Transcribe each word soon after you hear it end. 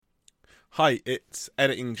Hi, it's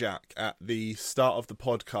Editing Jack. At the start of the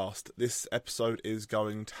podcast, this episode is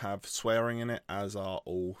going to have swearing in it, as are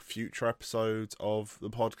all future episodes of the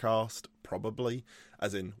podcast, probably.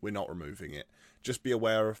 As in, we're not removing it. Just be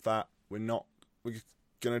aware of that. We're going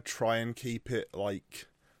to try and keep it,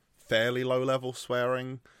 fairly low-level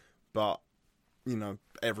swearing, but,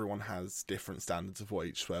 everyone has different standards of what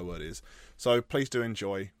each swear word is. So please do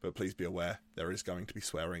enjoy, but please be aware there is going to be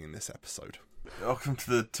swearing in this episode. Welcome to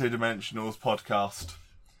the Two Dimensionals podcast.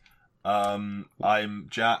 I'm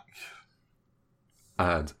Jack.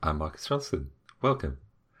 And I'm Marcus Johnson. Welcome.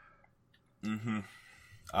 Now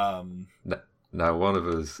one of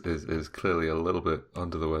us is clearly a little bit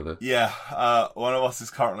under the weather. Yeah, one of us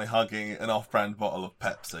is currently hugging an off-brand bottle of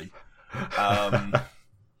Pepsi.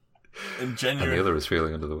 And the other is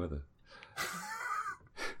feeling under the weather.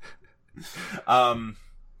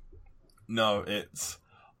 No, it's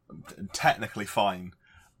technically fine.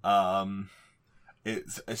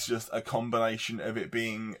 It's just a combination of it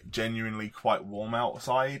being genuinely quite warm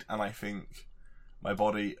outside, and I think my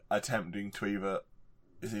body attempting to either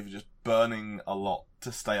just burning a lot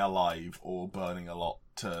to stay alive, or burning a lot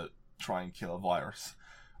to try and kill a virus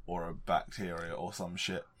or a bacteria or some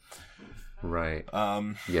shit. Right.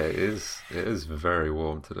 Yeah, it is very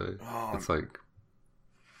warm today. It's like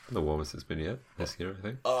the warmest it's been yet this year, I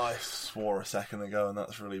think. I swore a second ago, and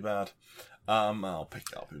that's really bad. I'll pick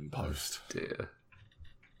it up in post. Oh dear.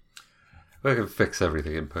 We can fix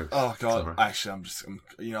everything in post. Oh god! Right. Actually,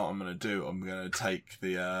 you know what I'm gonna do? I'm gonna take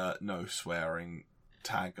the no swearing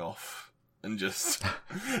tag off and just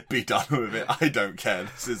be done with it. I don't care.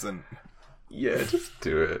 This isn't. Yeah, just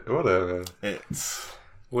do it. Whatever.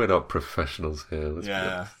 We're not professionals here. Let's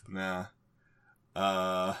nah.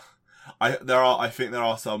 I think there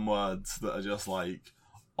are some words that are just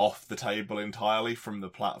off the table entirely from the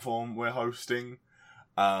platform we're hosting.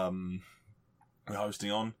 On.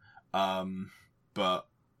 But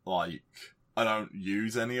I don't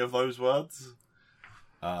use any of those words.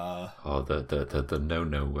 The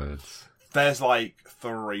no words. There's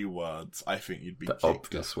 3 words I think you'd be the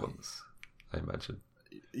obvious ones, I imagine.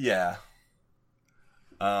 Yeah.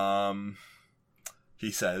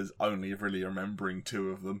 He says, only really remembering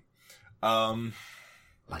 2 of them.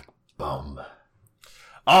 Like bomb.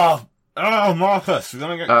 Oh, Marcus, we're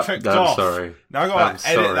gonna get kicked off. I'm sorry. Now I gotta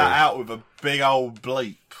edit that out with a big old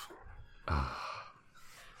bleep.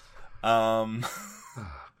 But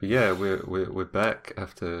yeah, we're back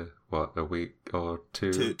after what, a week or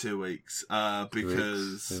two? 2 weeks.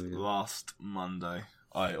 Because last Monday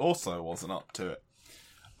I also wasn't up to it.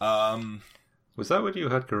 Was that when you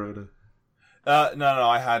had corona? No,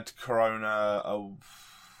 I had corona a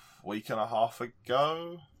week and a half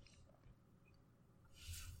ago.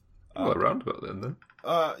 Around about then?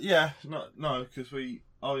 Yeah, no, because we.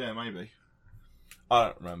 Oh yeah, maybe. I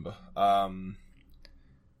don't remember. I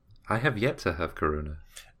have yet to have corona.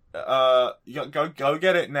 Go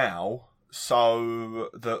get it now, so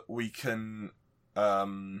that we can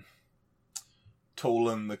tall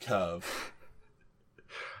the curve.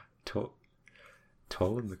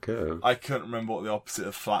 Tall the curve. I couldn't remember what the opposite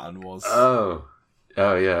of flatten was. Oh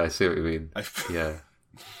yeah, I see what you mean. Yeah.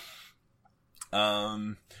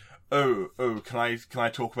 Can I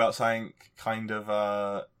talk about something kind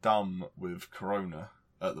of dumb with corona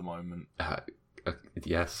at the moment?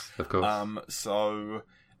 Yes, of course. So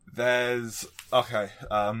there's I was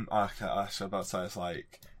about to say, it's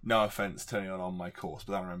no offense to anyone on my course,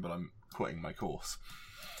 but then I remembered I'm quitting my course.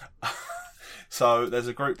 So there's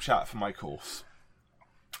a group chat for my course,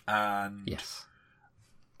 and yes,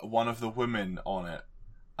 one of the women on it.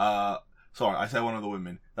 Sorry, I say one of the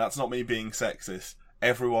women. That's not me being sexist.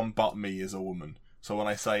 Everyone but me is a woman. So when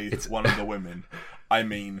I say it's one of the women, I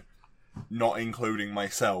mean not including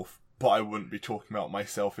myself, but I wouldn't be talking about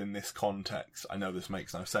myself in this context. I know this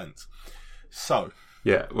makes no sense. So.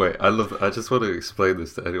 Yeah, wait, I just want to explain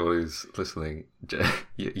this to anyone who's listening.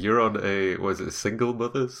 You're on a single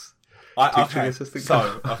mothers? Let's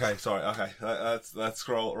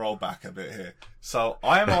roll back a bit here. So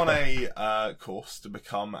I'm on a course to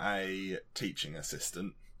become a teaching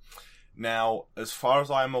assistant. Now, as far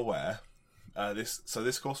as I'm aware,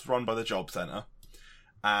 this course is run by the job centre,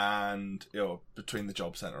 and between the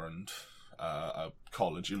job centre and a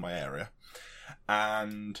college in my area,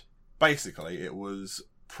 and basically it was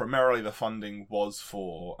primarily the funding was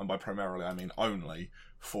for, and by primarily I mean only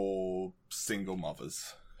for single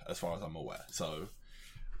mothers, as far as I'm aware. So,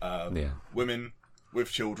 women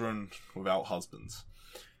with children without husbands.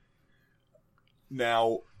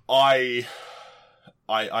 Now, I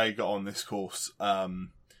got on this course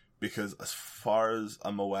because, as far as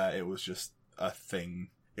I'm aware, it was just a thing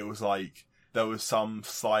it was like there was some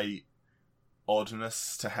slight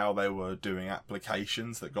oddness to how they were doing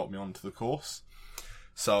applications that got me onto the course.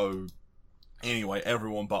 So anyway,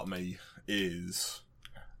 everyone but me is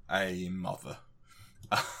a mother.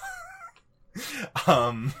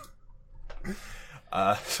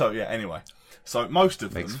 So yeah, anyway. So most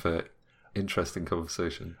of them... Makes for interesting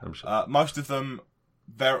conversation, I'm sure. Most of them,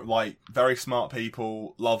 very smart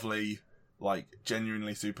people, lovely, like,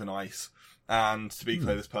 genuinely super nice. And to be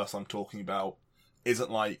clear, this person I'm talking about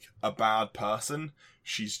isn't, like, a bad person.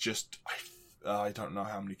 She's just... I don't know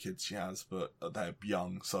how many kids she has, but they're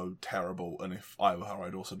young, so terrible. And if I were her,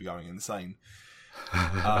 I'd also be going insane.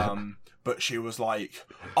 But she was like,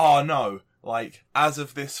 oh no, like, as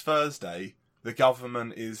of this Thursday, the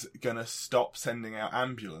government is gonna stop sending out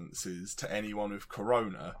ambulances to anyone with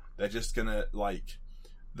corona. They're just gonna, like,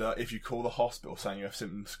 if you call the hospital saying you have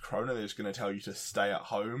symptoms of corona, they're just gonna tell you to stay at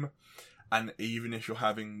home. And even if you're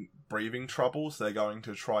having breathing troubles, they're going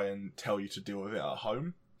to try and tell you to deal with it at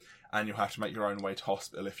home. And you'll have to make your own way to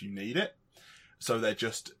hospital if you need it. So they're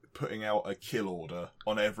just putting out a kill order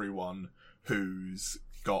on everyone who's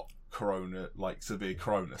got corona, like severe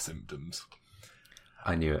corona symptoms.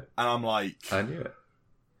 I knew it. And I'm like... I knew it.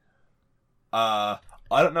 I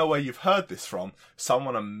don't know where you've heard this from.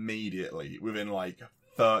 Someone immediately, within like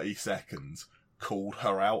 30 seconds, called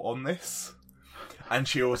her out on this. And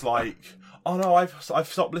she was like, oh no, I've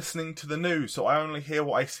stopped listening to the news, so I only hear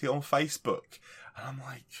what I see on Facebook. And I'm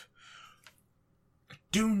like...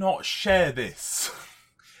 do not share this.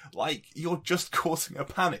 Like, you're just causing a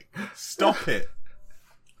panic. Stop it.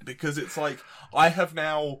 Because it's like, I have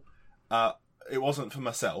now, it wasn't for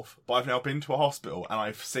myself, but I've now been to a hospital and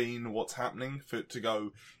I've seen what's happening for it to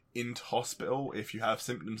go into hospital if you have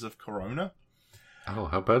symptoms of corona. Oh,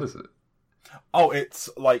 how bad is it? Oh, it's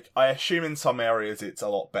like, I assume in some areas it's a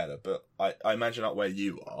lot better, but I imagine up where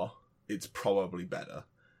you are, it's probably better.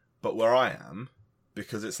 But where I am,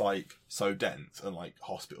 because it's like so dense and like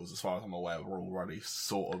hospitals, as far as I'm aware, were already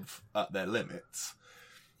sort of at their limits.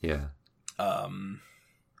 Yeah. Down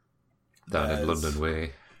in London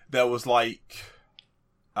way. There was like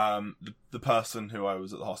the person who I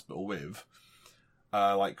was at the hospital with,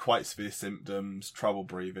 like quite severe symptoms, trouble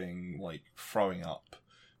breathing, like throwing up.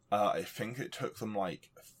 I think it took them like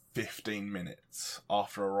 15 minutes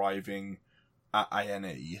after arriving at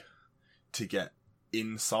A&E to get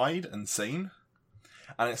inside and seen.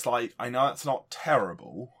 And it's like, I know it's not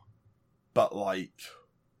terrible, but like,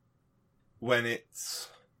 when it's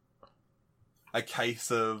a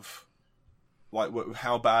case of like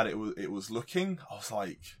how bad it was looking, I was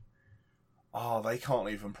like, oh, they can't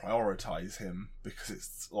even prioritize him because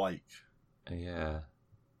it's like, yeah,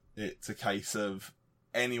 it's a case of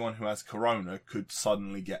anyone who has corona could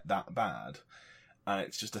suddenly get that bad, and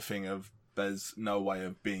it's just a thing of there's no way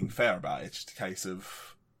of being fair about it. It's just a case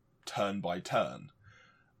of turn by turn.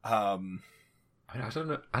 I don't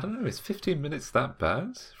know. Is 15 minutes that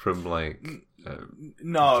bad from like?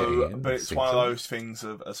 No, but it's one of those things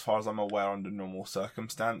of, as far as I'm aware, under normal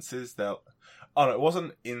circumstances, oh no, it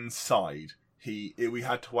wasn't inside. We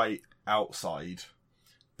had to wait outside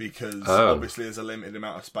because obviously there's a limited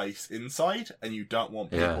amount of space inside, and you don't want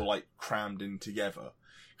people like crammed in together.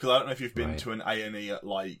 Because I don't know if you've been to an A&E at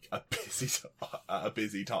like a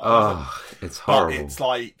busy time. Oh, it's horrible. But it's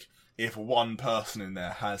like, if one person in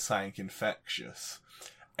there has something infectious,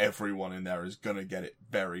 everyone in there is going to get it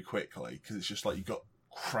very quickly, because it's just like you've got to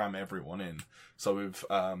cram everyone in. So with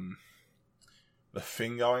the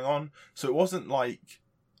thing going on, so it wasn't like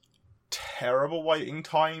terrible waiting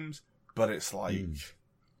times, but it's like...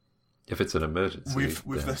 If it's an emergency...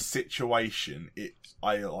 With the situation, in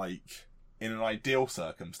an ideal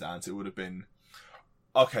circumstance, it would have been,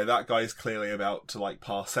 okay, that guy's clearly about to like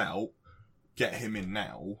pass out, get him in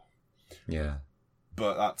now. Yeah.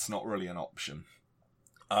 But that's not really an option.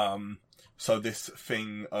 So this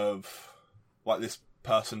thing of, like, this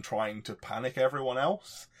person trying to panic everyone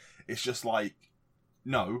else, it's just like,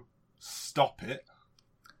 no, stop it.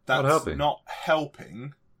 That's not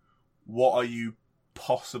helping. What are you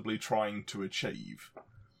possibly trying to achieve?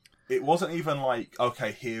 It wasn't even like,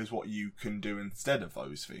 okay, here's what you can do instead of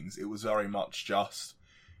those things. It was very much just,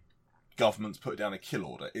 government's put down a kill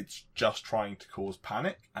order. It's just trying to cause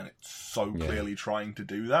panic, and it's so clearly trying to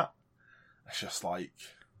do that. It's just like,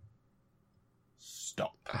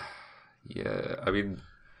 stop. Yeah, I mean,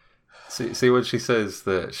 see when she says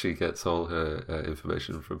that she gets all her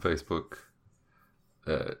information from Facebook,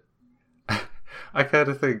 I kind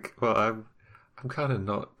of think, well, I'm kind of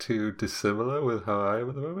not too dissimilar with how I am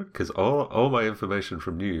at the moment, because all my information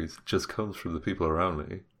from news just comes from the people around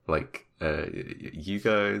me. like you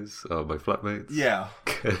guys are my flatmates. Yeah,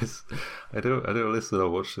 because I don't listen or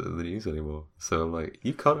watch the news anymore. So I'm like,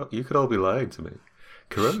 you could all be lying to me.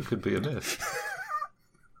 Corona could be a myth.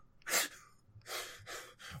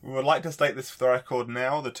 We would like to state this for the record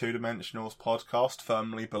now. The Two Dimensionals podcast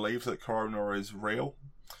firmly believes that Corona is real.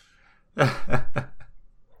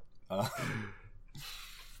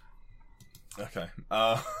 Okay.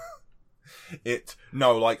 I'm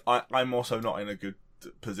also not in a good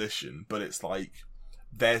position, but it's like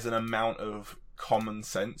there's an amount of common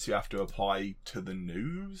sense you have to apply to the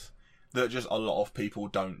news that just a lot of people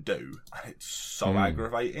don't do, and it's so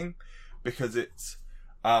aggravating because it's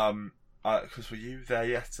because were you there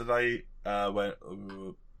yesterday when we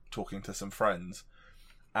were talking to some friends,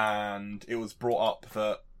 and it was brought up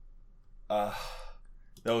that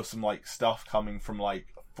there was some like stuff coming from like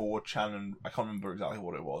 4chan, and I can't remember exactly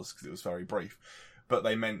what it was because it was very brief, but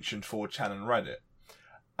they mentioned 4chan and Reddit,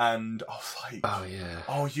 and I was like, oh yeah,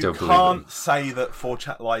 oh, you can't say that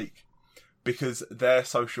 4chan, like, because their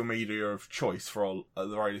social media of choice for at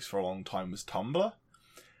the very least for a long time was Tumblr.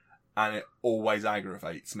 And it always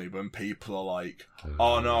aggravates me when people are like,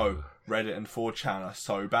 oh no, Reddit and 4chan are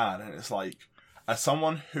so bad. And it's like, as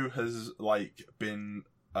someone who has like been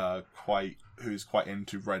who's quite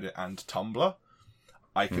into Reddit and Tumblr,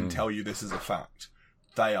 I can tell you this is a fact.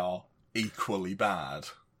 They are equally bad.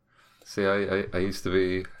 See, I used to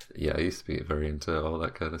be very into all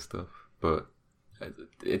that kind of stuff, but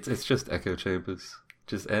it's just echo chambers.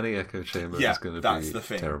 Just any echo chamber is going to be the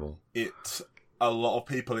thing. Terrible. It's a lot of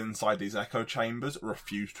people inside these echo chambers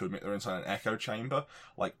refuse to admit they're inside an echo chamber.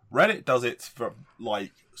 Like, Reddit does it for,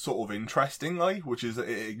 like, sort of interestingly, which is it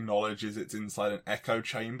acknowledges it's inside an echo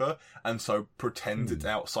chamber, and so pretends it's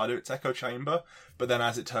outside of its echo chamber, but then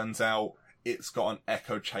as it turns out, it's got an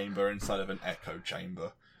echo chamber inside of an echo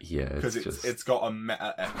chamber. Yeah, because it's got a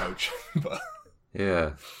meta echo chamber.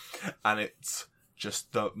 Yeah. And it's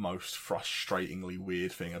just the most frustratingly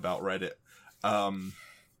weird thing about Reddit.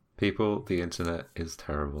 People, the internet is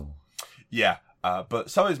terrible. Yeah,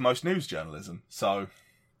 but so is most news journalism.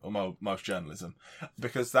 Most journalism.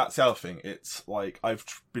 Because that's the other thing. It's like, I've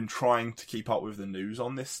been trying to keep up with the news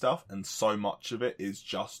on this stuff, and so much of it is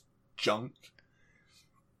just junk.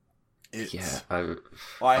 I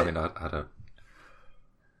don't...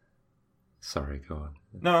 Sorry, go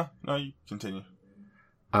on. No, you continue.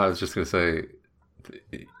 I was just going to say,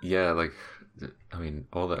 yeah, like, I mean,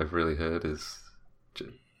 all that I've really heard is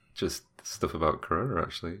just stuff about Corona,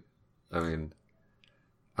 actually. I mean,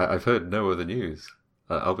 I've heard no other news.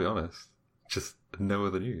 I'll be honest. Just no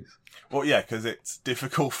other news. Well, yeah, because it's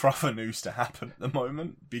difficult for other news to happen at the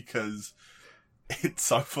moment because it's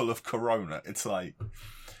so full of Corona. It's like,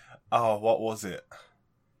 oh, what was it?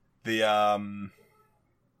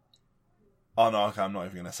 Oh no, okay, I'm not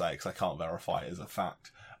even going to say it because I can't verify it as a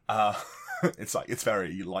fact. It's like, it's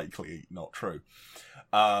very likely not true.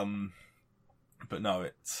 But no,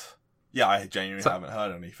 I genuinely haven't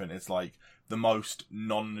heard anything. It's like, the most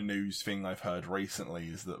non-news thing I've heard recently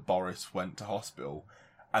is that Boris went to hospital,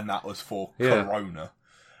 and that was for Corona.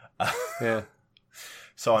 Yeah.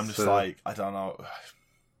 So I'm just like, I don't know.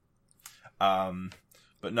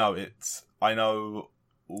 But no, I know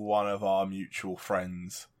one of our mutual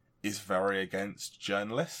friends is very against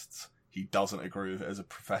journalists. He doesn't agree with it as a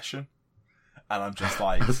profession. And I'm just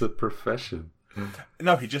like... As a profession?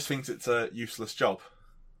 No, he just thinks it's a useless job.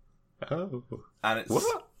 Oh. And it's...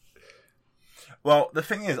 What? Well, the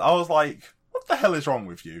thing is, I was like, what the hell is wrong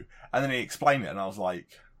with you? And then he explained it, and I was like,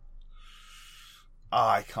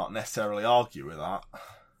 I can't necessarily argue with that.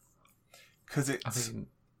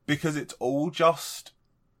 Because it's all just...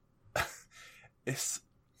 Because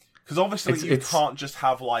obviously you can't just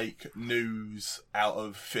have, like, news out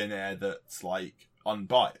of thin air that's, like,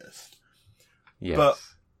 unbiased. Yes. But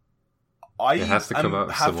I it has to come am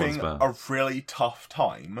out having a really tough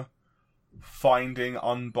time finding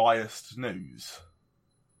unbiased news.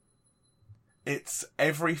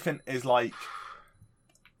 Everything is like,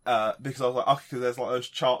 because I was like, okay, because there's like those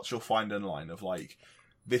charts you'll find online of like,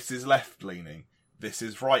 this is left leaning, this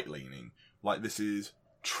is right leaning, like this is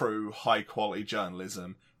true high quality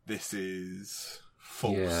journalism, this is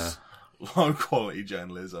false low quality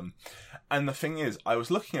journalism. And the thing is, I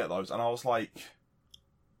was looking at those and I was like,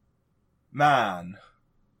 man,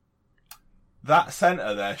 that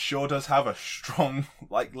centre there sure does have a strong,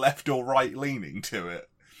 like, left or right leaning to it.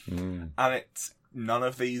 And none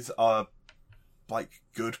of these are, like,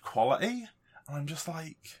 good quality. And I'm just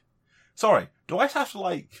like, sorry, do I have to,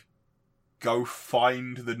 like, go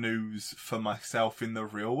find the news for myself in the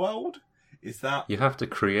real world? Is that... You have to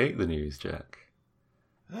create the news, Jack.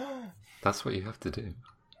 That's what you have to do.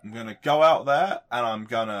 I'm gonna go out there and I'm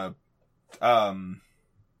gonna, I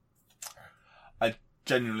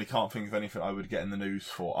genuinely can't think of anything I would get in the news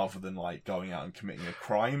for other than like going out and committing a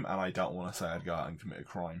crime, and I don't want to say I'd go out and commit a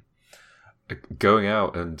crime. Going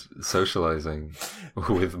out and socializing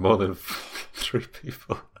with more than 3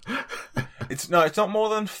 people. It's not more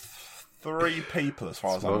than 3 people as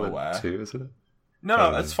far as I'm aware. 2, isn't it?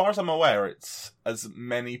 No, as far as I'm aware, it's as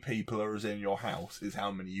many people as in your house is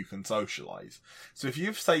how many you can socialise. So if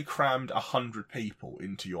you've, say, crammed 100 people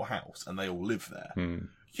into your house and they all live there,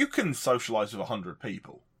 you can socialise with 100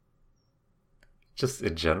 people. Just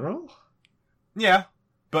in general? Yeah,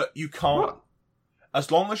 but you can't... What? As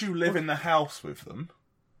long as you live in the house with them.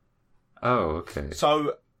 Oh, okay.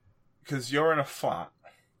 So, because you're in a flat.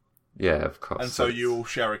 Yeah, of course. And so you all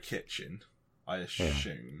share a kitchen, I assume.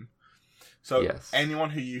 Yeah. So yes.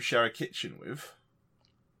 Anyone who you share a kitchen with,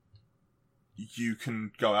 you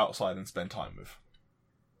can go outside and spend time with.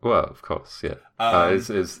 Well, of course, yeah.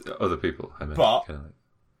 It's other people. I mean, but kind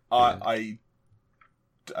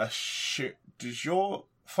of does your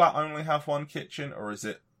flat only have one kitchen, or is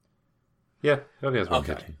it? Yeah, it only has one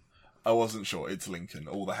kitchen. I wasn't sure. It's Lincoln.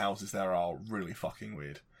 All the houses there are really fucking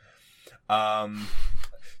weird.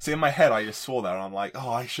 See, in my head, I just saw that, and I'm like, oh,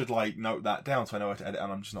 I should, like, note that down so I know how to edit,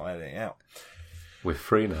 and I'm just not editing it out. We're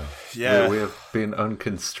free now. Yeah. We have been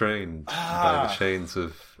unconstrained by the chains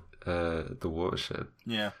of the watershed.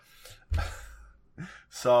 Yeah.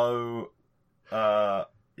 So,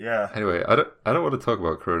 yeah. Anyway, I don't want to talk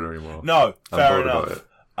about Corona anymore. No, fair I'm bored enough.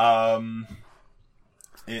 About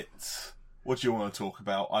it. What do you want to talk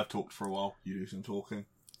about? I've talked for a while. You do some talking.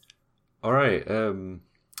 All right.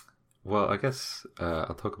 Well, I guess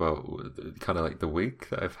I'll talk about kind of like the week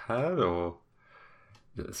that I've had, or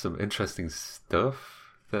some interesting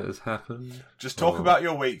stuff that has happened. Just talk about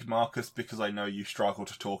your week, Marcus, because I know you struggle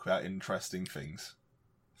to talk about interesting things.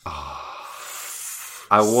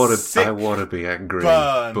 I want to be angry,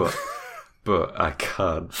 but I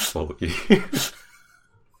can't fault you.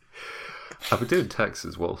 I've been doing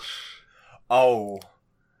taxes, Walsh. Oh.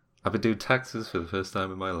 I've been doing taxes for the first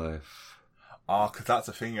time in my life. Because that's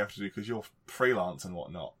a thing you have to do because you're freelance and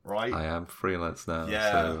whatnot, right? I am freelance now.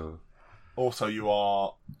 Yeah. So... Also, you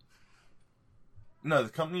are... No, the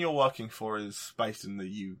company you're working for is based in the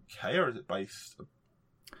UK, or is it based...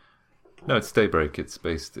 No, it's Daybreak. It's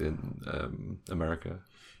based in America.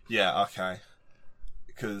 Yeah, okay.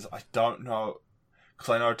 Because I don't know...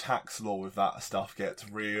 Because I know tax law with that stuff gets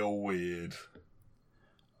real weird.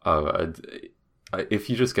 Oh, if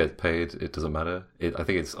you just get paid, it doesn't matter. I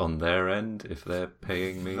think it's on their end if they're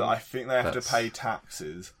paying me. I think they have to pay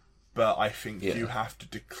taxes, but I think you have to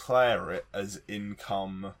declare it as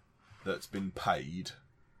income that's been paid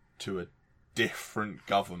to a different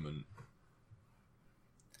government.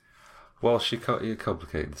 Well, you're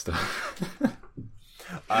complicating stuff.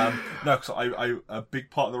 No, because a big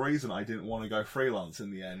part of the reason I didn't want to go freelance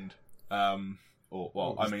in the end,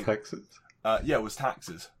 taxes. It was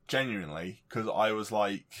taxes. Genuinely, because I was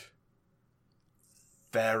like,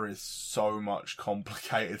 there is so much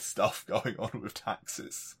complicated stuff going on with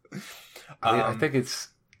taxes. I think it's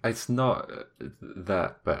not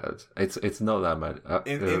that bad. It's not that bad.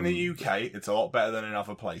 In the UK, it's a lot better than in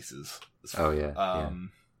other places. Oh yeah.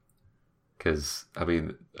 Because I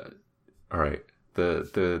mean, all right,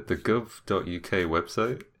 the gov.uk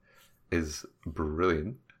website is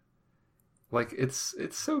brilliant. Like it's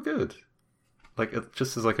so good. Like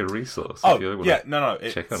just as like a resource. Oh, if you no.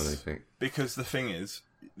 Check on anything. Because the thing is,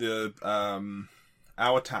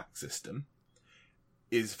 our tax system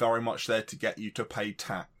is very much there to get you to pay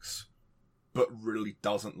tax, but really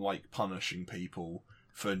doesn't like punishing people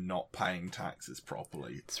for not paying taxes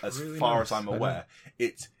properly. As really far nice. As I'm aware,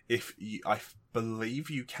 I believe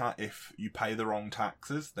you can if you pay the wrong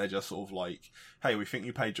taxes, they're just sort of like, hey, we think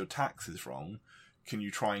you paid your taxes wrong. Can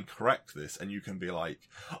you try and correct this? And you can be like,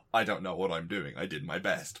 I don't know what I'm doing. I did my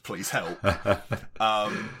best. Please help.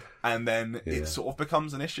 And then it sort of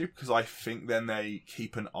becomes an issue because I think then they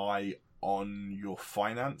keep an eye on your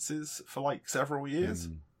finances for like several years,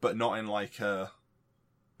 but not in like a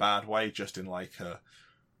bad way, just in like a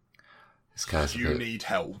you need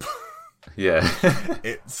help. Yeah.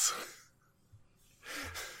 It's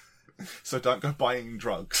so don't go buying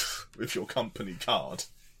drugs with your company card.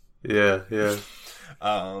 Yeah.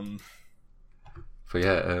 But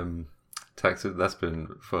taxes, that's been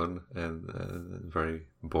fun and very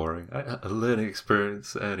boring. A learning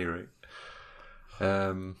experience at any rate.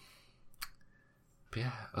 But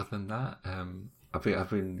yeah, other than that, I've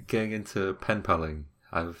been getting into pen paling.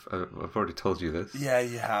 I've already told you this. Yeah,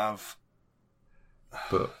 you have.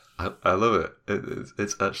 But I love it.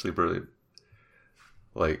 It's actually brilliant.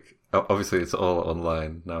 Like, obviously, it's all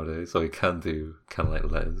online nowadays, so you can do kind of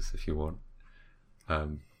like letters if you want.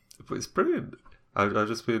 But it's brilliant. I've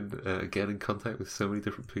just been getting in contact with so many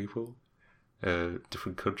different people,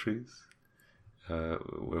 different countries.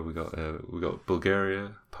 Where we got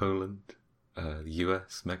Bulgaria, Poland, the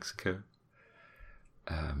US, Mexico,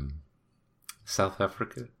 South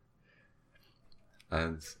Africa,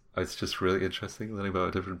 and it's just really interesting learning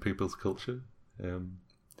about different people's culture.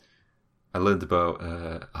 I learned about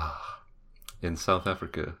in South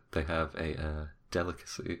Africa they have a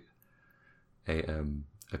delicacy, a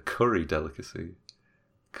curry delicacy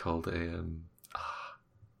called a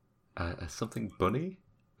something bunny,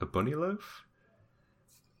 a bunny loaf,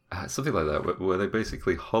 something like that, where they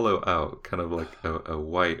basically hollow out kind of like a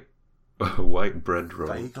white bread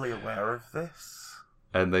roll. Vaguely aware of this,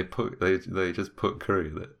 and they just put curry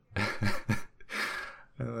in it.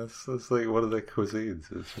 And that's like one of their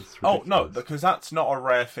cuisines. It's just ridiculous. No, because that's not a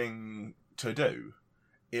rare thing to do.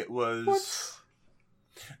 It was What?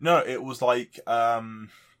 No, it was like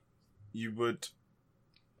you would.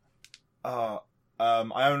 I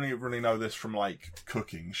only really know this from like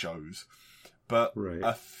cooking shows, but Right.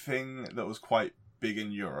 a thing that was quite big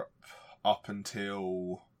in Europe up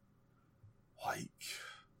until like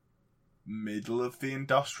middle of the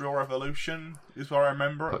Industrial Revolution is where I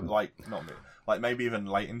remember it. Like not mid, like maybe even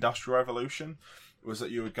late Industrial Revolution, was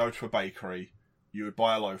that you would go to a bakery, you would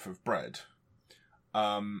buy a loaf of bread,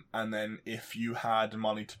 and then if you had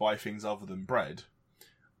money to buy things other than bread,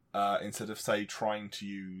 instead of say trying to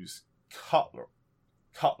use cutlery,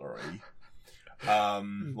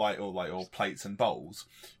 or plates and bowls,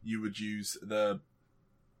 you would use the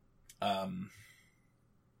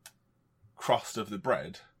crust of the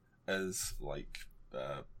bread as like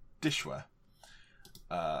dishware.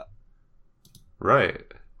 Right.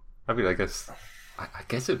 I mean, I guess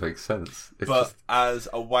it makes sense. It's but just, as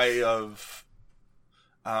a way of,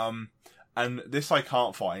 and this I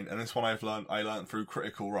can't find, and this one I learned through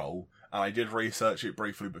Critical Role, and I did research it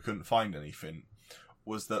briefly but couldn't find anything,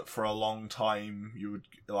 was that for a long time you would,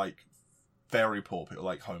 like, very poor people,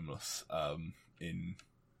 like homeless, in,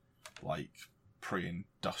 like,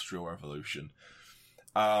 pre-industrial revolution,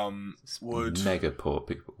 would... mega poor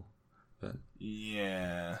people. Then.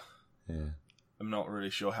 Yeah. I'm not really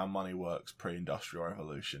sure how money works pre-industrial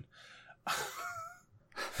revolution.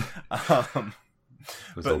 It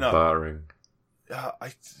was all barring.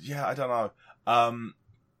 I don't know.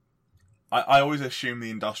 I always assume the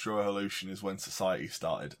Industrial Revolution is when society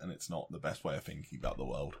started, and it's not the best way of thinking about the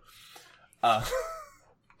world.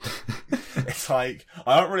 It's like,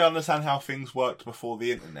 I don't really understand how things worked before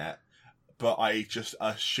the internet, but I just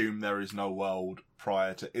assume there is no world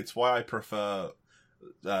prior to... It's why I prefer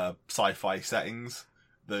sci-fi settings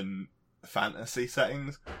than fantasy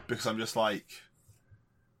settings, because I'm just like,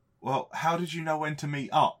 well, how did you know when to meet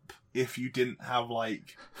up if you didn't have,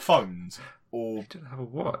 like, phones or You didn't have a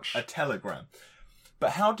watch. a telegram?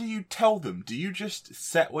 But how do you tell them? Do you just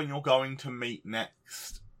set when you're going to meet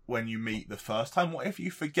next when you meet the first time? What if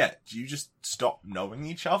you forget? Do you just stop knowing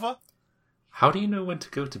each other? How do you know when to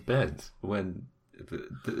go to bed when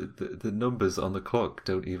the numbers on the clock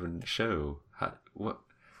don't even show? What?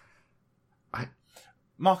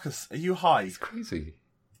 Marcus, are you high? It's crazy.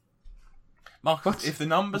 Marcus, What? if the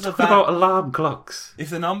numbers We're are talking about alarm clocks.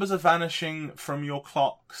 if the numbers are vanishing from your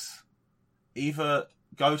clocks, either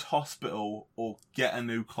go to hospital or get a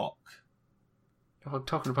new clock. I'm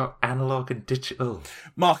talking about analog and digital.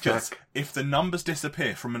 Marcus, Jack. if the numbers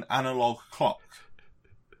disappear from an analog clock,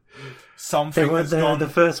 something They weren't has there gone in the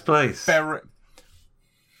first place. Are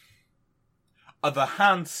the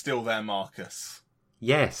hands still there, Marcus?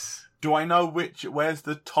 Yes. Do I know where's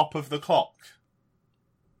the top of the clock?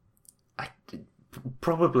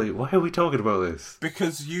 Probably. Why are we talking about this?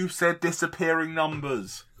 Because you said disappearing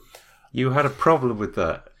numbers. You had a problem with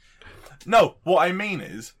that. No, what I mean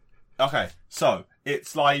is, okay, so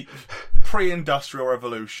it's like pre-industrial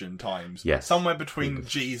revolution times. Yes. Somewhere between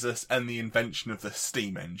Jesus and the invention of the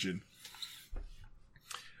steam engine.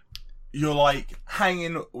 You're like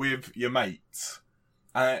hanging with your mates,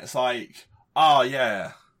 and it's like, oh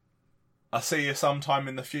yeah, I'll see you sometime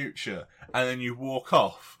in the future. And then you walk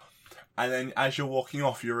off. And then as you're walking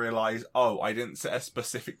off, you realise, oh, I didn't set a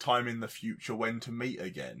specific time in the future when to meet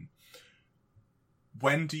again.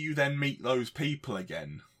 When do you then meet those people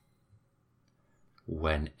again?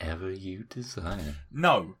 Whenever you desire.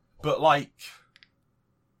 No, but like,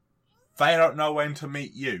 they don't know when to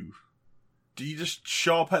meet you. Do you just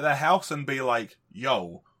show up at their house and be like,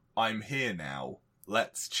 yo, I'm here now,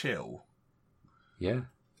 let's chill? Yeah.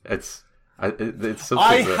 It's something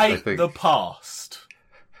I that hate I think... the past.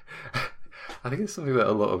 I think it's something that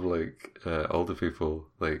a lot of like older people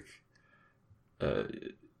like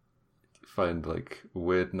find like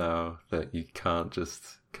weird now, that you can't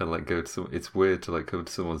just kind of like go to some. It's weird to like go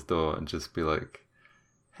to someone's door and just be like,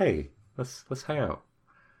 "Hey, let's hang out."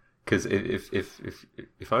 Because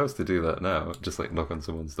if I was to do that now, just like knock on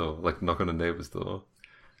someone's door, like knock on a neighbor's door,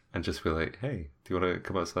 and just be like, "Hey, do you want to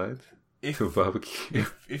come outside to a barbecue?"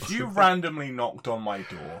 If you randomly knocked on my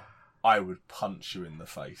door, I would punch you in the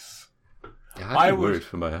face. Yeah, I'd be worried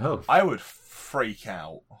for my health. I would freak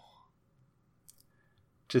out.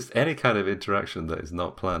 Just any kind of interaction that is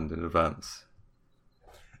not planned in advance.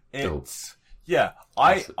 It's yeah.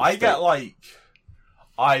 I get like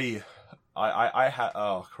I had,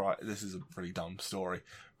 oh Christ, this is a pretty dumb story,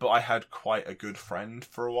 but I had quite a good friend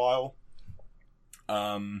for a while.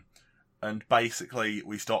 And basically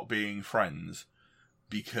we stopped being friends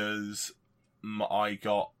because I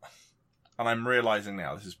got, and I'm realizing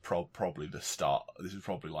now this is probably the start. This is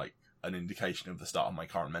probably like an indication of the start of my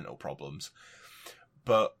current mental problems.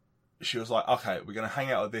 But she was like, "Okay, we're going to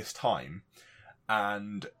hang out at this time,"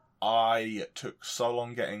 and I took so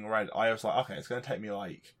long getting ready. I was like, "Okay, it's going to take me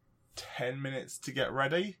like 10 minutes to get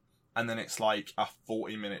ready, and then it's like a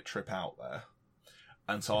 40-minute trip out there."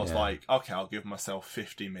 And so I was like, "Okay, I'll give myself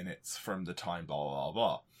 50 minutes from the time, blah, blah,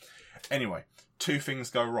 blah." Anyway, two things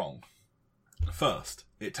go wrong. First,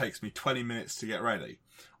 it takes me 20 minutes to get ready.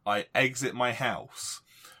 I exit my house.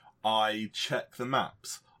 I check the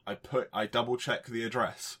maps. I double check the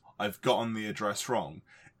address. I've gotten the address wrong.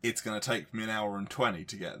 It's going to take me an hour and 20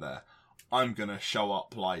 to get there. I'm going to show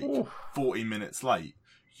up like 40 minutes late.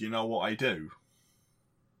 You know what I do?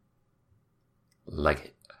 Like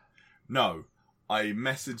it. No. I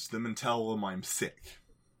message them and tell them I'm sick.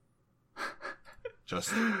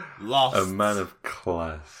 Just lost. A man of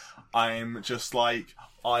class. I'm just like,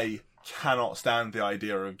 I cannot stand the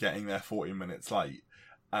idea of getting there 40 minutes late.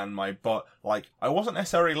 And I wasn't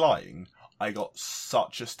necessarily lying. I got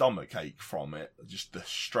such a stomachache from it. Just the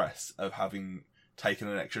stress of having taken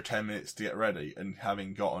an extra 10 minutes to get ready and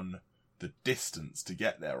having gotten the distance to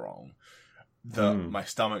get there wrong. That my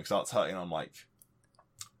stomach starts hurting. I'm like,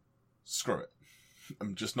 screw it.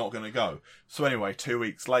 I'm just not going to go. So anyway, 2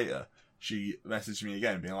 weeks later, she messaged me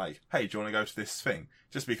again being like, "Hey, do you want to go to this thing?"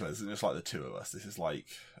 Just because it's just like the two of us. This is like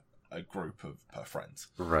a group of her friends.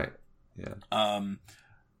 Right. Yeah. And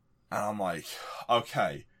I'm like,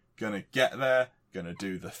 okay, gonna get there, gonna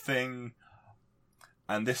do the thing.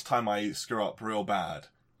 And this time I screw up real bad,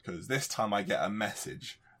 because this time I get a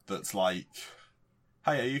message that's like,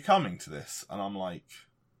 "Hey, are you coming to this?" And I'm like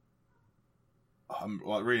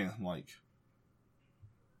reading, I'm like,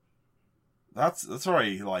 that's a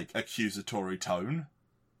very like accusatory tone.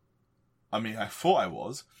 I mean, I thought I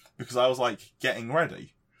was, because I was like getting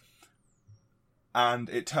ready. And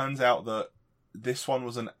it turns out that this one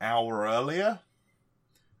was an hour earlier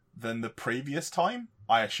than the previous time.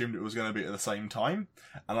 I assumed it was going to be at the same time,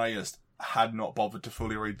 and I just had not bothered to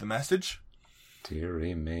fully read the message.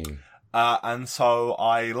 Dearie me. And so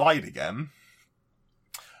I lied again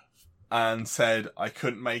and said I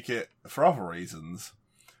couldn't make it for other reasons.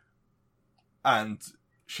 And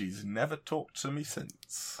she's never talked to me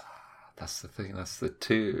since. That's the thing. That's the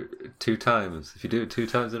two times. If you do it 2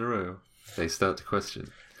 times in a row, they start to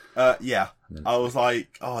question. Yeah. I was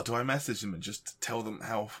like, "Oh, do I message them and just tell them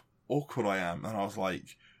how awkward I am?" And I was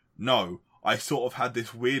like, no. I sort of had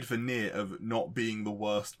this weird veneer of not being the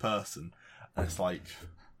worst person. And it's like,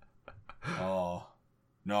 oh,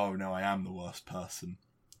 no, I am the worst person.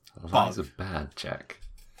 Lies are bad, Jack.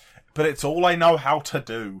 But it's all I know how to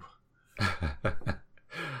do.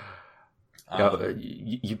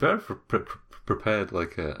 You better prepared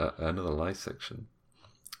like another lie section.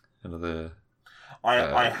 Another.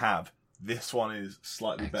 I have. This one is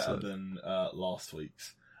slightly excellent. better than last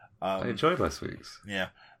week's. I enjoyed last week's. Yeah.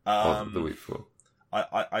 Or the week before.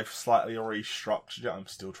 I've slightly restructured it. I'm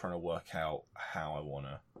still trying to work out how I want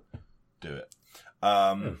to do it.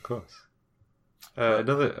 Of course.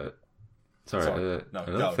 Another. Sorry.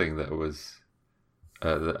 Another thing that was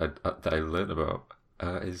that I learned about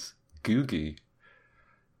is Googie.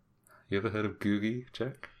 You ever heard of Googie,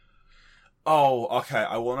 Jack? Oh, okay.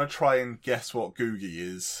 I want to try and guess what Googie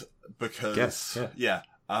is, because Guess, yeah.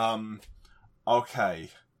 Okay.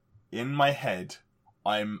 In my head,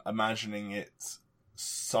 I'm imagining it's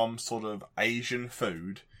some sort of Asian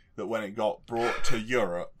food that when it got brought to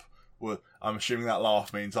Europe, well, I'm assuming that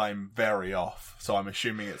laugh means I'm very off. So I'm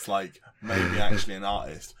assuming it's like maybe actually an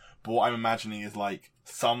artist. But what I'm imagining is like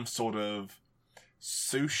some sort of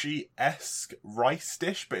sushi-esque rice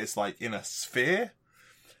dish, but it's like in a sphere.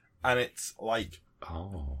 And it's like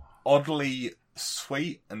oddly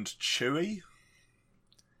sweet and chewy.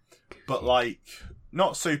 but like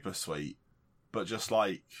not super sweet, but just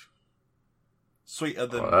like sweeter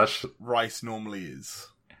than rice normally is.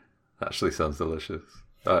 Actually sounds delicious.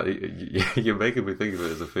 You're making me think of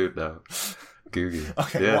it as a food now. Googie.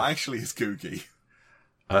 Okay, yeah. what actually is googie?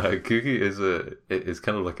 Googie is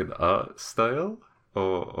kind of like an art style,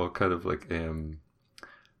 or kind of like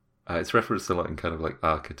it's referenced a lot in kind of like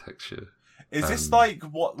architecture. Is this like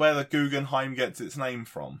where the Guggenheim gets its name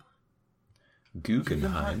from?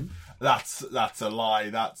 Guggenheim? That's a lie.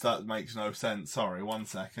 That makes no sense. Sorry, 1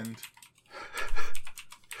 second.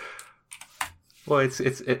 Well,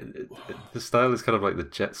 the style is kind of like the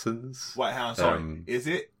Jetsons. Wait, hang on, sorry. Is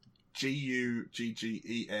it Guggenheim?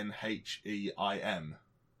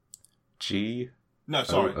 No,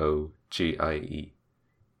 sorry. Googie.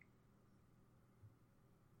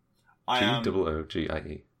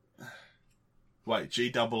 Googie. Wait,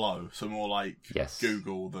 G-O-O, so more like yes.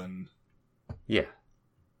 Google than... Yeah.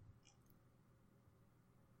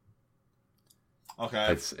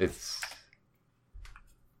 Okay. It's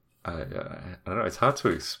I don't know, it's hard to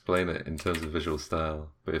explain it in terms of visual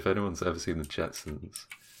style, but if anyone's ever seen the Jetsons,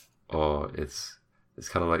 or it's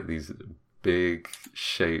kind of like these big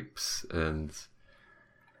shapes and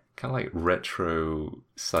kind of like retro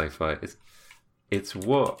sci-fi. It's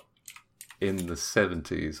what in the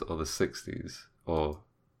 70s or the 60s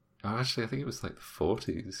actually I think it was like the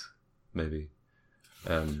 40s maybe.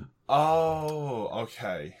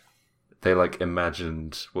 Okay. They like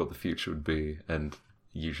imagined what the future would be, and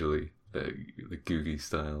usually the Googie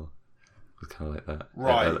style was kind of like that.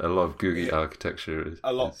 Right. A lot of Googie architecture is...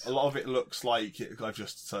 A lot of it looks like... I've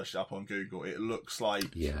just searched it up on Google. It looks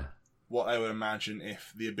like what I would imagine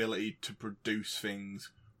if the ability to produce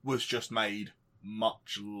things was just made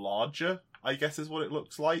much larger, I guess is what it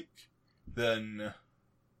looks like, than...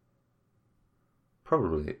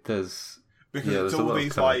 Probably. Because it's all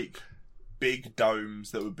these like big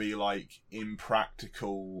domes that would be like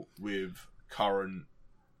impractical with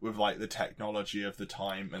like the technology of the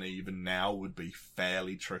time, and even now would be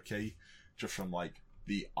fairly tricky just from like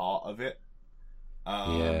the art of it.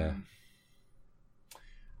 A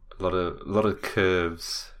lot of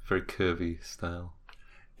curves, very curvy style.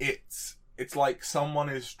 It's like someone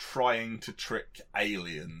is trying to trick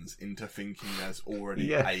aliens into thinking there's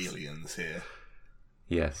already aliens here.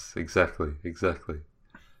 Yes, exactly.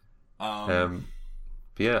 I learned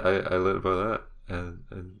about that, and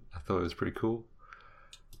I thought it was pretty cool.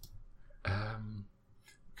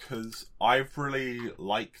 Because I really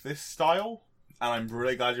like this style, and I'm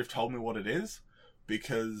really glad you've told me what it is,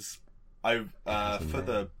 because I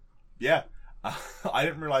didn't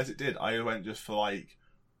realise it did. I went just for like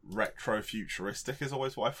retro futuristic is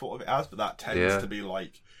always what I thought of it as, but that tends to be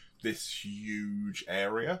like this huge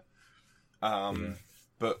area.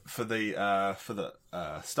 But for the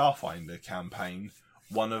Starfinder campaign,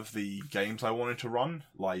 one of the games I wanted to run,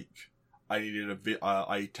 like I needed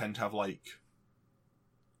I tend to have like,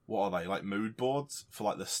 what are they, like mood boards for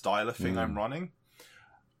like the style of thing I'm running,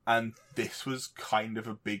 and this was kind of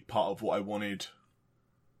a big part of what I wanted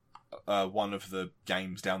one of the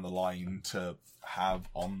games down the line to have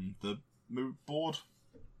on the mood board.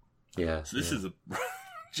 Yeah. So this is a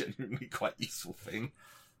genuinely quite useful thing.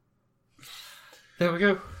 There we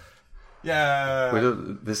go. Yeah.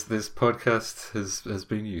 This podcast has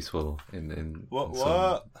been useful in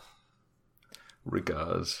what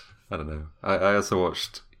regard. I don't know. I also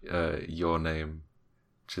watched Your Name,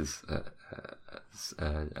 which is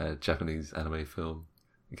a Japanese anime film.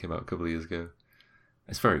 It came out a couple of years ago.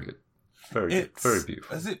 It's very good. Very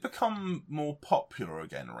beautiful. Has it become more popular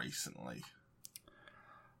again recently?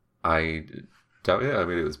 I doubt it. I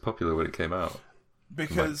mean, it was popular when it came out.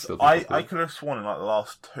 Because I could have sworn in like the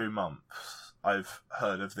last 2 months I've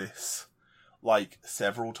heard of this like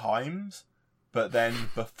several times, but then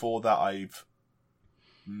before that I've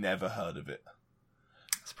never heard of it.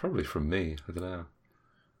 It's probably from me. I don't know.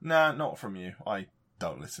 Nah, not from you. I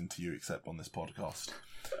don't listen to you except on this podcast.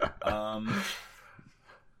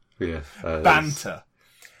 Banter.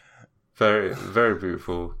 Very, very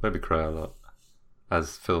beautiful. Made me cry a lot,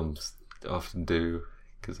 as films often do,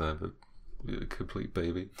 because I'm a complete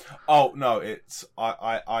baby. Oh no, it's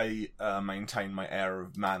I maintain my air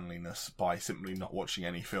of manliness by simply not watching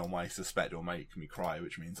any film I suspect will make me cry,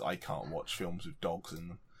 which means I can't watch films with dogs in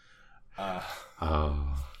them.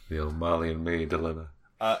 The old Marley and Me dilemma.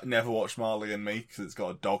 Never watched Marley and Me because it's got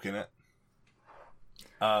a dog in it.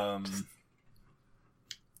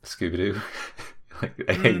 Scooby-Doo. I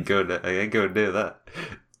ain't going near that.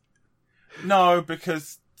 No,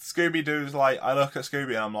 because Scooby-Doo's like, I look at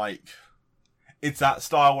Scooby and I'm like, it's that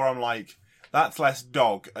style where I'm like, that's less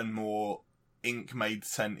dog and more ink made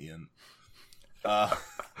sentient. I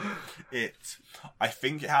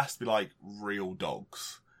think it has to be like real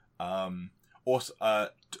dogs. Also,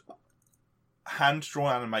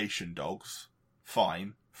 hand-drawn animation dogs,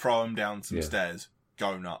 fine. Throw them down some stairs,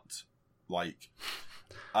 go nuts. Like,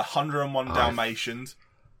 101 Dalmatians,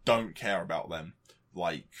 don't care about them.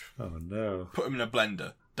 Like, oh no, put them in a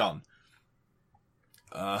blender, done.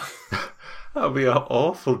 That would be an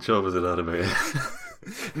awful job as an animator.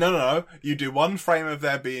 No. You do one frame of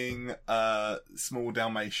there being a small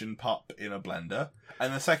Dalmatian pup in a blender,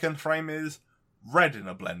 and the second frame is red in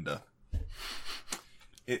a blender.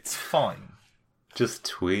 It's fine. Just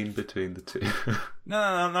tween between the two.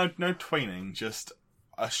 No tweening. Just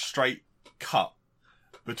a straight cut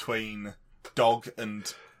between dog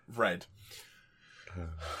and red.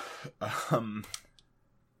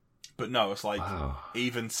 But no, it's like,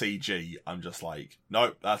 even CG, I'm just like,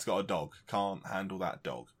 nope, that's got a dog. Can't handle that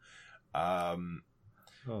dog. Man,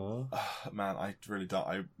 I really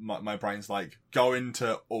don't. My brain's like, go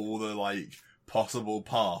into all the, like, possible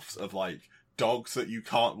paths of, like, dogs that you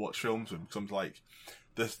can't watch films with. Because I'm like,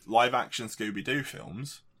 the live-action Scooby-Doo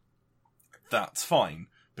films, that's fine.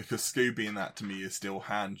 Because Scooby in that, to me, is still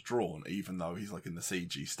hand-drawn, even though he's, like, in the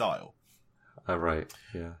CG style. Right,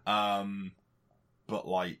 yeah. But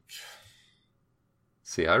like,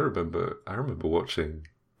 see, I remember watching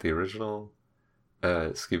the original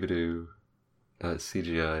Scooby-Doo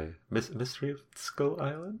CGI Mystery of Skull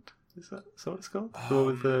Island. Is that what it's called? The one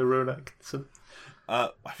with Rowan Atkinson.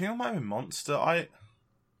 I think it might be Monster Island.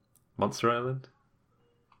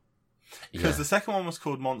 Because the second one was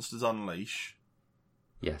called Monsters Unleash.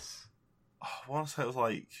 Yes. I want to say it was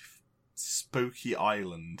like Spooky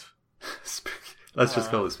Island. Spooky. Let's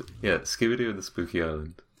just call it Scooby-Doo and the Spooky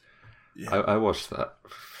Island. Yeah. I watched that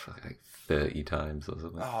like 30 times or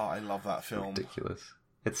something. Oh, I love that film. Ridiculous.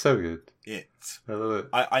 It's so good. I love it.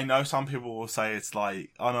 I know some people will say it's like,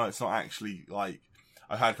 oh no, it's not actually like,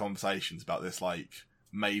 I've had conversations about this, like,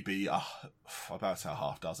 maybe, I'm about to say a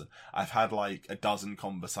half dozen. I've had like a dozen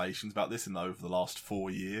conversations about this over the last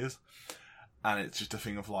 4 years. And it's just a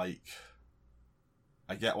thing of like,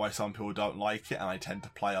 I get why some people don't like it, and I tend to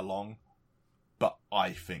play along. But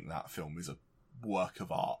I think that film is a work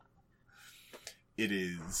of art. It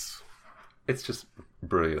is. It's just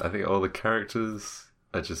brilliant. I think all the characters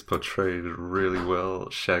are just portrayed really well.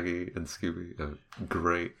 Shaggy and Scooby are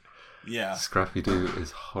great. Yeah. Scrappy-Doo is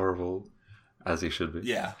horrible, as he should be.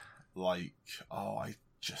 Yeah. Like, I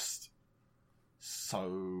just...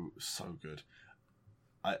 So good.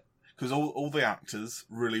 Because all the actors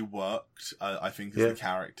really worked, I think, as the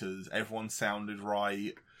characters. Everyone sounded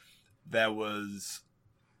right. There was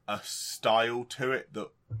a style to it that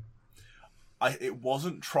it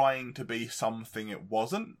wasn't trying to be something it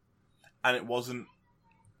wasn't, and it wasn't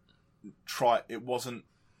I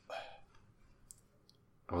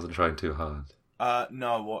wasn't trying too hard.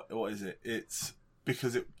 No, what is it? It's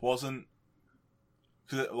because it wasn't.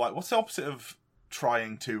 Because like, what's the opposite of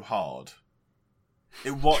trying too hard?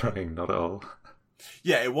 It was trying not at all.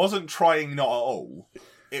 Yeah, it wasn't trying not at all.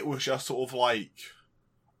 It was just sort of like,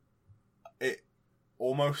 it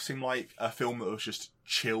almost seemed like a film that was just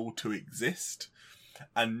chill to exist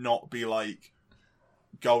and not be like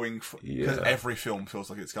going for, because every film feels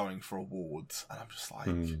like it's going for awards, and I'm just like,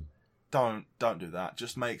 don't do that.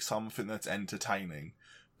 Just make something that's entertaining,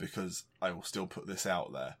 because I will still put this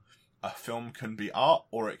out there. A film can be art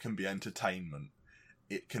or it can be entertainment.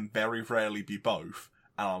 It can very rarely be both,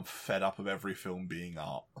 and I'm fed up of every film being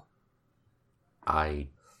art. I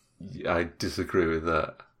disagree with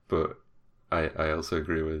that, but I also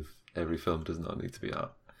agree with every film does not need to be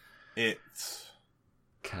art. It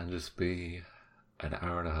can just be an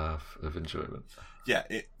hour and a half of enjoyment. Yeah,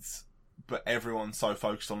 but everyone's so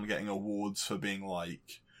focused on getting awards for being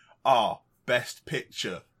like, best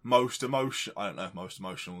picture, most emotion. I don't know if most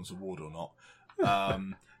emotional was an award or not.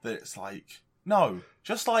 That it's like, no,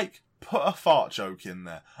 just like put a fart joke in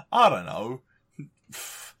there. I don't know.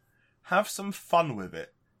 Have some fun with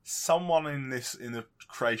it. Someone in the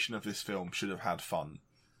creation of this film should have had fun,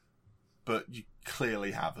 but you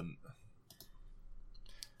clearly haven't.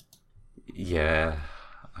 Yeah,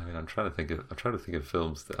 I mean, I'm trying to think of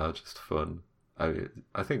films that are just fun. I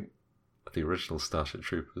think the original Starship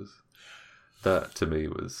Troopers, that to me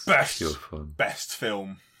was pure fun. Best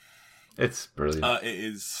film. It's brilliant. It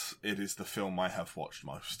is the film I have watched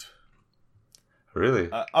most. Really?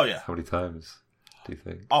 Oh yeah. How many times do you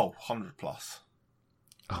think? 100 plus.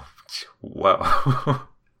 Oh wow.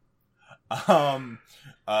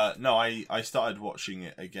 No, I started watching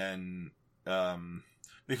it again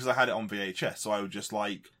because I had it on VHS, so I would just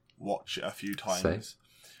like watch it a few times. Same.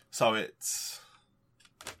 So it's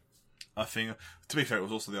I think, to be fair, it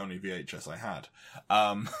was also the only VHS I had.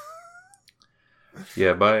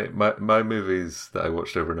 Yeah, my movies that I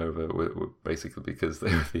watched over and over were basically because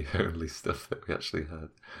they were the only stuff that we actually had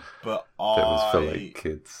But that was for like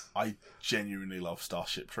kids. I genuinely love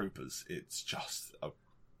Starship Troopers. It's just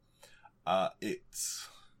it's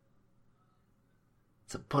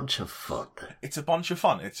a bunch of fun. It's a bunch of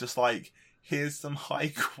fun. It's just like, here's some high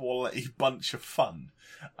quality bunch of fun.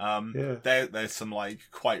 There's some like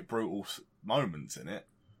quite brutal moments in it,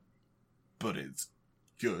 but it's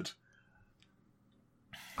good.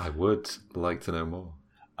 I would like to know more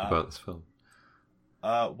about this film.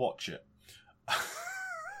 Watch it.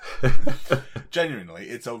 Genuinely,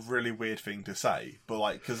 it's a really weird thing to say, but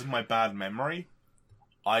like, because of my bad memory,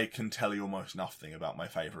 I can tell you almost nothing about my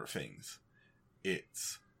favourite things.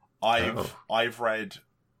 I've read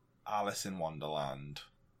Alice in Wonderland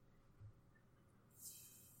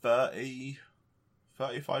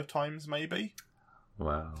 35 times maybe.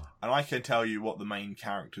 Wow. And I can tell you what the main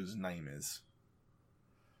character's name is.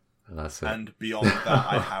 And that's it. And beyond that,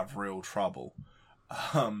 I have real trouble.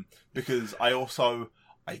 Because I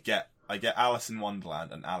get Alice in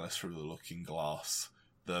Wonderland and Alice Through the Looking Glass,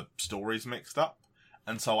 the stories mixed up.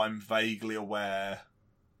 And so I'm vaguely aware.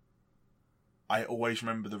 I always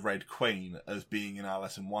remember the Red Queen as being in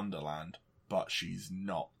Alice in Wonderland, but she's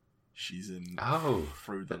not. She's in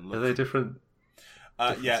Through the Looking. Are they different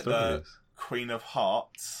yeah, stories? The Queen of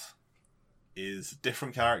Hearts is a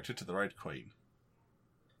different character to the Red Queen.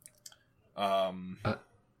 I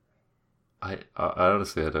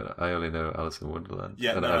honestly, I only know Alice in Wonderland.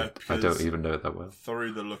 Yeah, and I don't even know it that well.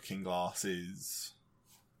 Through the Looking Glass is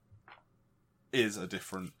a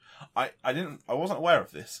different. I wasn't aware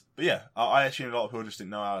of this, but yeah, I assume a lot of people just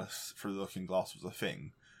didn't know Alice Through the Looking Glass was a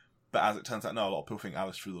thing. But as it turns out, no, a lot of people think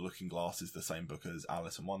Alice Through the Looking Glass is the same book as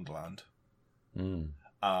Alice in Wonderland.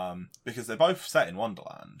 Because they're both set in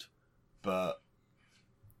Wonderland, but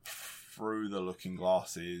Through the Looking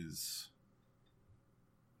Glass is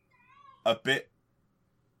a bit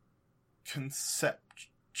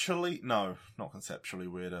not conceptually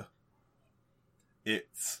weirder.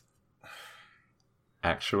 It's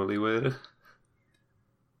actually weird.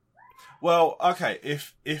 Well, okay,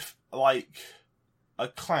 if like a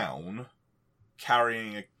clown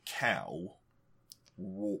carrying a cow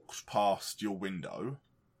walks past your window,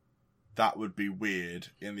 that would be weird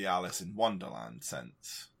in the Alice in Wonderland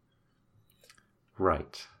sense.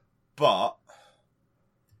 Right. But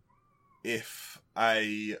if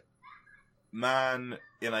a man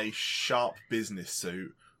in a sharp business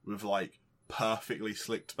suit with like perfectly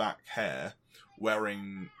slicked back hair,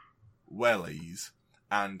 wearing wellies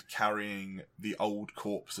and carrying the old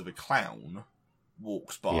corpse of a clown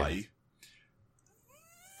walks by,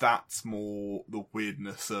 that's more the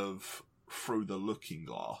weirdness of Through the Looking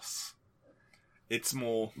Glass. It's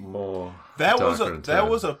more there was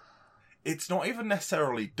a it's not even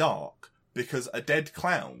necessarily dark, because a dead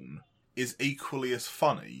clown is equally as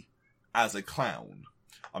funny as a clown.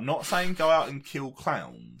 I'm not saying go out and kill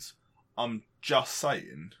clowns. I'm just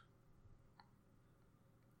saying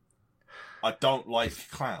I don't like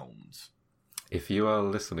clowns. If you are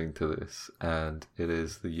listening to this and it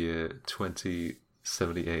is the year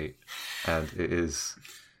 2078 and it is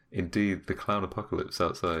indeed the clown apocalypse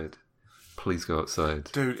outside, please go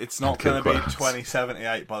outside. Dude, it's not going to be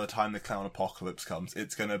 2078 by the time the clown apocalypse comes.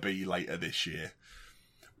 It's going to be later this year.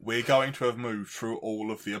 We're going to have moved through all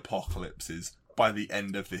of the apocalypses by the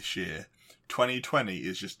end of this year. 2020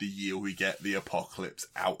 is just the year we get the apocalypse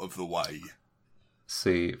out of the way.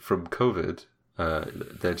 See, from COVID,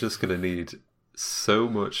 they're just going to need so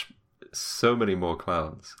many more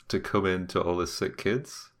clowns to come into all the sick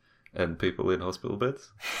kids and people in hospital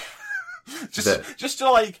beds. just to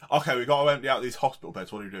like, okay, we got to empty out these hospital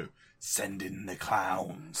beds. What do? Send in the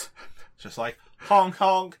clowns. Just like, honk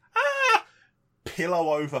honk,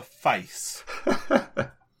 pillow over face.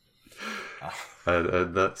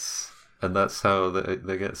 and that's how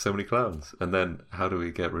they get so many clowns. And then how do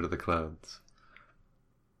we get rid of the clowns?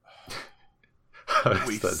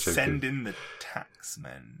 We send in the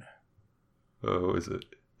taxmen. Oh, is it?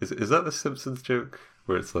 Is that the Simpsons joke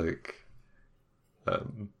where it's like,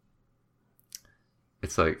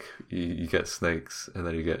 it's like you get snakes and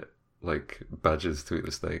then you get like badgers to eat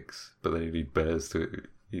the snakes, but then you need bears to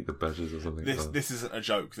eat the badgers or something. This isn't a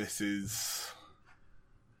joke. This is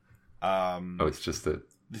it's just that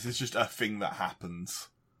this is just a thing that happens.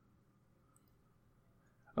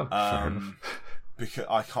 Oh, fair enough. Because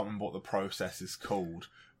I can't remember what the process is called,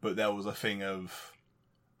 but there was a thing of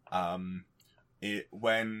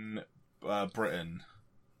when Britain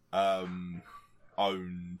owned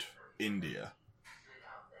India,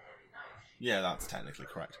 Yeah, that's technically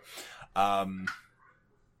correct.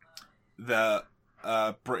 The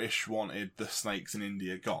British wanted the snakes in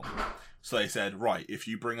India gone. So they said, right, if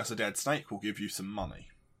you bring us a dead snake, we'll give you some money.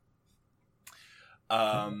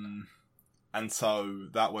 And so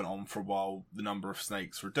that went on for a while. The number of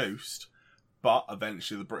snakes reduced. But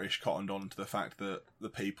eventually the British cottoned on to the fact that the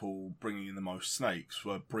people bringing in the most snakes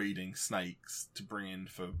were breeding snakes to bring in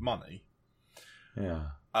for money. Yeah.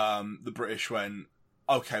 The British went,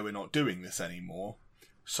 okay, we're not doing this anymore.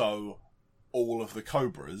 So all of the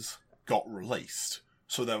cobras got released.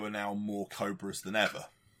 So there were now more cobras than ever.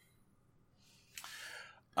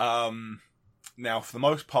 Now, for the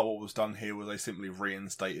most part, what was done here was they simply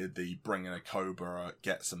reinstated the bring in a cobra,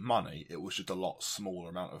 get some money. It was just a lot smaller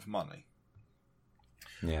amount of money.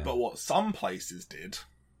 Yeah. But what some places did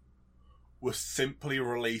was simply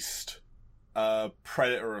released a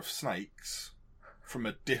predator of snakes from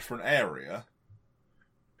a different area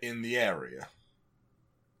in the area.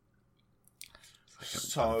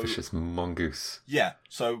 So a vicious mongoose. Yeah.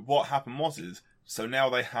 So what happened so now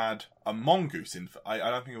they had a mongoose in. I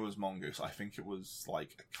don't think it was mongoose. I think it was like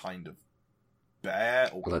a kind of bear.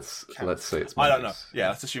 Or let's say it's mongoose. I don't know. Yeah,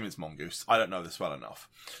 let's assume it's mongoose. I don't know this well enough.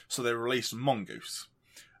 So they released mongoose,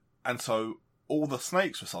 and so all the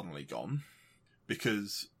snakes were suddenly gone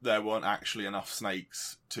because there weren't actually enough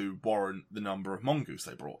snakes to warrant the number of mongoose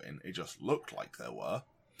they brought in. It just looked like there were,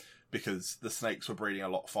 because the snakes were breeding a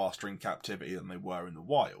lot faster in captivity than they were in the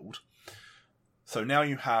wild. So now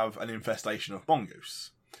you have an infestation of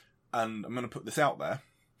mongoose. And I'm going to put this out there.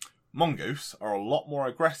 Mongoose are a lot more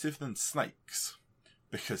aggressive than snakes,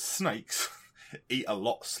 because snakes eat a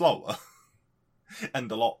lot slower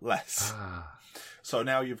and a lot less. So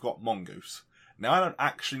now you've got mongoose. Now I don't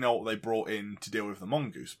actually know what they brought in to deal with the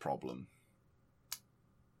mongoose problem,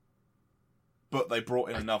 but they brought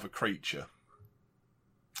in another creature.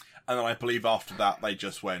 And then I believe after that they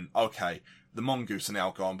just went, okay, the mongoose are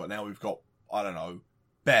now gone, but now we've got, I don't know,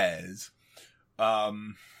 bears.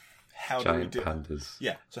 Giant pandas.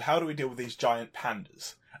 Yeah, so how do we deal with these giant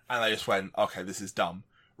pandas? And they just went, okay, this is dumb.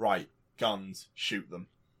 Right, guns, shoot them.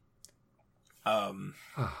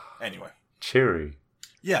 Anyway. Cheery.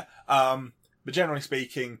 Yeah, but generally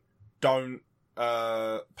speaking, don't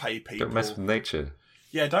pay people... Don't mess with nature.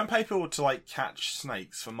 Yeah, don't pay people to, like, catch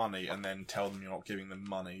snakes for money and then tell them you're not giving them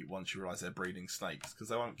money once you realise they're breeding snakes, because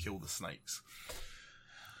they won't kill the snakes.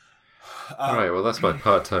 Alright, well, that's my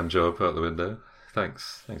part-time job out the window.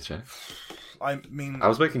 Thanks, Jack. I mean... I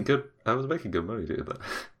was making good money doing that.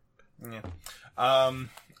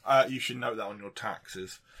 Yeah. You should note that on your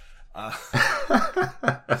taxes.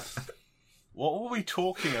 What were we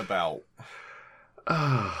talking about?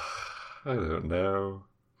 I don't know.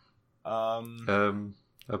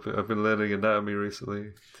 I've been learning anatomy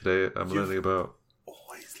recently. Today I'm learning about...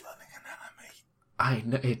 Always learning anatomy. I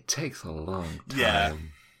know, it takes a long time. Yeah.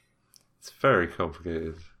 It's very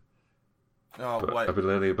complicated. Oh, but wait. I've been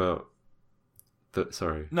learning about...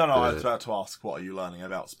 Sorry. No, I was about to ask, what are you learning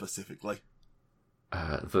about specifically?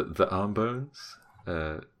 The arm bones.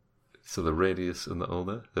 So the radius and the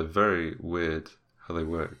ulna. They're very weird how they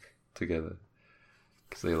work together.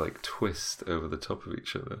 Because they, like, twist over the top of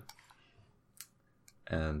each other.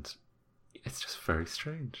 And it's just very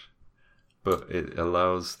strange. But it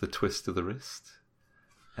allows the twist of the wrist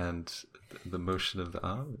and the motion of the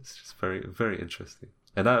arm. It's just very, very interesting.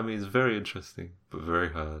 Anatomy is very interesting, but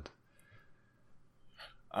very hard.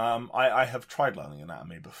 I have tried learning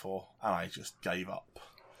anatomy before, and I just gave up.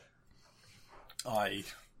 I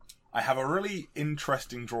have a really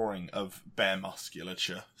interesting drawing of bear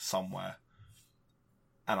musculature somewhere,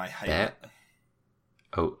 and I hate it.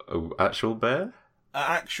 Oh, actual bear?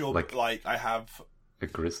 Actual, like I have a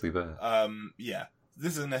grizzly bear. Yeah.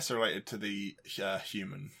 This isn't necessarily related to the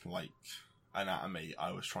human anatomy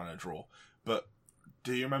I was trying to draw, but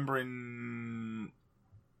do you remember in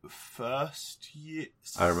first year?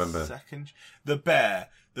 I remember. Second, the bear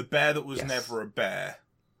that was Yes. never a bear.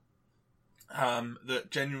 That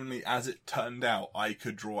genuinely, as it turned out, I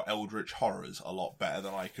could draw eldritch horrors a lot better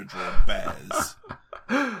than I could draw bears.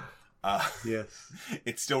 Yes.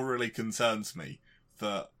 It still really concerns me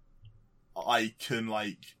that I can,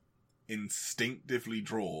 instinctively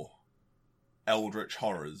draw eldritch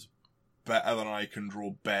horrors better than I can draw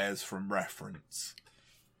bears from reference.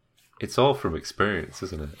 It's all from experience,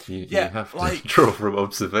 isn't it? You have to draw from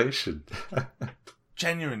observation.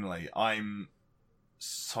 Genuinely, I'm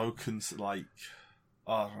so I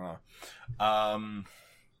don't know.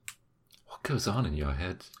 What goes on in your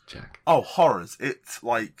head, Jack? Oh, horrors. It's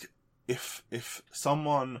like if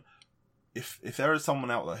someone if there is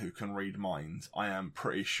someone out there who can read minds, I am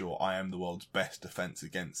pretty sure I am the world's best defense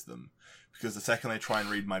against them. Because the second they try and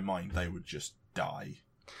read my mind, they would just die.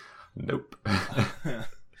 Nope.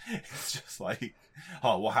 It's just like,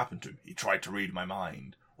 oh, what happened to him? He tried to read my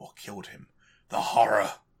mind. What killed him? The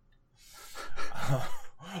horror.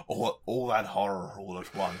 all that horror all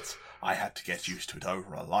at once. I had to get used to it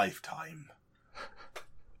over a lifetime.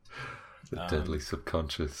 The deadly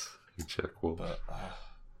subconscious. You check Wolf. But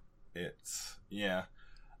it's well,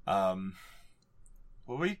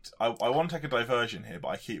 I want to take a diversion here, but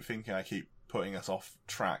I keep thinking I keep putting us off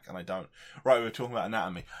track, and I don't. Right, we were talking about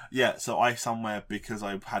anatomy. Yeah, so I somewhere, because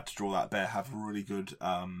I had to draw that bear, have a really good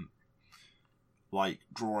like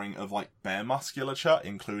drawing of like bear musculature,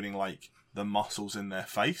 including like the muscles in their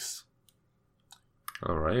face.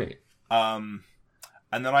 All right. And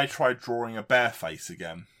then I tried drawing a bear face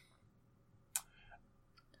again,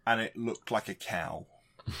 and it looked like a cow.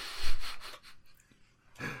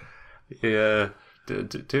 Yeah,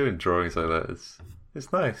 doing drawings like that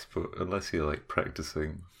it's nice, but unless you're like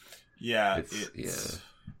practicing, it's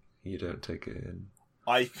you don't take it in.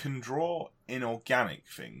 I can draw inorganic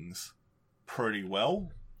things pretty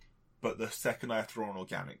well, but the second I have to draw an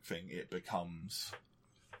organic thing, it becomes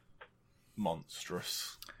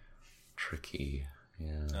monstrous. Tricky,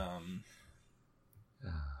 yeah.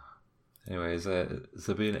 Anyway, has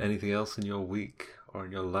there been anything else in your week or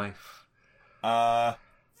in your life?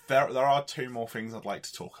 There are two more things I'd like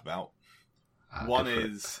to talk about. One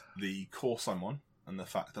is the course I'm on and the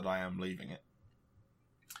fact that I am leaving it.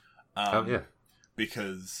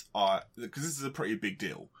 Because this is a pretty big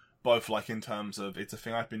deal. Both like in terms of it's a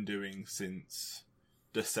thing I've been doing since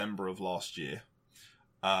December of last year.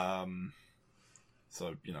 So,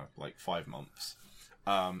 like 5 months.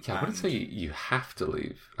 I wouldn't say you have to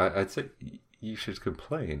leave. I'd say you should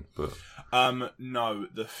complain, but... No,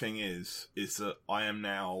 the thing is that I am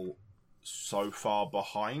now so far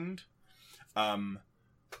behind,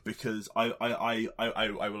 because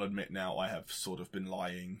I will admit now I have sort of been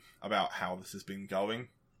lying about how this has been going.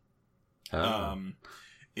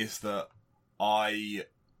 Is that I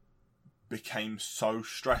became so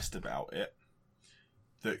stressed about it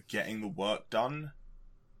that getting the work done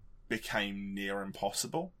became near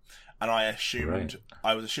impossible. And I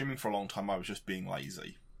was assuming for a long time I was just being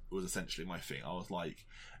lazy. It was essentially my thing. I was like,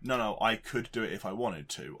 no, I could do it if I wanted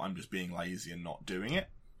to. I'm just being lazy and not doing it.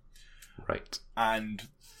 Right. And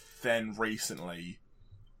then recently,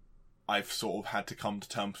 I've sort of had to come to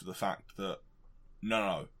terms with the fact that,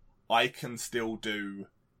 no, I can still do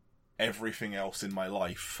everything else in my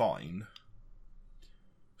life fine.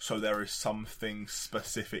 So there is something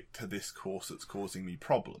specific to this course that's causing me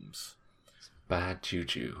problems. Bad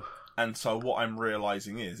juju. And so what I'm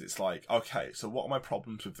realising is, it's like, okay, so what are my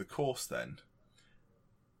problems with the course then?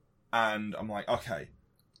 And I'm like, okay,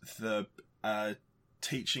 the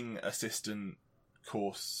teaching assistant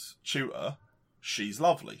course tutor, she's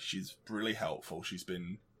lovely. She's really helpful. She's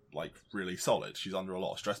been, like, really solid. She's under a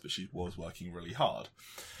lot of stress, but she was working really hard.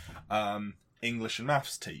 English and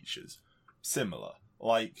maths teachers, similar.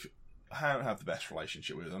 Like, I don't have the best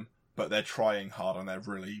relationship with them, but they're trying hard and they're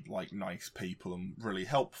really, like, nice people and really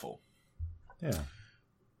helpful. Yeah.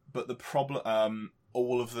 But the problem,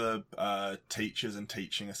 all of the teachers and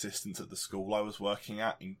teaching assistants at the school I was working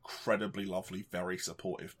at, incredibly lovely, very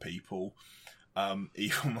supportive people,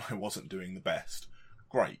 even when I wasn't doing the best.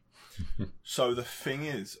 Great. So the thing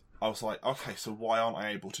is, I was like, okay, so why aren't I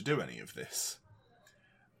able to do any of this?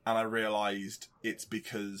 And I realised it's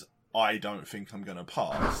because I don't think I'm going to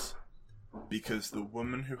pass, because the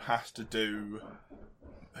woman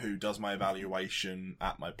who does my evaluation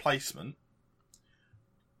at my placement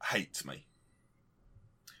hates me.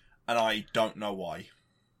 And I don't know why.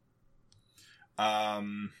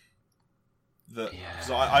 I've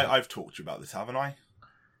talked to you about this, haven't I?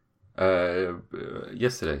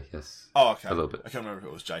 Yesterday, yes. Oh, okay. A little bit. I can't remember if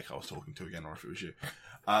it was Jake I was talking to again or if it was you.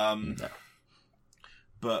 No.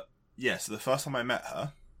 But, yeah, so the first time I met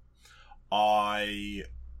her,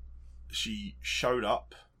 she showed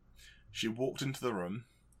up, she walked into the room,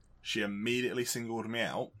 she immediately singled me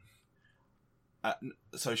out.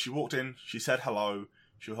 So she walked in, she said hello,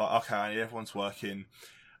 she was like, okay, I need everyone's working,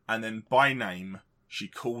 and then by name, she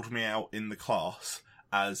called me out in the class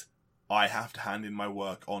as, I have to hand in my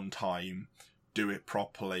work on time, do it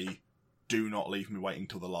properly, do not leave me waiting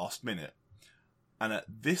till the last minute. And at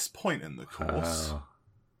this point in the course,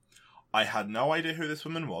 I had no idea who this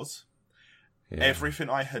woman was. Yeah. Everything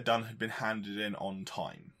I had done had been handed in on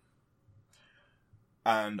time.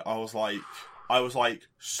 And I was like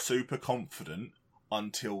super confident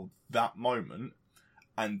until that moment,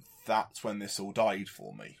 and that's when this all died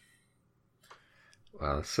for me.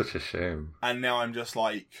 Wow, that's such a shame. And now I'm just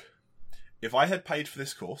like, if I had paid for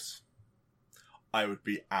this course, I would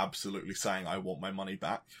be absolutely saying I want my money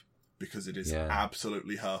back, because it is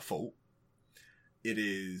absolutely her fault. It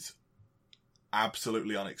is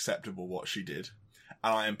absolutely unacceptable what she did.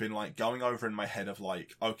 And I have been like going over in my head of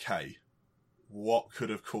like, okay, what could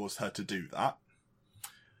have caused her to do that?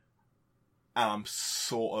 And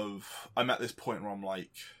I'm at this point where I'm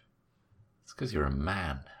like, it's because you're a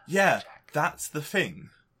man. Yeah, Jack. That's the thing.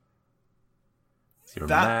 You're a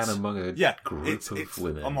man among a group of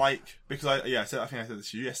women. I'm like, because I think I said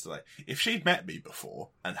this to you yesterday. If she'd met me before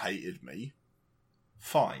and hated me,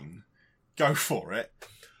 fine, go for it.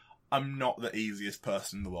 I'm not the easiest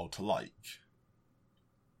person in the world to like.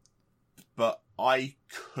 But I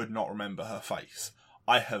could not remember her face.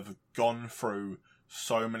 I have gone through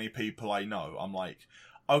so many people I know. I'm like,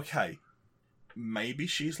 okay, maybe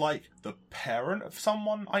she's like the parent of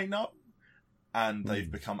someone I know, and they've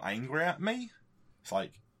become angry at me. It's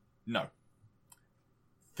like, no.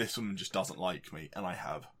 This woman just doesn't like me, and I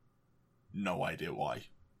have no idea why.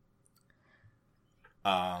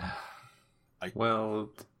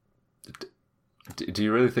 Well, do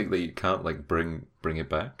you really think that you can't like bring it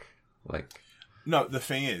back? Like, no. The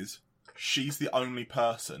thing is, she's the only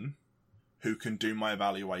person who can do my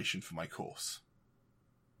evaluation for my course.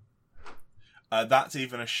 That's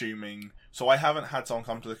even assuming. So I haven't had someone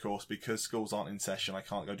come to the course because schools aren't in session. I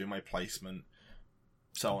can't go do my placement,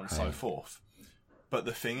 so on and so forth. But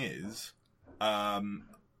the thing is, a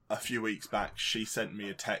few weeks back, she sent me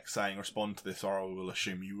a text saying, respond to this or I will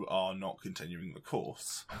assume you are not continuing the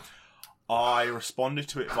course. I responded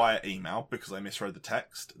to it via email because I misread the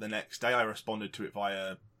text. The next day I responded to it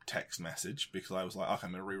via text message because I was like, okay,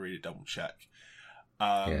 I'm going to reread it, double check.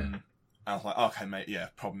 And I was like, okay, mate, yeah,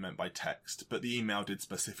 probably meant by text. But the email did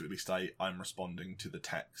specifically state, I'm responding to the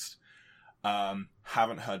text.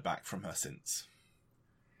 Haven't heard back from her since.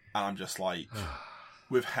 And I'm just like,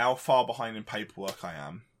 with how far behind in paperwork I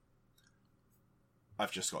am,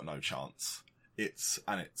 I've just got no chance. It's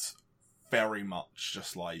very much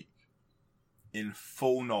just like, in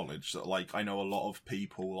full knowledge that, like, I know a lot of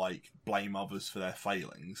people, like, blame others for their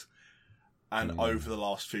failings. And over the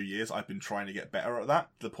last few years, I've been trying to get better at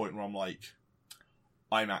that, to the point where I'm like,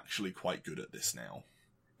 I'm actually quite good at this now.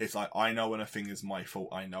 It's like, I know when a thing is my fault,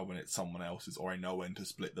 I know when it's someone else's, or I know when to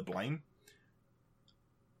split the blame.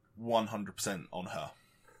 100% on her.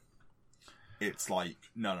 It's like,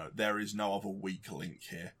 no, there is no other weak link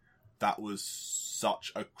here. That was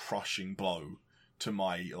such a crushing blow to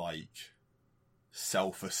my, like,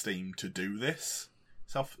 self-esteem to do this.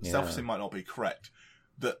 Self-esteem might not be correct.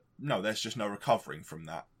 That, no, there's just no recovering from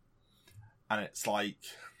that. And it's like,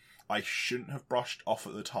 I shouldn't have brushed off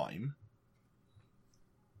at the time.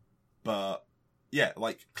 But, yeah,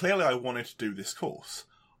 like, clearly I wanted to do this course.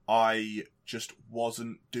 I just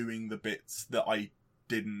wasn't doing the bits that I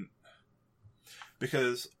didn't.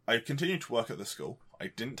 Because I continued to work at the school. I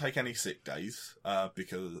didn't take any sick days,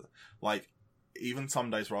 because, like, even some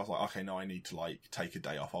days where I was like, okay, no, I need to, like, take a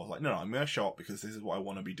day off. I was like, no, I'm going to show up because this is what I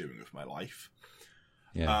want to be doing with my life.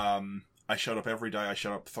 Yeah. I showed up every day. I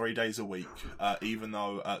showed up 3 days a week, even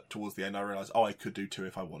though towards the end I realised, I could do 2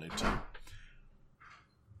 if I wanted to.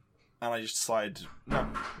 And I just decided, no,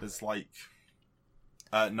 there's, like,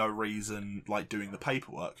 no reason, like, doing the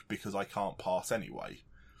paperwork because I can't pass anyway.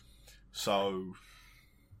 So,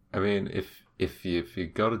 I mean, if you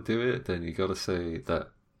got to do it, then you got to say that.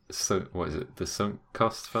 So what is it? The sunk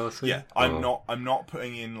cost fallacy? Yeah, I'm not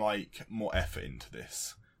putting in like more effort into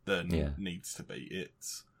this than needs to be.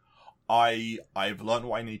 It's I've learned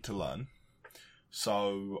what I need to learn,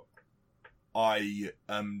 so I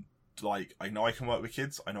like, I know I can work with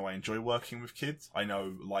kids. I know I enjoy working with kids. I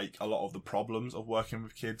know, like, a lot of the problems of working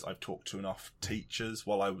with kids. I've talked to enough teachers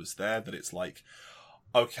while I was there that it's like,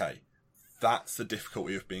 okay, that's the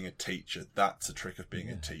difficulty of being a teacher. That's the trick of being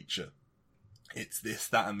a teacher. It's this,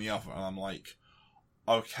 that, and the other. And I'm like,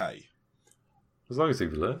 okay. As long as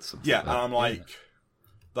you've learned something. Yeah, and I'm like,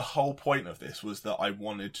 the whole point of this was that I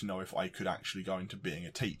wanted to know if I could actually go into being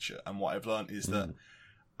a teacher. And what I've learned is that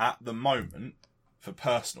at the moment, for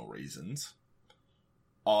personal reasons,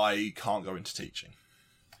 I can't go into teaching.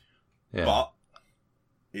 Yeah. But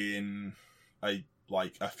in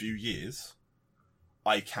a few years,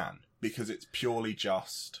 I can. Because it's purely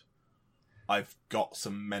just, I've got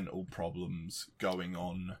some mental problems going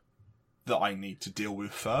on that I need to deal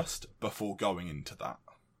with first before going into that.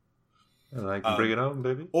 And I can bring it on,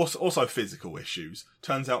 baby. Also physical issues.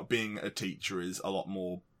 Turns out being a teacher is a lot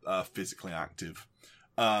more physically active.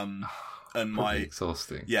 And my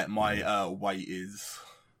exhausting. Yeah, my weight is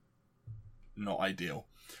not ideal.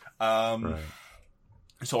 Right.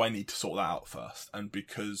 So I need to sort that out first. And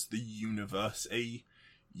because the university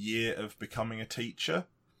year of becoming a teacher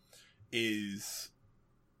is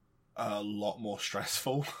a lot more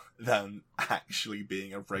stressful than actually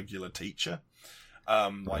being a regular teacher,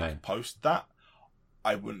 post that,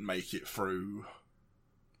 I wouldn't make it through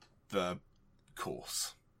the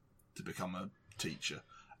course to become a teacher.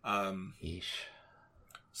 Yeesh.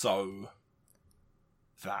 So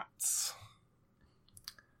that's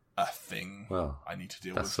a thing I need to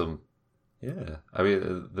deal with. Yeah. I mean,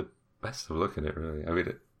 the best of luck in it, really. I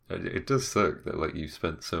mean, it does suck that like you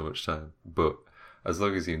spent so much time, but as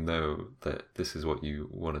long as you know that this is what you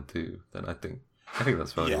want to do, then I think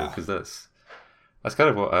that's valuable, because that's kind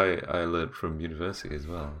of what I learned from university as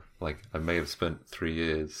well. Like, I may have spent 3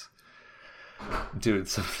 years doing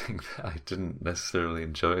something that I didn't necessarily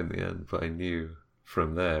enjoy in the end, but I knew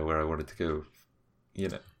from there where I wanted to go, you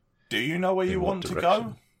know. Do you know where you want to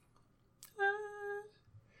go?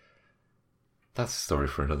 That's a story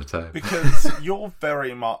for another time. Because you're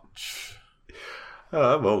very much...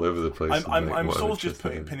 I'm all over the place. I'm sort of just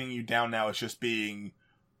pinning you down now as just being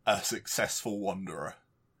a successful wanderer.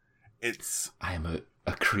 I am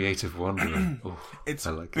a creative wanderer. I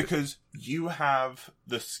like because you have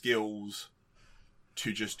the skills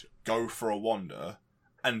to just go for a wander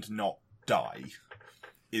and not die.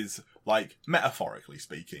 Is, like, metaphorically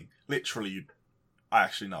speaking. Literally,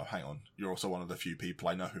 actually, no, hang on. You're also one of the few people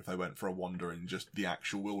I know who, if they went for a wander in just the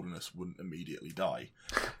actual wilderness, wouldn't immediately die.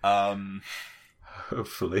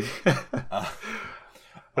 Hopefully. But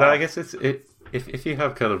I guess if you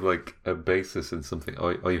have kind of like a basis in something,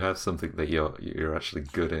 or you have something that you're actually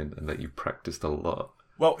good in and that you practiced a lot.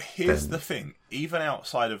 Well, here's the thing. Even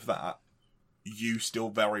outside of that, you still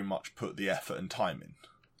very much put the effort and time in.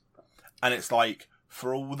 And it's like,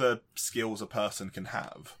 for all the skills a person can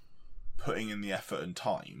have, putting in the effort and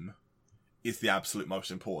time is the absolute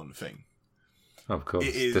most important thing. Of course,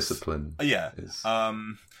 discipline. Yeah.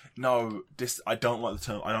 No, I don't like the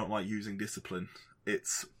term. I don't like using discipline.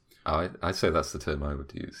 It's. I'd say that's the term I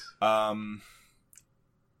would use.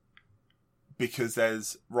 Because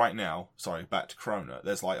there's right now. Sorry, back to Corona.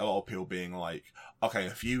 There's like a lot of people being like, okay,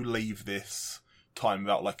 if you leave this time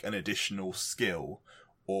without like an additional skill,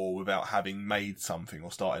 or without having made something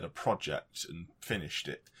or started a project and finished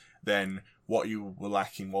it, then what you were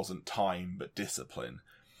lacking wasn't time but discipline.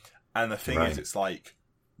 And the thing is, it's like,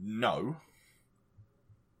 no.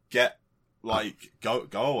 Go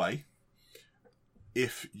away.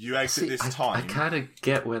 If you exit this time... I kind of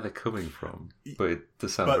get where they're coming from, but it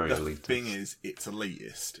does sound very elitist. But the thing is, it's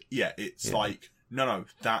elitist. Yeah, it's like, no,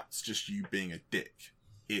 that's just you being a dick.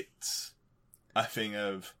 It's a thing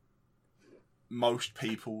of most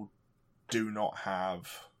people do not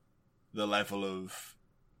have the level of...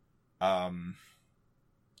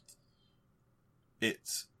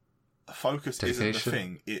 it's... Focus dedication? Isn't the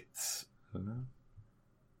thing. It's...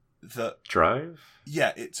 the drive?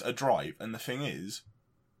 Yeah, it's a drive. And the thing is,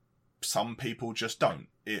 some people just don't.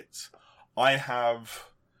 There's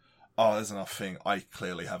another thing. I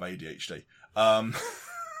clearly have ADHD.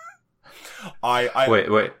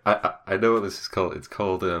 Wait. I know what this is called. It's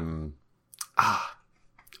called,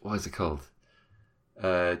 what is it called?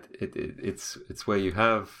 It's where you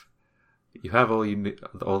have all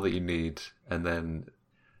that you need, and then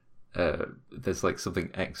there's like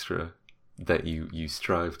something extra that you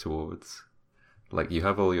strive towards. Like, you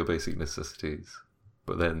have all your basic necessities,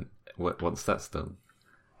 but then once that's done,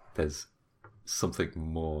 there's something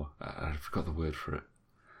more. I forgot the word for it.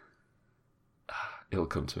 It'll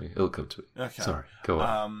come to me. Okay. Sorry. Go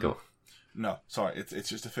on. No, sorry. It's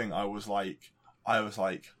just a thing. I was like,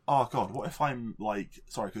 oh God, what if I'm like,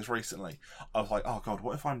 sorry, because recently I was like, oh God,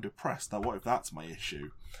 what if I'm depressed? Now, what if that's my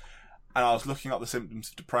issue? And I was looking up the symptoms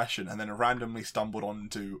of depression, and then I randomly stumbled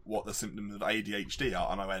onto what the symptoms of ADHD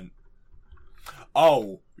are, and I went,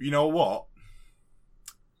 oh, you know what?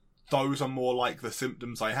 Those are more like the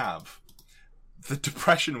symptoms I have. The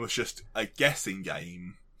depression was just a guessing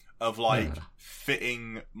game of like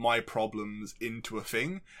fitting my problems into a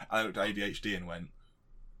thing. And I looked at ADHD and went,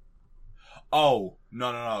 oh,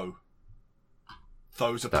 no.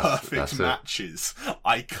 Those are perfect matches.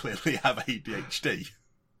 I clearly have ADHD.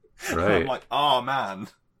 Right. I'm like, oh man,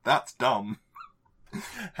 that's dumb.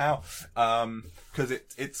 How? Because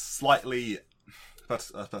it's slightly, I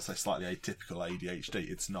was about to say slightly atypical ADHD.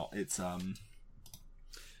 It's not. It's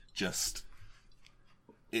just,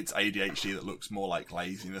 it's ADHD that looks more like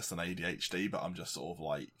laziness than ADHD. But I'm just sort of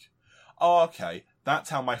like, oh, okay,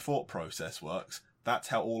 that's how my thought process works. That's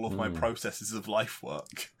how all of my processes of life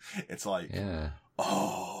work. It's like,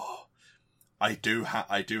 oh. I do have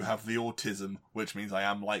the autism, which means I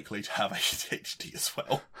am likely to have ADHD as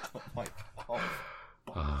well. I'm like,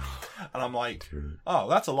 and I'm like, oh,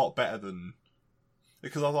 that's a lot better than,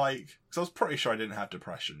 because I was pretty sure I didn't have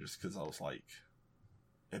depression, just because I was like,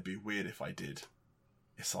 it'd be weird if I did.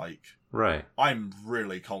 It's like, right. I'm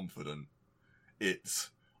really confident.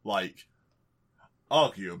 It's like,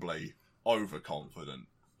 arguably overconfident,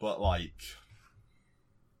 but like,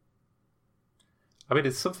 I mean,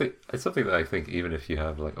 it's something that I think even if you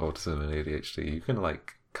have like autism and ADHD, you can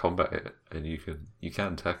like combat it and you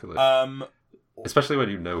can tackle it. Especially when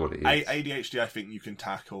you know what it is. ADHD, I think you can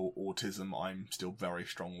tackle. Autism, I'm still very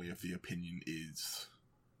strongly of the opinion is,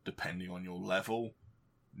 depending on your level,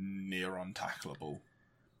 near untacklable.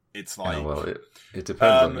 It's like, it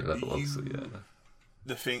depends on your level, obviously. Yeah.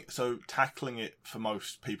 The thing, so tackling it for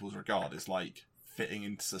most people's regard is like fitting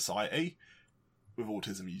into society. With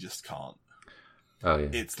autism, you just can't. Oh yeah.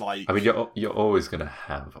 It's like, I mean, you're always gonna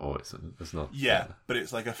have autism. It's not. Yeah, but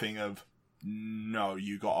it's like a thing of, no,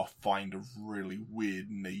 you gotta find a really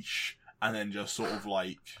weird niche, and then just sort of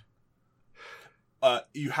like,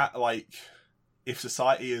 you have like, if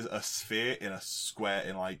society is a sphere in a square,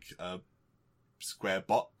 in like a square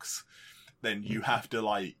box, then you have to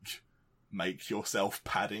like make yourself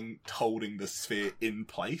padding holding the sphere in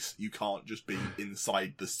place. You can't just be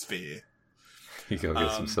inside the sphere. You gotta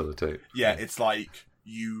get some sellotape. Yeah, it's like,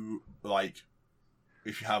 you, like,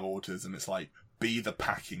 if you have autism, it's like, be the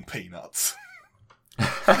packing peanuts.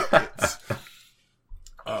 It's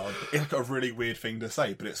like a really weird thing to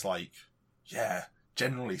say, but it's like, yeah,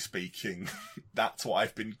 generally speaking, that's what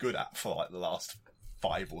I've been good at for like the last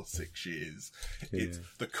 5 or 6 years. Yeah. It's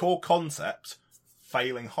the core concept,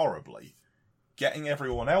 failing horribly. Getting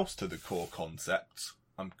everyone else to the core concept,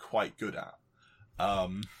 I'm quite good at.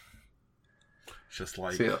 Just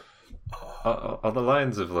like, see, on the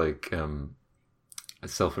lines of like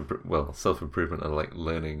self-improvement and like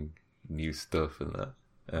learning new stuff and that,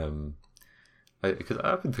 because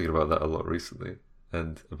I've been thinking about that a lot recently,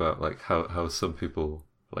 and about like how some people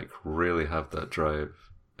like really have that drive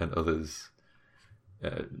and others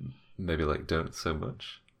maybe like don't so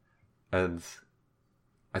much. And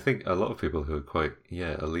I think a lot of people who are quite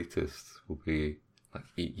elitist will be like,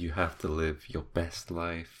 you have to live your best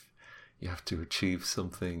life, you have to achieve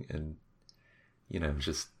something, and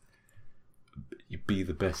just be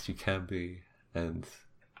the best you can be. And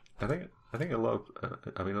I think a lot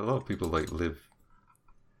of people like live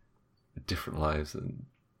different lives, and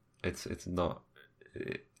it's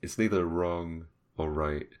neither wrong or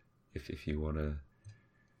right if you want to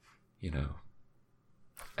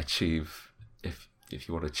achieve if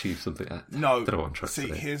you want to achieve something. No, I don't know what I'm trying to say.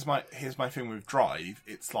 Here's my thing with drive.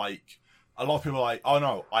 It's like, a lot of people are like, oh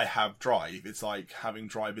no, I have drive. It's like, having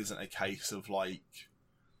drive isn't a case of like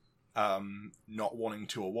not wanting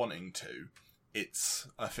to or wanting to. It's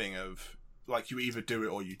a thing of like, you either do it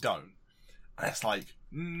or you don't. And it's like,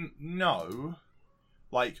 no.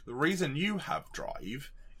 Like, the reason you have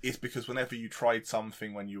drive is because whenever you tried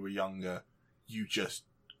something when you were younger, you just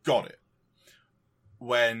got it.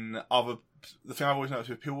 The thing I've always noticed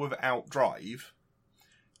with people without drive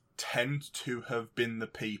tend to have been the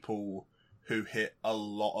people who hit a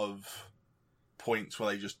lot of points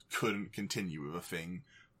where they just couldn't continue with a thing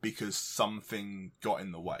because something got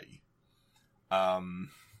in the way. I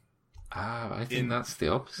think that's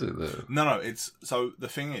the opposite, though. No, it's, so the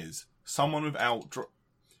thing is, someone without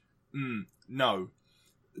no,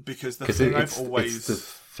 because the thing I've always... It's the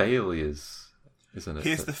failures, isn't it?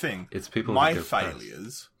 Here's the thing. It's people my who go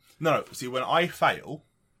failures... No, see, when I fail...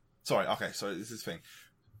 Sorry, okay, so this is the thing.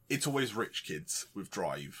 It's always rich kids with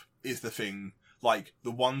drive, is the thing. Like,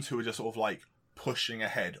 the ones who are just sort of, like, pushing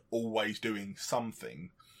ahead, always doing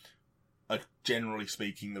something, are generally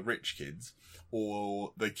speaking the rich kids,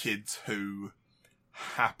 or the kids who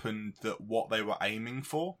happened that what they were aiming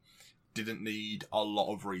for didn't need a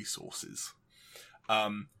lot of resources.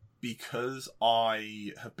 Because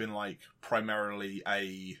I have been, like, primarily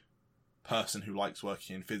a person who likes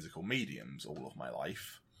working in physical mediums all of my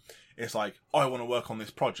life, it's like, oh, I want to work on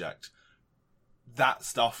this project. That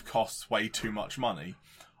stuff costs way too much money.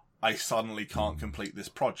 I suddenly can't complete this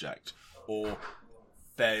project. Or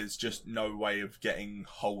there's just no way of getting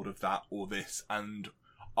hold of that or this. And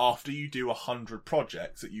after you do 100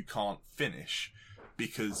 projects that you can't finish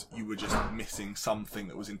because you were just missing something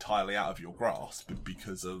that was entirely out of your grasp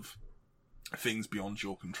because of things beyond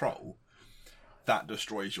your control, that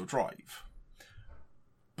destroys your drive.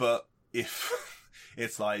 But if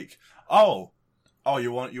it's like, oh,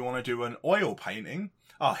 you want to do an oil painting?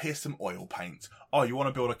 Oh, here's some oil paint. Oh, you want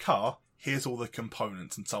to build a car? Here's all the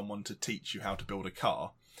components and someone to teach you how to build a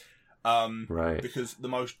car. Right. Because the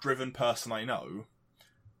most driven person I know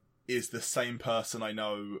is the same person I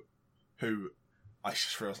know who... I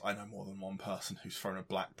just realised I know more than one person who's thrown a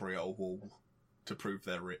BlackBerry at a wall to prove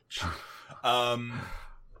they're rich. Wow.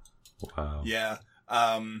 Yeah.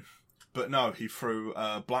 But no, he threw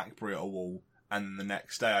a BlackBerry at a wall, and the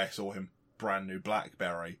next day I saw him brand new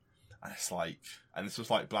BlackBerry. And it's like... And this was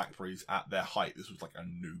like BlackBerries at their height. This was like a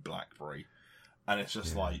new BlackBerry. And it's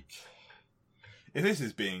just like... If this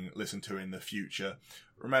is being listened to in the future,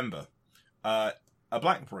 remember, a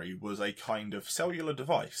BlackBerry was a kind of cellular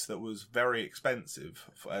device that was very expensive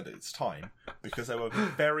at its time because they were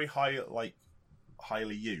very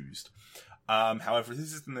highly used. However, if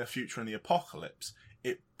this is in the future in the apocalypse,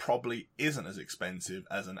 it probably isn't as expensive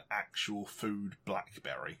as an actual food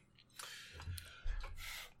BlackBerry.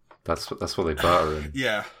 That's what they barter in.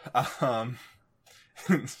 Yeah.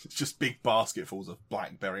 It's just big basketfuls of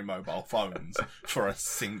BlackBerry mobile phones for a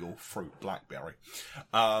single fruit BlackBerry.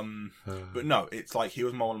 But no, it's like he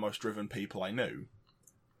was one of the most driven people I knew,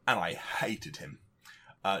 and I hated him.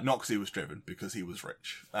 Not because he was driven, because he was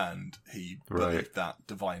rich, and he believed that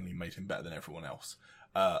divinely made him better than everyone else.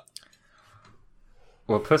 Well,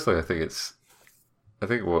 personally, I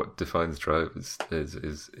think what defines drive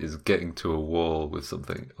is getting to a wall with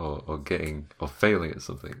something, or failing at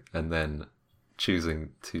something, and then choosing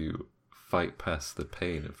to fight past the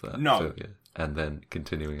pain of that failure, and then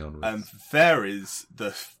continuing onwards. And there is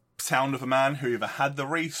the sound of a man who either had the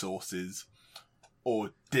resources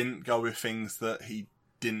or didn't go with things that he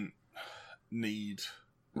didn't need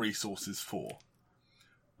resources for.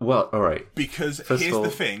 Well, all right. Because First here's of all, the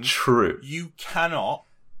thing. True. You cannot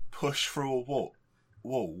push through a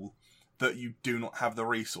wall that you do not have the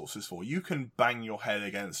resources for. You can bang your head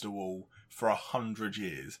against a wall for 100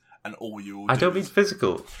 years, and all you will do I don't mean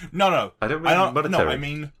physical. No. I don't mean monetary. No, I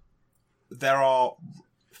mean, there are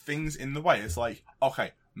things in the way. It's like,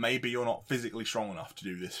 okay, maybe you're not physically strong enough to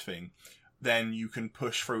do this thing. Then you can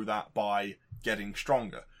push through that by getting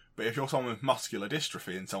stronger. But if you're someone with muscular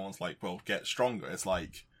dystrophy and someone's like, well, get stronger, it's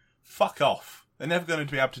like, fuck off. They're never going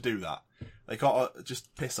to be able to do that. They gotta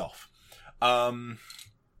just piss off.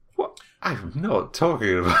 What? I'm not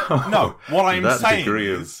talking about... No, what I'm saying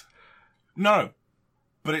is... is... No,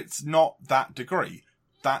 but it's not that degree.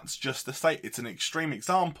 That's just the state. It's an extreme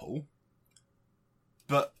example,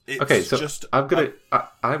 but it's okay, so just... I'm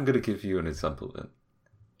gonna give you an example then.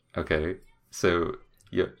 Okay, so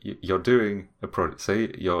you're doing a project.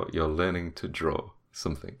 Say you're learning to draw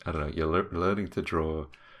something. I don't know. You're learning to draw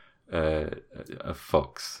a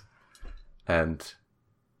fox, and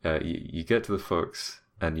you get to the fox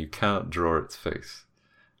and you can't draw its face,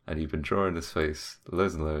 and you've been drawing this face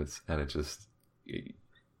loads and loads, and it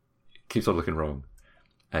keeps on looking wrong,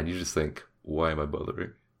 and you just think, why am I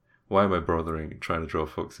bothering? Why am I bothering trying to draw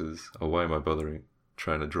foxes, or why am I bothering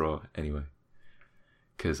trying to draw anyway?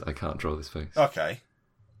 Because I can't draw this face. Okay.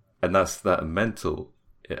 And that's that mental.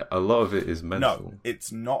 A lot of it is mental. No,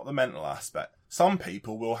 it's not the mental aspect. Some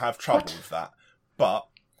people will have trouble with that, but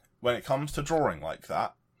when it comes to drawing like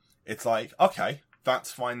that, it's like, okay,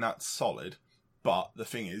 that's fine, that's solid, but the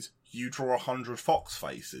thing is, you draw 100 fox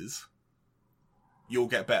faces, you'll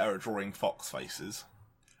get better at drawing fox faces,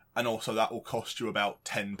 and also that will cost you about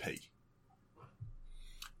 10p.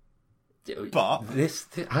 But this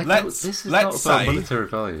is not about monetary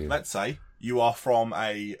value. Let's say you are from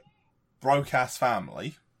a broke-ass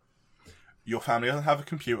family. Your family doesn't have a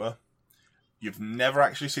computer. You've never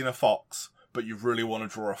actually seen a fox, but you really want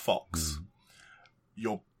to draw a fox.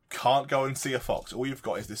 You can't go and see a fox. All you've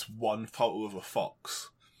got is this one photo of a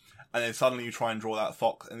fox. And then suddenly you try and draw that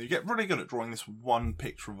fox, and you get really good at drawing this one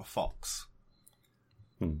picture of a fox.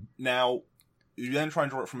 Now, you then try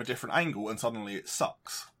and draw it from a different angle, and suddenly it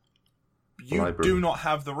sucks. You do not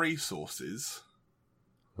have the resources.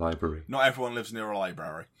 Library. Not everyone lives near a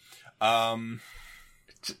library.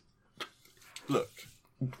 Look,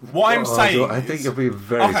 what I'm saying I think you'll be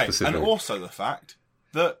very specific. And also the fact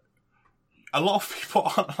that a lot of people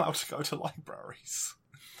aren't allowed to go to libraries.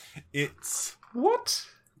 It's... What?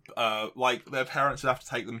 Like, their parents would have to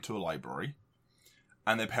take them to a library,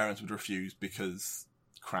 and their parents would refuse because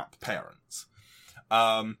crap parents.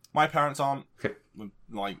 My parents aren't,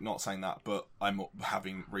 like, not saying that, but I'm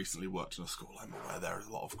having recently worked in a school, I'm aware there is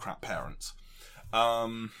a lot of crap parents.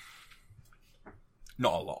 Not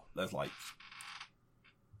a lot, there's like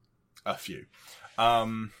a few.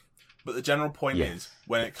 But the general point is,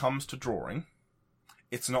 when it comes to drawing,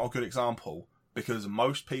 it's not a good example, because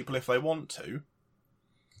most people, if they want to,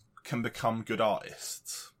 can become good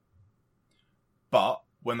artists. But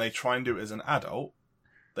when they try and do it as an adult,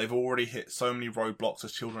 they've already hit so many roadblocks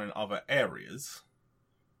as children in other areas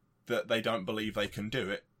that they don't believe they can do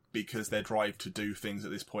it because their drive to do things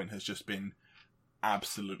at this point has just been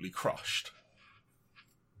absolutely crushed.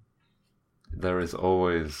 There is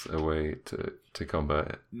always a way to combat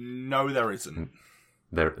it. No, there isn't.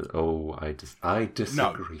 I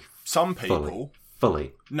disagree. No, some people...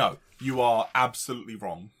 Fully. No, you are absolutely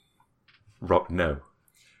wrong. No.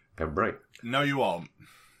 I'm right. No, you aren't.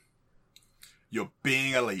 You're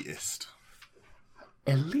being elitist.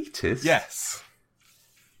 Elitist? Yes.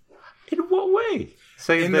 In what way?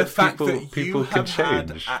 Saying in that the fact that people you can have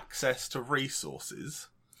change. had access to resources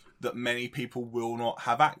that many people will not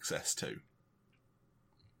have access to.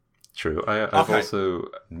 True. I've also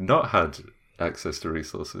not had access to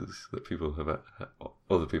resources that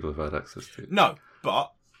other people have had access to. No,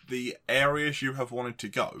 but the areas you have wanted to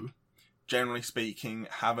go, generally speaking,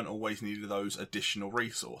 haven't always needed those additional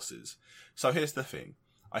resources. So here's the thing.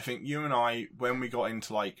 I think you and I, when we got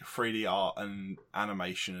into like 3D art and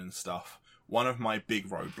animation and stuff, one of my big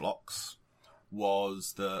roadblocks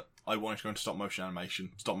was that I wanted to go into stop motion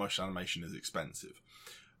animation. Stop motion animation is expensive.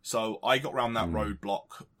 So I got around that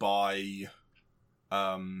roadblock by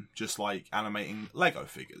just like animating Lego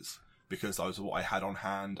figures, because those are what I had on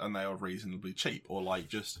hand and they are reasonably cheap, or like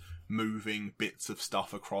just moving bits of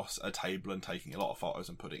stuff across a table and taking a lot of photos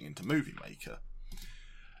and putting it into Movie Maker.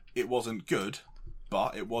 It wasn't good,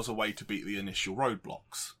 but it was a way to beat the initial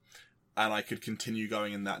roadblocks, and I could continue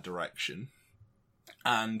going in that direction.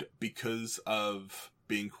 And because of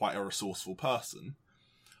being quite a resourceful person,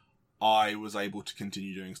 I was able to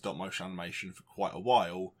continue doing stop motion animation for quite a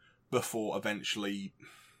while before eventually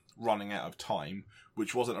running out of time,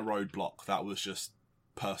 which wasn't a roadblock, that was just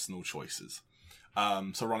personal choices.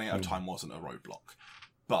 So running out of time wasn't a roadblock.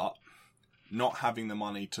 But not having the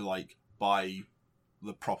money to like buy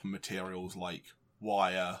the proper materials like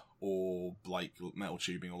wire or like metal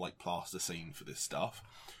tubing or like plasticine for this stuff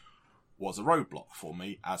was a roadblock for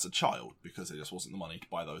me as a child, because there just wasn't the money to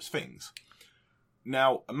buy those things.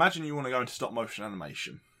 Now, imagine you want to go into stop motion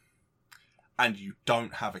animation and you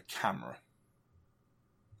don't have a camera.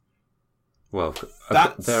 Well,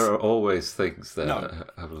 there are always things that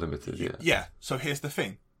have limited, yeah. Yeah, so here's the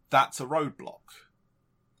thing. That's a roadblock.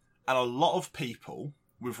 And a lot of people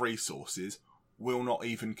with resources will not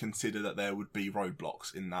even consider that there would be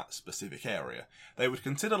roadblocks in that specific area. They would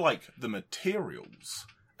consider, like, the materials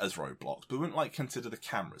as roadblocks, but wouldn't, like, consider the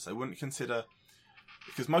cameras. They wouldn't consider...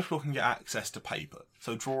 Because most people can get access to paper.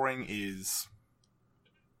 So drawing is,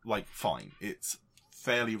 like, fine. It's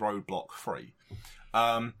fairly roadblock-free.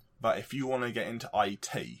 But if you want to get into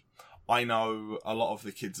IT, I know a lot of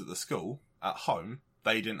the kids at the school, at home,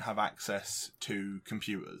 they didn't have access to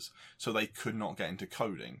computers, so they could not get into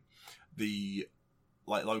coding. The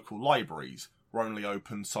local libraries were only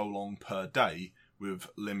open so long per day with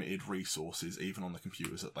limited resources, even on the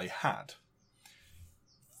computers that they had.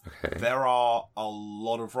 Okay. There are a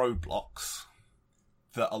lot of roadblocks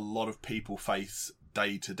that a lot of people face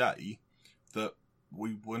day to day that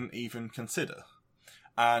we wouldn't even consider.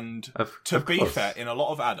 And to be fair, in a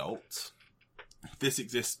lot of adults, this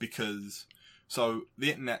exists because... So,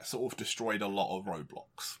 the internet sort of destroyed a lot of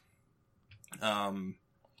roadblocks.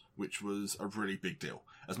 Which was a really big deal.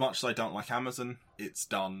 As much as I don't like Amazon, it's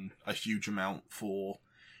done a huge amount for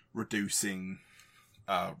reducing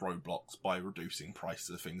roadblocks by reducing prices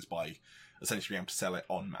of things, by essentially being able to sell it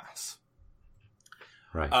en masse.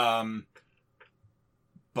 Right.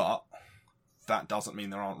 But that doesn't mean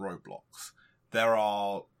there aren't roadblocks. There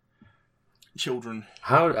are children...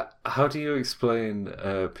 How do you explain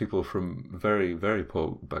people from very, very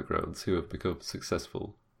poor backgrounds who have become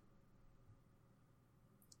successful?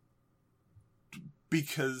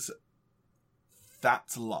 Because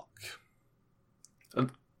that's luck.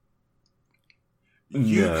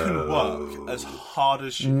 You can work as hard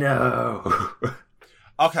as you... No!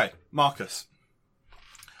 Okay, Marcus.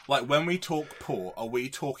 Like, when we talk poor, are we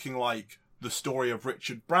talking like the story of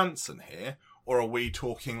Richard Branson here? Or are we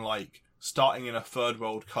talking like starting in a third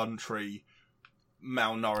world country,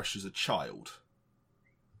 malnourished as a child?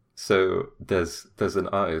 So, there's an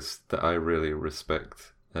artist that I really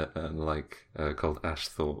respect and like, called Ash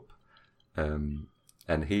Thorpe. And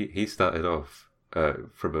he started off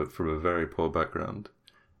from a very poor background,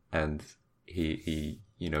 and he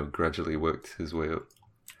gradually worked his way up,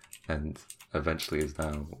 and eventually is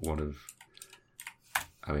now one of...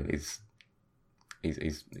 I mean, he's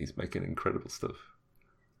making incredible stuff,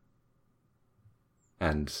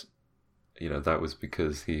 and that was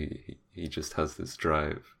because he just has this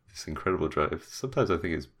drive, this incredible drive. Sometimes I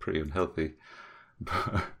think it's pretty unhealthy,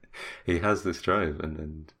 but he has this drive,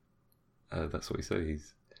 and that's what he said.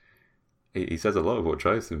 He says a lot of what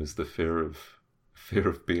drives him is the fear fear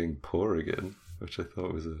of being poor again, which I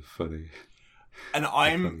thought was a funny. And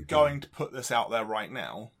I'm going to put this out there right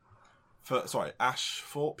now.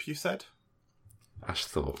 Ashthorpe, you said?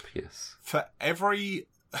 Ashthorpe, yes. For every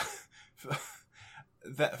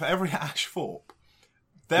Ashthorpe,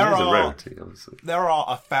 there are rarity, obviously. There are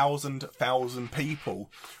 1,000 people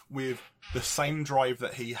with the same drive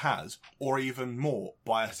that he has, or even more,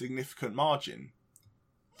 by a significant margin,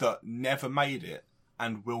 that never made it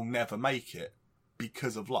and will never make it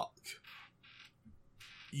because of luck.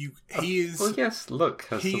 He is. Well, yes, luck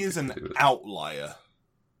has. He is an outlier.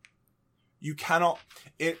 You cannot.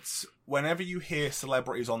 It's whenever you hear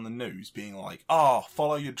celebrities on the news being like,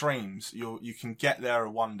 follow your dreams. You can get there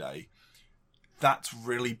one day. That's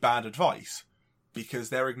really bad advice because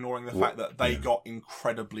they're ignoring the fact that they got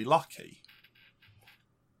incredibly lucky.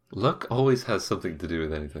 Luck always has something to do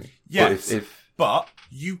with anything. Yes, but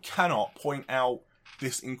you cannot point out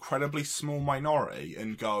this incredibly small minority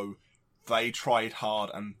and go, they tried hard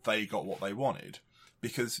and they got what they wanted.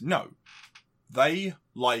 Because, no, they,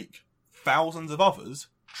 like thousands of others,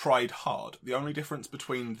 tried hard. The only difference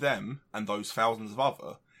between them and those thousands of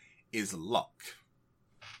other is luck.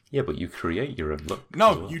 Yeah, but you create your own luck.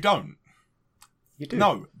 No, you don't. You do.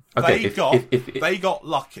 No, okay, they got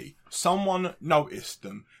lucky. Someone noticed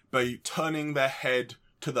them by turning their head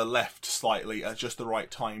to the left slightly at just the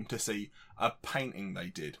right time to see a painting they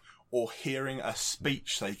did, or hearing a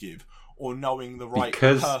speech they give, or knowing the right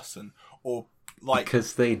person, or like...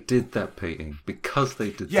 Because they did that painting. Because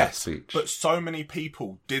they did that speech. But so many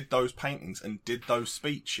people did those paintings and did those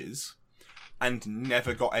speeches and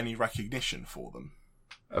never got any recognition for them.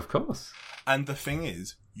 Of course. And the thing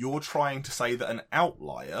is, you're trying to say that an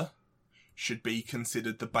outlier should be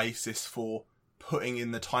considered the basis for putting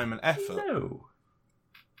in the time and effort. No.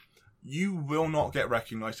 You will not get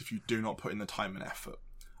recognised if you do not put in the time and effort.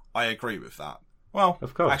 I agree with that. Well,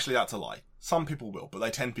 of course. Actually, that's a lie. Some people will, but they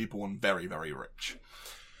tend to be born very, very rich.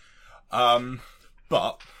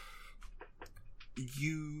 But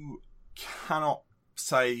you cannot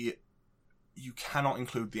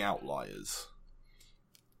include the outliers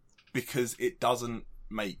because it doesn't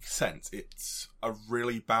make sense. It's a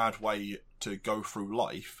really bad way to go through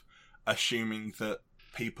life, assuming that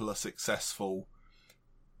people are successful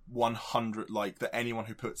 100, like that anyone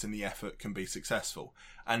who puts in the effort can be successful.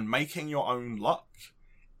 And making your own luck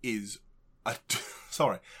is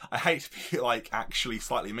sorry, I hate to be like actually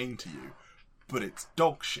slightly mean to you, but it's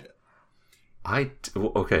dog shit.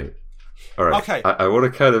 Okay. All right. Okay. I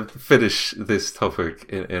want to kind of finish this topic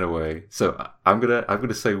in a way. So I'm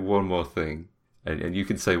gonna say one more thing, and you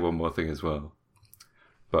can say one more thing as well.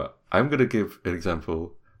 But I'm gonna give an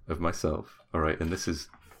example of myself. All right, and this is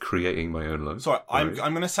creating my own luck. Sorry, I'm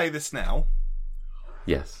gonna say this now.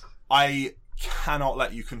 Yes. I cannot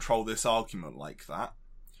let you control this argument like that,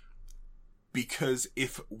 because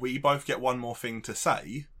if we both get one more thing to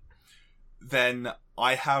say, then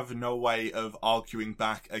I have no way of arguing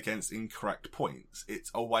back against incorrect points.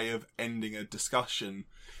 It's a way of ending a discussion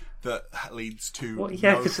that leads to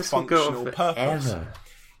no functional purpose.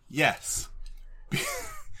 Yes.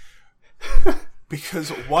 Because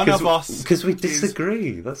one of us... Because we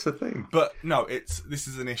disagree, that's the thing. But no, this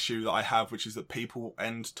is an issue that I have, which is that people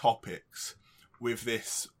end topics with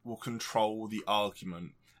this will control the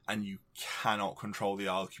argument, and you cannot control the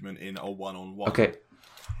argument in a one-on-one. Okay.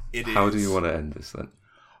 How do you want to end this then?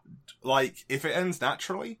 Like, if it ends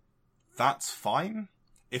naturally, that's fine.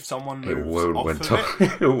 If someone moves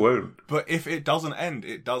it won't. But if it doesn't end,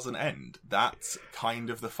 it doesn't end. That's kind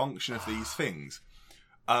of the function of these things.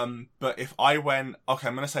 But if I went, okay,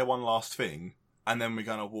 I'm going to say one last thing, and then we're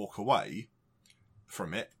going to walk away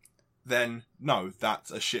from it, then no,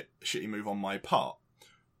 that's a shitty move on my part.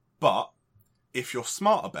 But if you're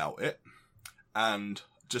smart about it, and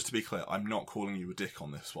just to be clear, I'm not calling you a dick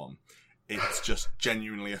on this one. It's just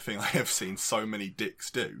genuinely a thing I have seen so many dicks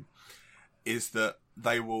do, is that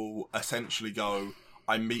they will essentially go,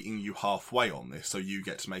 I'm meeting you halfway on this, so you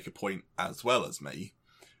get to make a point as well as me.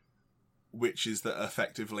 Which is that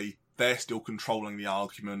effectively they're still controlling the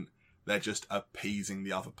argument, they're just appeasing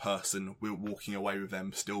the other person, we're walking away with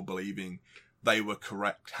them still believing they were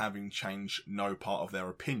correct, having changed no part of their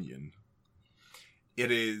opinion. It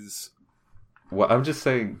is... Well, I'm just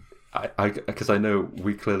saying, because I know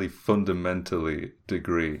we clearly fundamentally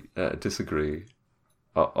disagree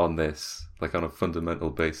on this, like on a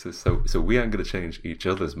fundamental basis, so we aren't going to change each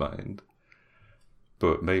other's mind,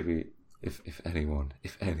 but maybe... If anyone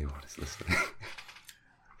is listening,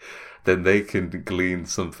 then they can glean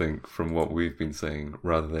something from what we've been saying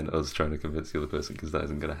rather than us trying to convince the other person, because that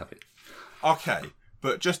isn't going to happen. Okay,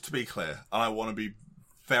 but just to be clear, and I want to be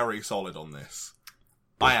very solid on this,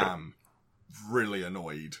 I am really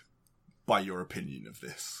annoyed by your opinion of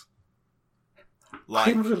this.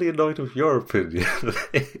 I'm really annoyed with your opinion of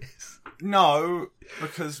this. No,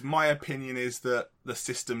 because my opinion is that the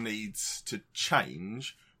system needs to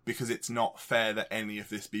change because it's not fair that any of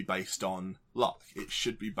this be based on luck. It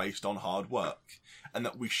should be based on hard work, and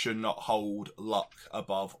that we should not hold luck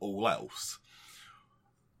above all else.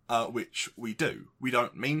 Which we do. We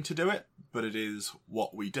don't mean to do it, but it is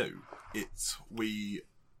what we do. We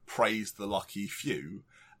praise the lucky few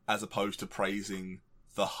as opposed to praising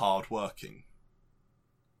the hard-working.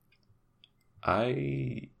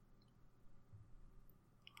 Okay.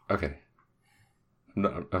 I'm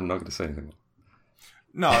not going to say anything more.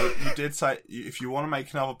 No, you did say if you want to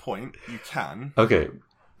make another point, you can. Okay,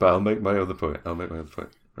 but I'll make my other point. All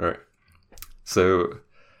right. So,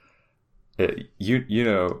 you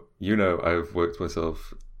know, I've worked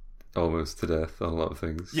myself almost to death on a lot of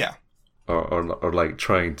things. Yeah. Or like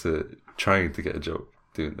trying to get a job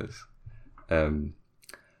doing this. And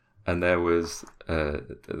there was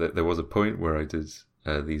a point where I did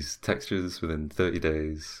these textures within 30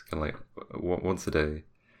 days, kind of like once a day,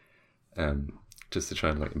 just to try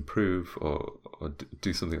and like improve or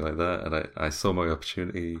do something like that. And I saw my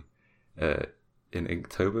opportunity in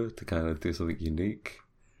Inktober to kind of do something unique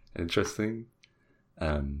and interesting,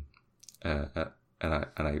 and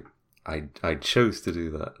I chose to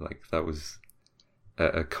do that. Like that was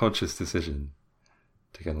a conscious decision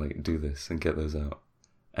to kind of like do this and get those out.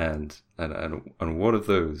 And one of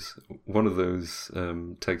those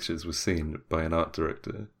textures was seen by an art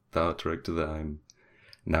director, the art director that I'm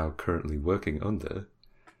now currently working under.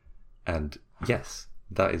 And yes,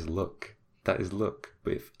 that is luck. But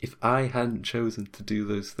if I hadn't chosen to do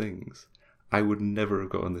those things, I would never have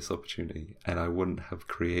gotten this opportunity, and I wouldn't have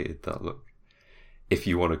created that luck. If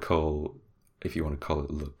you want to call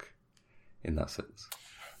it luck, in that sense.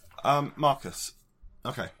 Marcus.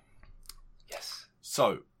 Okay. Yes.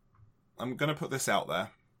 So, I'm going to put this out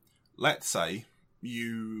there. Let's say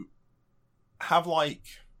you have, like,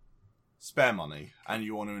 spare money and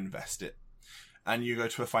you want to invest it. And you go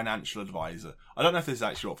to a financial advisor. I don't know if this is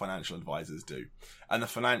actually what financial advisors do. And the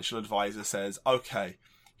financial advisor says, okay,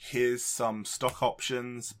 here's some stock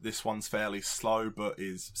options. This one's fairly slow but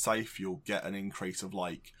is safe. You'll get an increase of,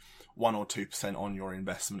 like, 1 or 2% on your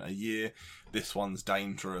investment a year. This one's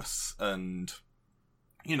dangerous and,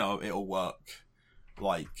 you know, it'll work.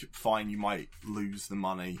 Like, fine, you might lose the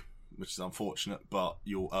money, which is unfortunate, but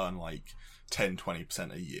you'll earn like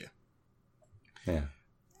 10-20% a year. Yeah.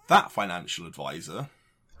 That financial advisor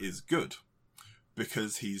is good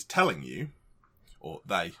because he's telling you, or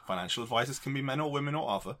they, financial advisors can be men or women or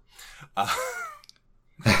other.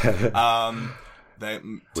 They're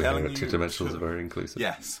telling you. 2 dimensionals are very inclusive.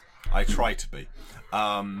 Yes, I try to be.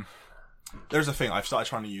 There's a thing, I've started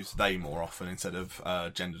trying to use they more often instead of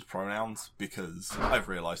gendered pronouns because I've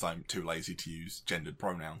realised I'm too lazy to use gendered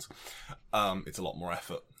pronouns. It's a lot more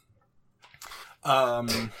effort.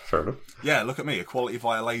 Fair enough. Yeah, look at me, equality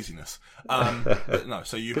via laziness. But no,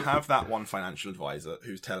 so you have that one financial advisor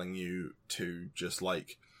who's telling you to just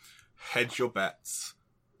like hedge your bets,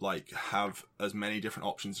 like have as many different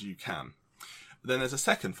options as you can. Then there's a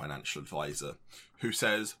second financial advisor who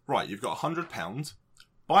says, right, you've got £100,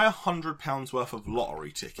 buy £100 worth of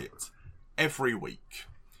lottery tickets every week.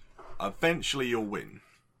 Eventually you'll win.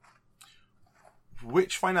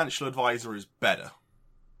 Which financial advisor is better?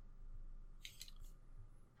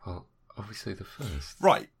 Well, obviously the first.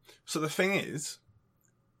 Right. So the thing is,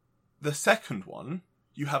 the second one,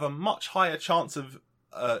 you have a much higher chance of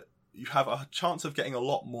getting a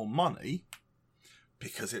lot more money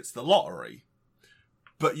because it's the lottery.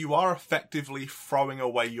 But you are effectively throwing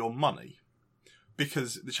away your money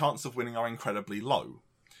because the chances of winning are incredibly low.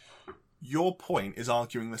 Your point is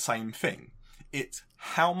arguing the same thing. It's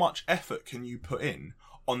how much effort can you put in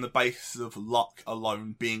on the basis of luck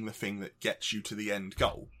alone being the thing that gets you to the end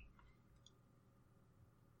goal.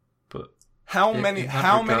 But how many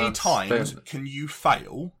times can you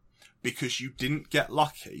fail because you didn't get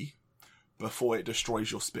lucky before it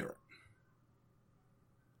destroys your spirit?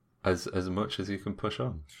 As much as you can push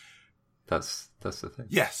on. That's the thing.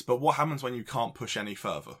 Yes, but what happens when you can't push any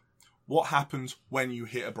further? What happens when you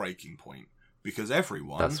hit a breaking point? Because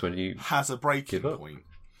everyone has a breaking point.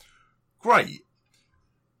 Great.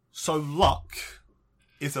 So luck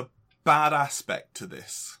is a bad aspect to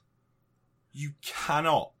this. You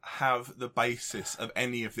cannot have the basis of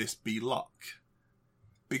any of this be luck.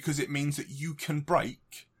 Because it means that you can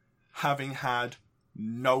break having had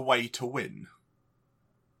no way to win.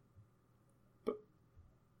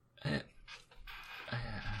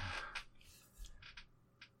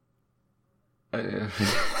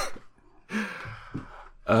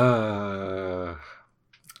 uh,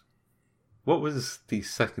 what was the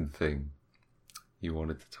second thing you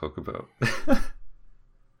wanted to talk about?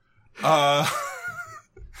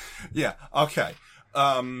 Yeah. Okay.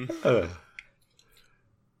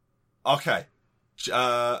 Okay.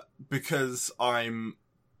 Because I'm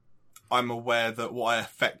aware that what I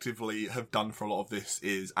effectively have done for a lot of this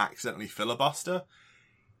is accidentally filibuster.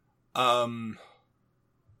 And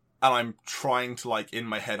I'm trying to, like, in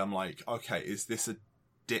my head, I'm like, okay, is this a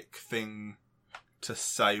dick thing to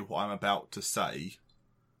say what I'm about to say?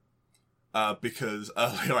 Because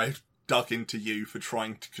earlier I dug into you for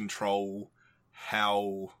trying to control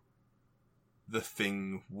how the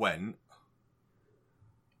thing went.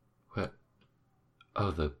 What?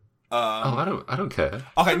 Oh, I don't care.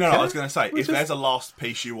 Okay, no, I was going to say, if there's a last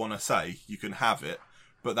piece you want to say, you can have it,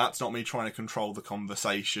 but that's not me trying to control the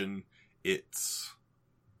conversation. It's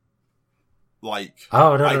like,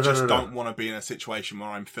 I just don't want to be in a situation where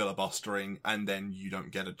I'm filibustering and then you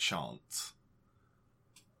don't get a chance.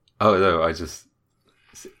 Oh no,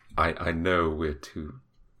 I know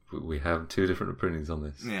we have two different opinions on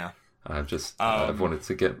this. Yeah. I've wanted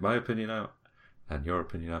to get my opinion out and your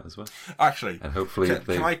opinion out as well. Actually, and hopefully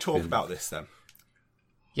can I talk about this then?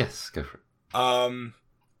 Yes, go for it.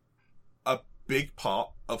 A big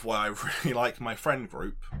part of why I really like my friend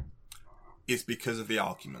group is because of the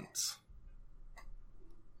arguments.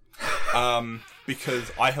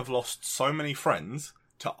 Because I have lost so many friends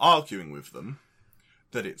to arguing with them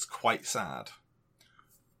that it's quite sad.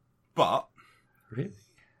 But... Really?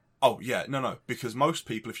 Oh, yeah, no. Because most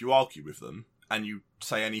people, if you argue with them, and you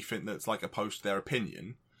say anything that's, like, opposed to their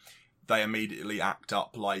opinion, they immediately act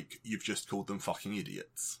up like you've just called them fucking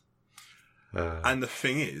idiots. And the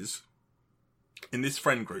thing is, in this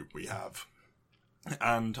friend group we have,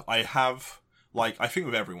 and I have, like, I think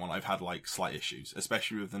with everyone I've had, like, slight issues,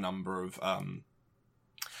 especially with the number of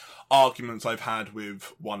arguments I've had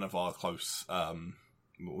with one of our close...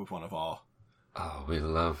 with one of our... Oh, we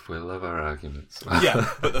love our arguments. Yeah,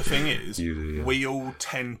 but the thing is, yeah. We all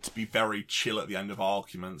tend to be very chill at the end of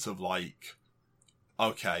arguments of like,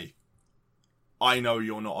 okay, I know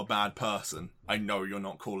you're not a bad person. I know you're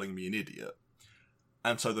not calling me an idiot.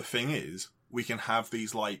 And so the thing is, we can have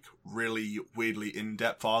these like really weirdly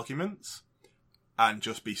in-depth arguments and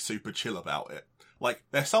just be super chill about it. Like,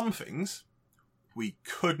 there's some things we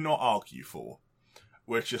could not argue for.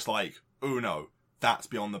 Where it's just like, oh no, that's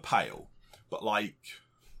beyond the pale. But, like,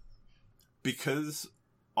 because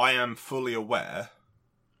I am fully aware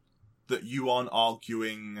that you aren't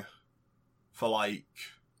arguing for, like,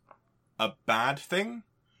 a bad thing,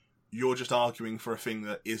 you're just arguing for a thing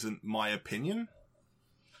that isn't my opinion.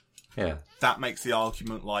 Yeah. That makes the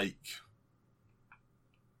argument, like,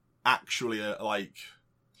 actually,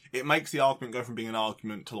 it makes the argument go from being an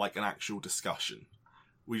argument to, like, an actual discussion.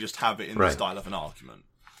 We just have it in the style of an argument.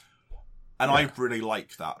 And I really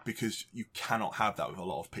like that, because you cannot have that with a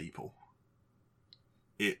lot of people.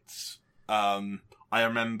 It's, I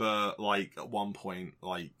remember, like, at one point,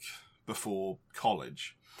 like, before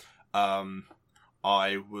college, we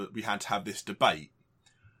had to have this debate,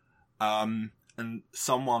 and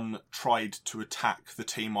someone tried to attack the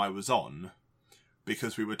team I was on,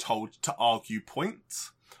 because we were told to argue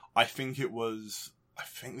points. I think it was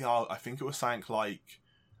something like,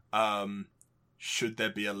 should there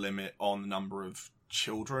be a limit on the number of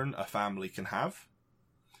children a family can have?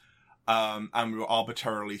 And we were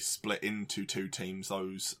arbitrarily split into two teams,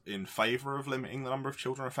 those in favour of limiting the number of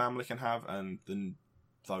children a family can have, and then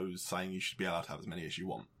those saying you should be allowed to have as many as you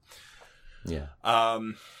want. Yeah.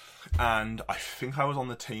 And I think I was on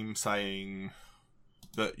the team saying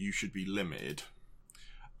that you should be limited.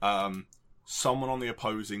 Someone on the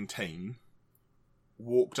opposing team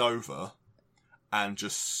walked over and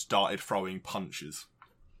just started throwing punches.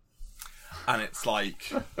 And it's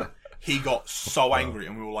like, he got so angry,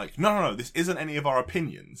 and we were like, no, this isn't any of our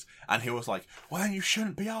opinions. And he was like, well, then you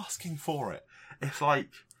shouldn't be asking for it. It's like,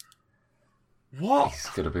 what? He's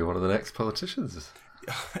going to be one of the next politicians.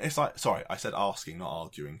 It's like, sorry, I said asking, not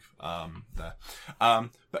arguing, there.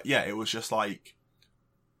 But yeah, it was just like,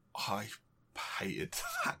 I hated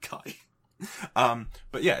that guy.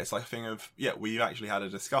 But yeah, it's like a thing of, yeah, we've actually had a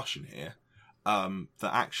discussion here,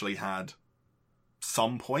 that actually had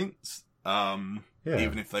some points,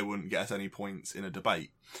 even if they wouldn't get us any points in a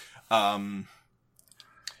debate.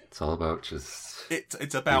 It's all about just...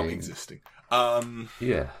 It's about existing.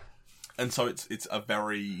 Yeah. And so it's a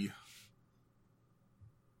very...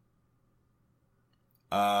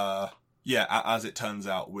 as it turns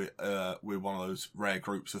out, we're one of those rare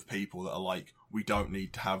groups of people that are like, we don't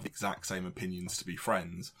need to have the exact same opinions to be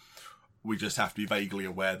friends. We just have to be vaguely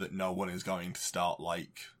aware that no one is going to start,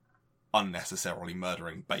 like, unnecessarily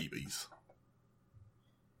murdering babies.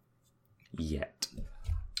 Yet.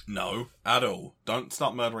 No, at all. Don't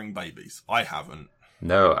start murdering babies. I haven't.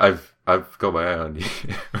 No, I've got my eye on you.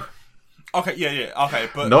 Okay, yeah, okay,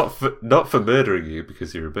 but... Not for murdering you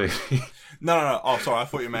because you're a baby. No. Oh, sorry, I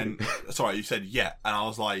thought you meant... Sorry, you said yeah, and I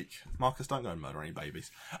was like, Marcus, don't go and murder any babies.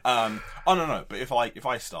 Oh, no, but if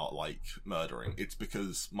I start, like, murdering, it's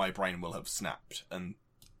because my brain will have snapped, and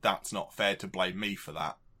that's not fair to blame me for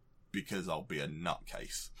that, because I'll be a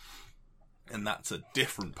nutcase. And that's a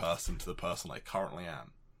different person to the person I currently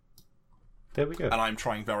am. There we go. And I'm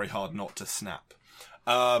trying very hard not to snap.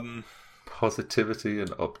 Positivity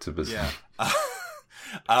and optimism. Yeah.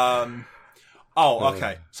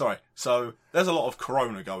 Okay. Sorry. So, there's a lot of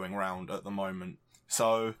Corona going around at the moment.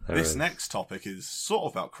 So, this next topic is sort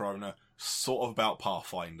of about Corona, sort of about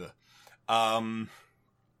Pathfinder. Okay.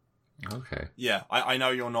 Yeah, I know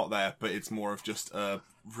you're not there, but it's more of just a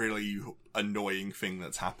really annoying thing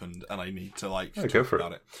that's happened, and I need to, like, talk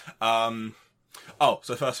about it.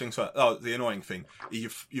 So first things first. Oh, the annoying thing.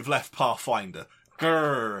 You've left Pathfinder.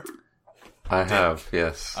 Grrr. I have,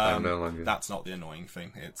 yes. I'm no longer. That's not the annoying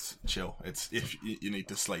thing. It's chill. It's if you need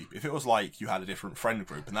to sleep. If it was like you had a different friend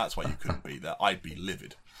group and that's why you couldn't be there, I'd be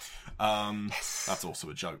livid. Yes. That's also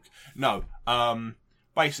a joke. No.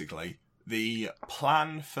 Basically, the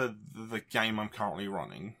plan for the game I'm currently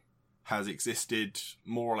running has existed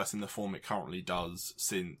more or less in the form it currently does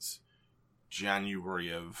since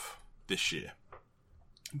January of this year,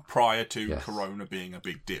 prior to Corona being a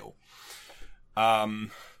big deal.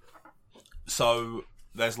 So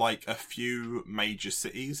there's like a few major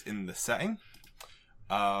cities in the setting,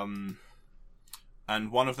 and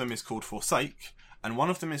one of them is called Forsake, and one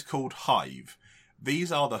of them is called Hive.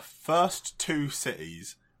 These are the first two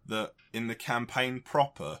cities that, in the campaign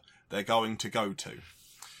proper, they're going to go to.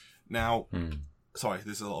 Now, sorry,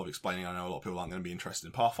 this is a lot of explaining. I know a lot of people aren't going to be interested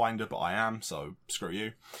in Pathfinder, but I am, so screw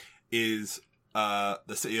you. Is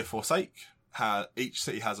the city of Forsake. Each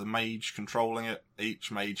city has a mage controlling it.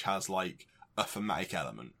 Each mage has, like, a thematic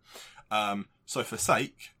element. So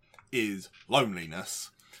Forsake is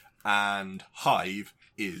loneliness, and Hive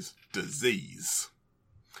is disease.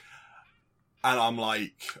 And I'm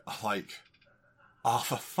like,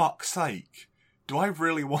 for fuck's sake, do I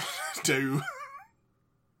really want to do...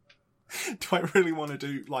 do I really want to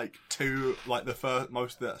do, like, two, like, the first,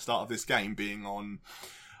 most of the start of this game being on,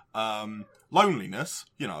 loneliness,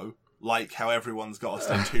 you know, like how everyone's got to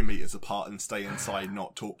stay 2 meters apart and stay inside,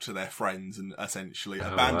 not talk to their friends and essentially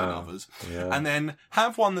abandon others. Yeah. And then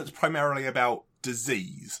have one that's primarily about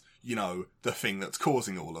disease, you know, the thing that's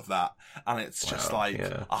causing all of that. And it's just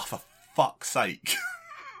for fuck's sake.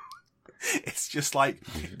 It's just like,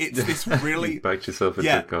 it's this really... Backed yourself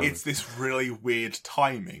into a corner. It's this really weird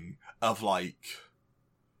timing of like,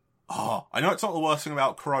 I know it's not the worst thing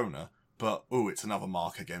about Corona, but, it's another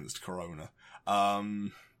mark against Corona.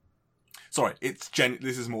 Sorry,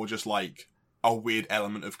 this is more just like a weird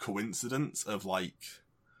element of coincidence of like,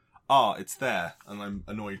 it's there, and I'm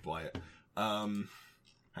annoyed by it. Hang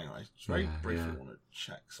on, I just very briefly want to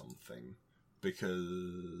check something,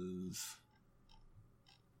 because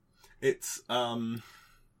it's, okay.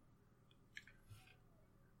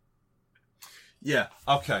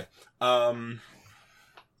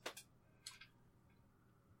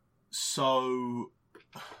 So,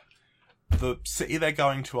 the city they're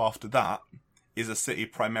going to after that is a city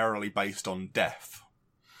primarily based on death.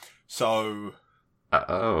 So...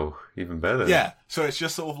 even better. Yeah, so it's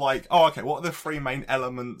just sort of like, what are the three main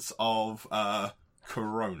elements of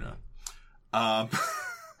Corona?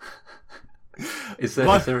 Is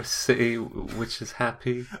there a city which is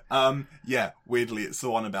happy? Yeah, weirdly it's the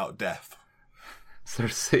one about death. Is there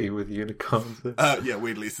a city with unicorns? Yeah,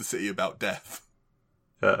 weirdly it's the city about death.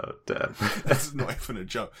 Oh, damn. That's not even a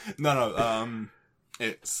joke. No, I'm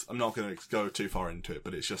not going to go too far into it,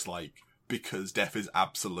 but it's just like, because death is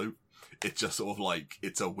absolute, it's just sort of like,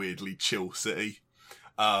 it's a weirdly chill city.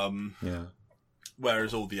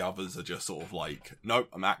 Whereas all the others are just sort of like, nope,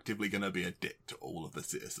 I'm actively going to be a dick to all of the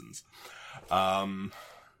citizens.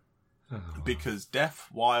 Because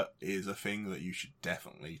death, is a thing that you should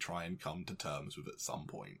definitely try and come to terms with at some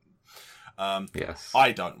point. Yes.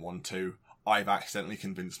 I don't want to. I've accidentally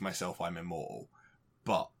convinced myself I'm immortal.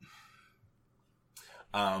 But...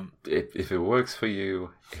 if it works for you,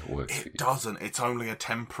 it works for you. It doesn't. It's only a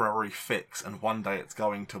temporary fix, and one day it's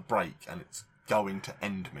going to break, and it's going to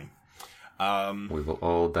end me. We will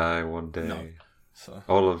all die one day. No. So.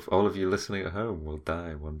 All of you listening at home will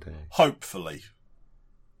die one day. Hopefully.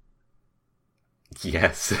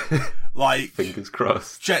 Yes. Like, fingers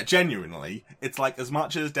crossed. Genuinely, it's like, as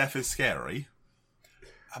much as death is scary,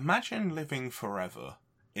 imagine living forever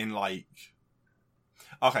in, like...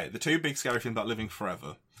 Okay, the two big scary things about living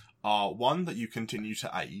forever are, one, that you continue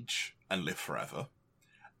to age and live forever,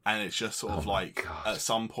 and it's just sort of like, God. at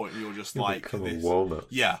some point you're just You'll like... become a walnut.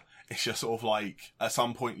 Yeah, it's just sort of like, at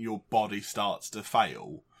some point your body starts to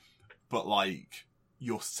fail, but, like,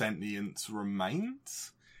 your sentience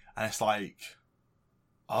remains, and it's like...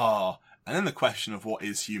 and then the question of what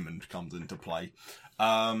is human comes into play.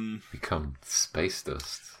 Become space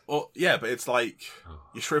dust. Well, yeah, but it's like,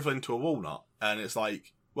 you shrivel into a walnut, and it's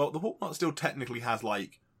like, well, the walnut still technically has,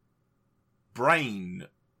 like, brain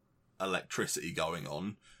electricity going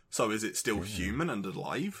on, so is it still human and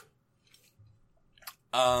alive?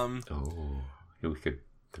 We could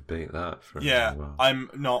debate that for yeah, a while.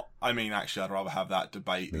 Actually, I'd rather have that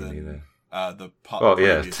debate than the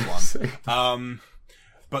previous one.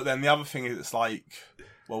 But then the other thing is, it's like,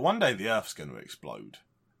 well, one day the Earth's going to explode.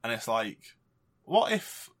 And it's like, what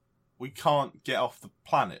if we can't get off the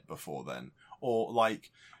planet before then? Or, like,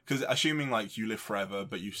 because assuming, like, you live forever,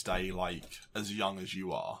 but you stay, like, as young as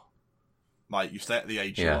you are. Like, you stay at the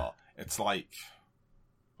age you are. It's like,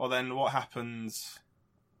 well, then what happens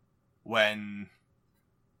when...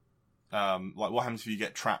 what happens if you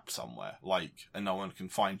get trapped somewhere? Like, and no one can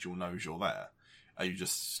find you or knows you're there? Are you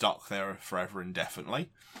just stuck there forever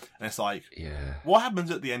indefinitely? And it's like, what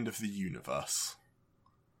happens at the end of the universe?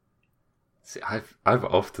 See, I've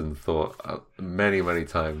often thought many, many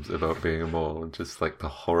times about being immortal and just like the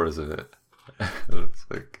horrors of it. It's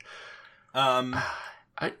like,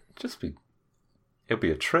 it'll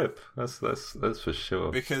be a trip. That's for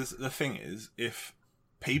sure. Because the thing is, if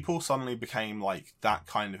people suddenly became like that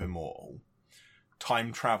kind of immortal,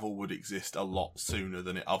 time travel would exist a lot sooner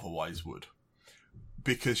than it otherwise would.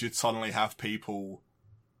 Because you'd suddenly have people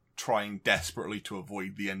trying desperately to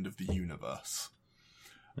avoid the end of the universe.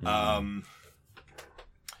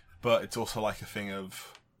 But it's also like a thing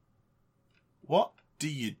of, what do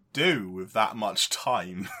you do with that much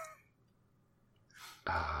time?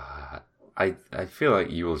 I feel like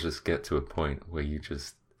you will just get to a point where you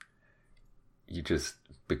just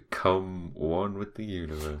become one with the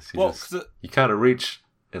universe. You kind of reach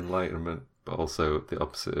enlightenment, but also the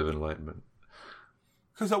opposite of enlightenment.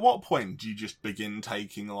 Because at what point do you just begin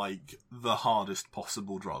taking, like, the hardest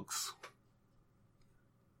possible drugs?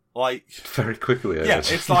 Like... Very quickly, I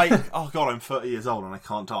imagine. It's like, oh god, I'm 30 years old and I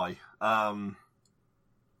can't die.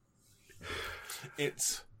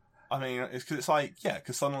 It's because it's like,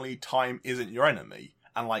 because suddenly time isn't your enemy.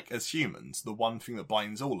 And, like, as humans, the one thing that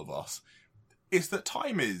binds all of us is that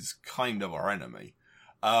time is kind of our enemy.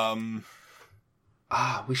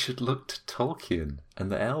 We should look to Tolkien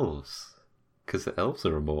and the elves. Because the elves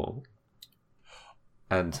are immortal.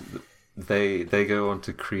 And they go on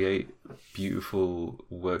to create beautiful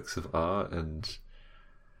works of art and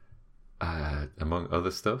among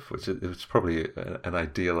other stuff, which is probably an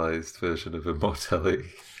idealized version of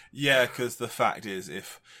immortality. Yeah, because the fact is,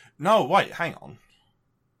 no, wait, hang on.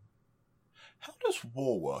 How does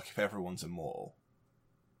war work if everyone's immortal?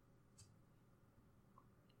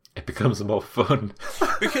 It becomes more fun.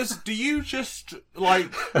 Because do you just,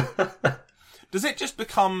 like... Does it just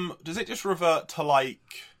revert to, like,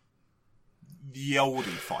 the oldie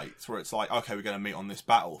fights, where it's like, okay, we're going to meet on this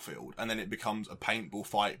battlefield, and then it becomes a paintball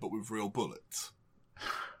fight, but with real bullets?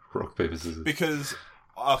 Rock, paper, scissors. Because,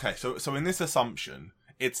 okay, so in this assumption,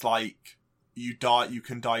 it's like, you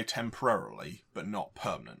can die temporarily, but not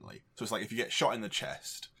permanently. So it's like, if you get shot in the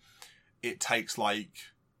chest, it takes, like,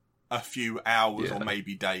 a few hours or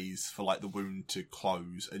maybe days for, like, the wound to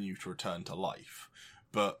close and you to return to life.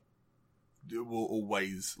 But it will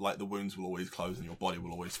always, like, the wounds will always close and your body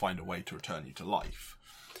will always find a way to return you to life.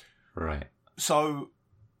 Right. So,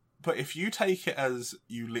 but if you take it as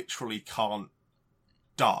you literally can't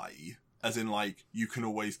die, as in, like, you can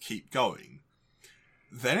always keep going,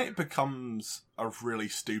 then it becomes a really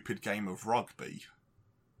stupid game of rugby.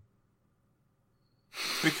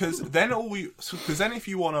 Because then if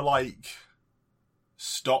you want to, like,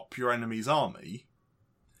 stop your enemy's army,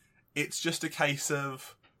 it's just a case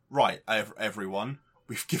of, right, everyone,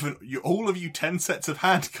 we've given all of you 10 sets of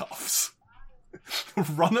handcuffs.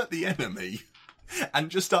 Run at the enemy and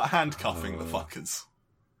just start handcuffing the fuckers.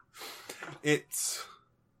 It's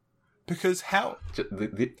because how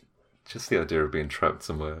just the idea of being trapped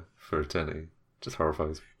somewhere for eternity just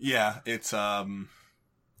horrifies me. Yeah, it's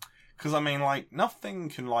because I mean, like, nothing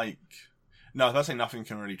can, like, no, that's say nothing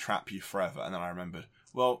can really trap you forever. And then I remembered,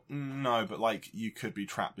 well, no, but, like, you could be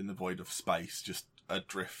trapped in the void of space, just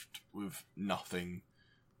adrift with nothing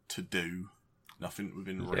to do. nothing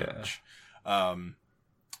within reach.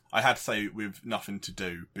 I had to say with nothing to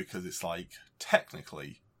do because it's like,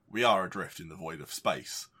 technically, we are adrift in the void of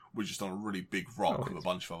space. We're just on a really big rock with a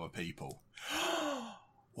bunch of other people.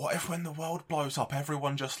 What if when the world blows up,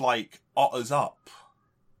 everyone just, like, otters up?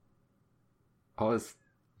 Otters?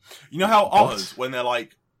 You know how otters, when they're,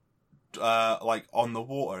 like on the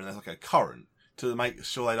water and there's, like, a current, to make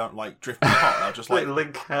sure they don't, like, drift apart, they'll just, like,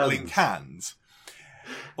 link hands.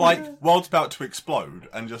 Like, world's about to explode,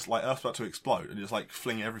 and just, like, Earth's about to explode, and just, like,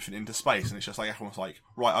 fling everything into space, and it's just, like, everyone's like,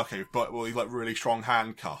 right, okay, but we'll use, like, really strong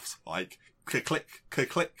handcuffs, like, click,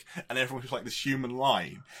 and everyone's just, like, this human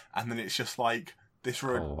line, and then it's just, like, this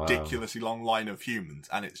ridiculously long line of humans,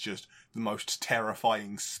 and it's just the most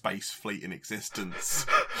terrifying space fleet in existence.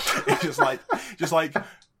 It's just like,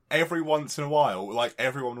 every once in a while, like,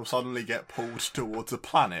 everyone will suddenly get pulled towards a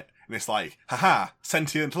planet, and it's like, haha,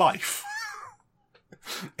 sentient life.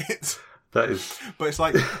 But it's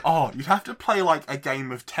like, you'd have to play like a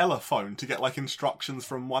game of telephone to get like instructions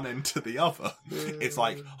from one end to the other. It's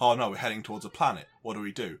like, oh no, we're heading towards a planet. What do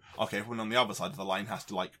we do? Okay, everyone on the other side of the line has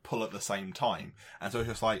to like pull at the same time. And so it's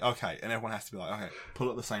just like, okay, and everyone has to be like, okay, pull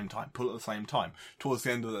at the same time. Towards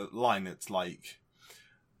the end of the line, it's like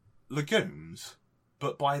legumes,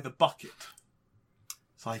 but by the bucket.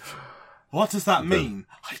 It's like, what does that mean?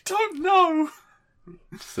 I don't know.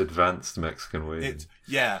 Just advanced Mexican way.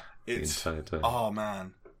 It's oh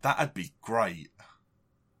man, that'd be great.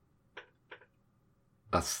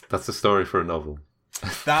 That's a story for a novel.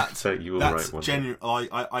 That's you will write one.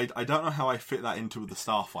 I don't know how I fit that into the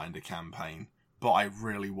Starfinder campaign, but I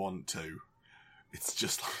really want to. It's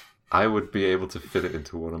just like, I would be able to fit it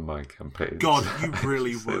into one of my campaigns. God, you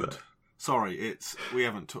really would. That. Sorry, we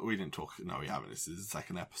didn't talk. No, we haven't. This is the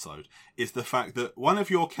second episode. It's the fact that one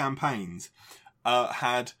of your campaigns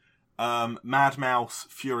had Mad Mouse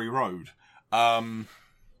Fury Road. Yes.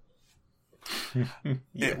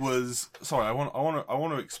 It was. Sorry, I want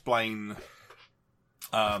to explain.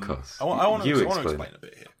 Of course. I want to explain a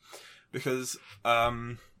bit here because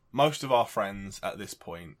most of our friends at this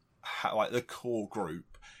point, like the core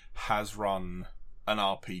group, has run an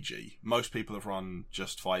RPG. Most people have run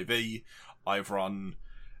just 5e. I've run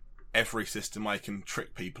every system I can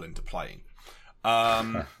trick people into playing.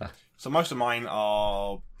 So most of mine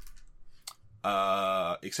are,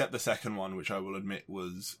 except the second one, which I will admit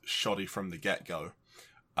was shoddy from the get-go.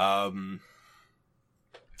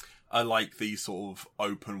 I like these sort of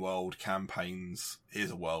open world campaigns. Here's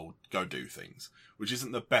a world, go do things. Which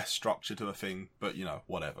isn't the best structure to a thing, but you know,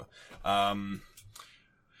 whatever. But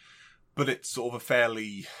it's sort of a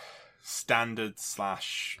fairly standard /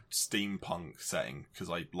 steampunk setting, because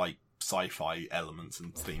I like sci-fi elements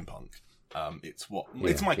and steampunk. It's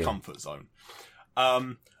my comfort zone.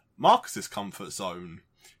 Marcus's comfort zone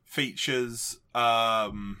features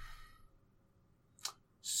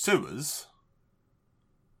sewers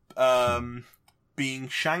being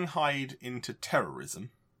shanghaied into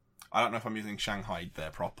terrorism. I don't know if I'm using shanghaied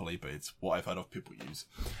there properly, but it's what I've heard of people use.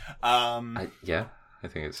 I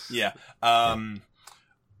think it's... Yeah.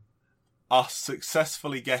 Us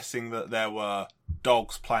successfully guessing that there were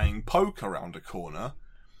dogs playing poker around a corner.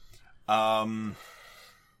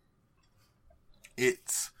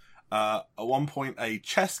 It's at one point a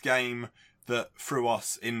chess game that threw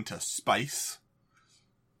us into space.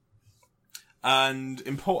 And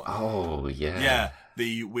important. Oh, yeah. Yeah,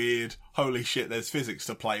 the weird, holy shit, there's physics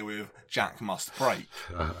to play with, Jack must break.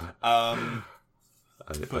 So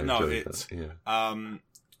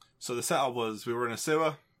the setup was we were in a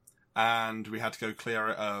sewer and we had to go clear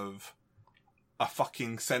it of a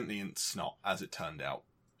fucking sentient snot, as it turned out.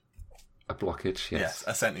 A blockage, yes. Yes,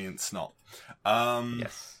 a sentient snot.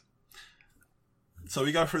 Yes. So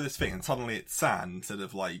we go through this thing and suddenly it's sand instead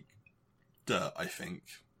of like dirt, I think.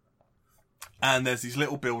 And there's these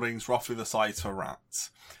little buildings roughly the size for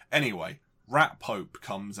rats. Anyway, Rat Pope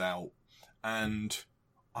comes out and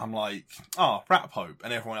I'm like, Rat Pope.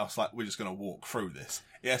 And everyone else like, we're just going to walk through this.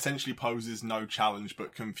 It essentially poses no challenge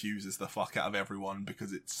but confuses the fuck out of everyone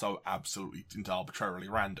because it's so absolutely and arbitrarily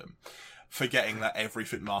random. Forgetting that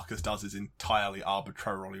everything Marcus does is entirely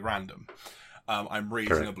arbitrarily random. I'm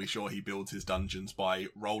reasonably sure he builds his dungeons by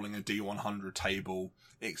rolling a D100 table,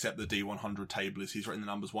 except the D100 table is he's written the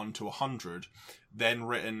numbers 1 to 100, then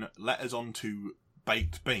written letters onto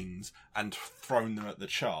baked beans and thrown them at the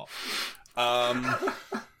chart. I'm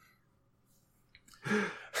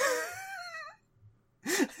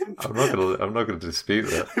not gonna dispute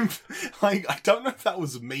that. Like, I don't know if that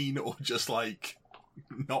was mean or just like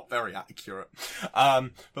not very accurate.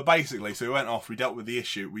 But basically, so we went off, we dealt with the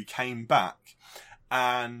issue, we came back,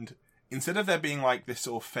 and instead of there being like this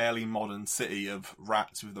sort of fairly modern city of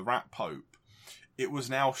rats with the Rat Pope, it was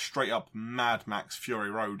now straight up Mad Max Fury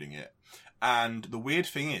Roading it. And the weird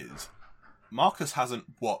thing is, Marcus hasn't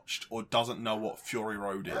watched or doesn't know what Fury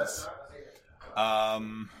Road is.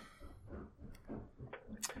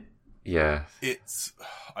 Yeah.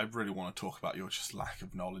 I really want to talk about your just lack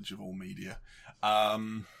of knowledge of all media. I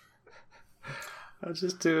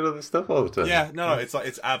just do other stuff all the time. Yeah, no, it's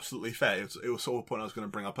absolutely fair. It was sort of a point I was going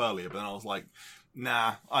to bring up earlier, but then I was like,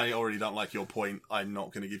 nah, I already don't like your point. I'm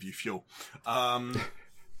not going to give you fuel.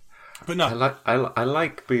 But no, I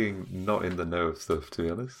like being not in the know of stuff. To be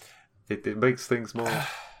honest, it makes things more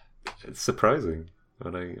it's surprising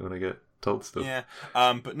when I get told stuff. Yeah,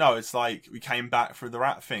 but no, it's like we came back through the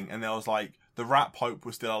rat thing, and there was like the Rat Pope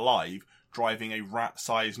was still alive, driving a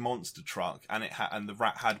rat-sized monster truck, and and the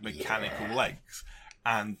rat had mechanical legs,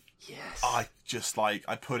 and I just I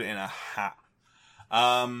put it in a hat.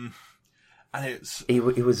 And it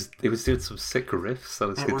was doing some sick riffs on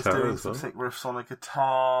his guitar as well. It was doing some sick riffs on a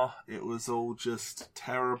guitar. It was all just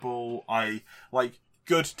terrible.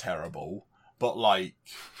 Good terrible, but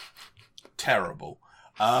terrible.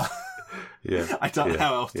 Yeah, I don't know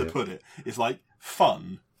how else to put it. It's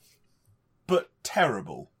fun, but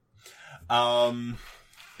terrible.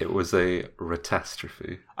 It was a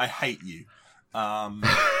catastrophe. I hate you. I'm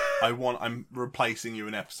replacing you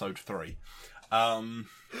in episode 3.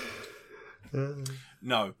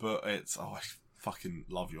 No, but I fucking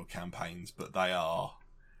love your campaigns, but they are.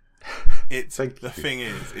 Thing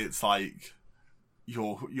is, it's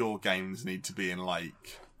your games need to be in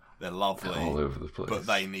they're lovely, all over the place, but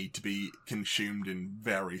they need to be consumed in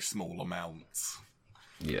very small amounts.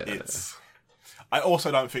 Yeah, I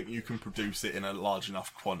also don't think you can produce it in a large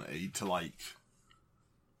enough quantity to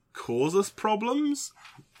cause us problems,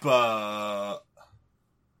 but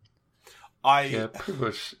pretty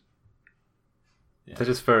much. Yeah. They're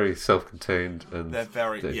just very self-contained, and they're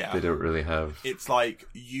very they don't really have. It's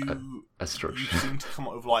you a structure. You seem to come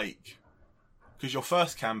up with because your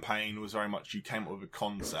first campaign was very much you came up with a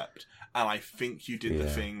concept, and I think you did the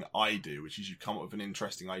thing I do, which is you come up with an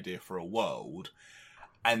interesting idea for a world,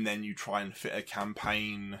 and then you try and fit a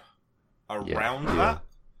campaign around that.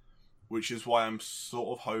 Which is why I'm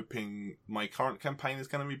sort of hoping my current campaign is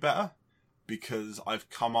going to be better, because I've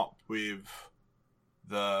come up with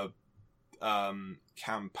the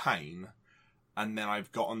campaign, and then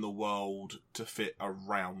I've gotten the world to fit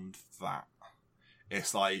around that.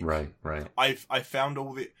 It's right. I found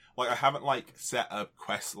all the I haven't set a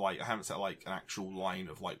quest I haven't set an actual line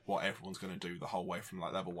of what everyone's going to do the whole way from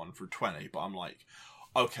level 1 through 20. But I'm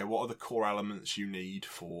okay, what are the core elements you need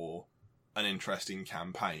for an interesting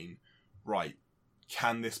campaign? Right,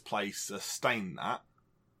 can this place sustain that?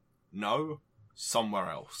 No, somewhere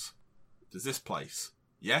else. Does this place?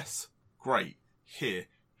 Yes. Great. Here,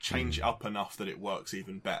 change it up enough that it works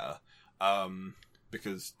even better.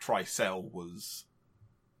 Because Tricell was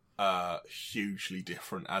hugely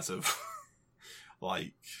different as of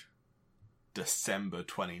December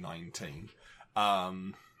 2019.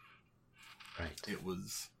 Right. It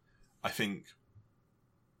was, I think,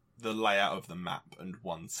 the layout of the map and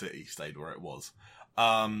one city stayed where it was.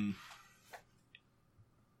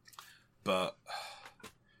 But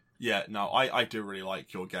yeah, no, I do really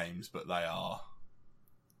like your games, but they are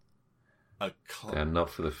they're not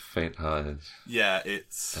for the faint-hearted. Yeah,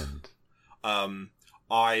 it's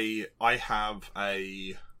I have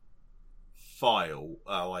a file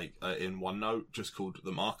in OneNote just called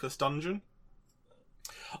the Marcus Dungeon.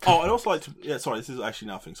 Oh, I'd also like to sorry, this is actually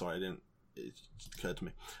nothing. Sorry, it occurred to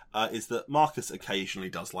me. Is that Marcus occasionally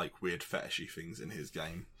does weird fetishy things in his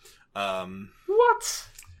game. What?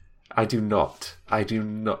 I do not. I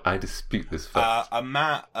dispute this fact.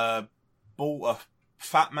 A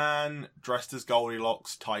fat man dressed as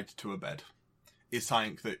Goldilocks tied to a bed is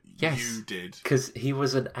something that you did. Because he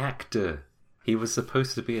was an actor. He was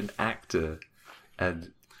supposed to be an actor.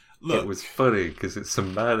 And it was funny because it's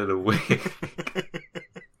some man in a wig.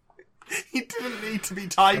 He didn't need to be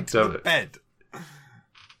tied to the bed.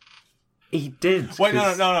 He did. Wait,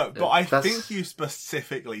 no. But I think you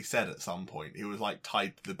specifically said at some point he was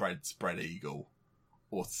tied to the spread eagle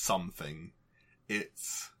or something.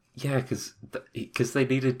 It's because they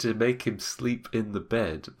needed to make him sleep in the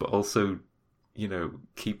bed, but also,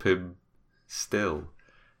 keep him still.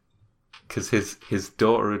 Because his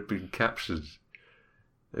daughter had been captured.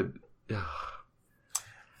 And,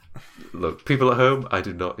 look, people at home, I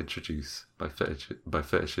do not introduce my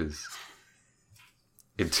fetishes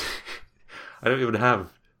into. I don't even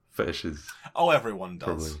have fetishes. Oh, everyone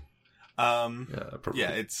does. Probably. Probably.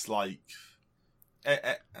 Yeah, it's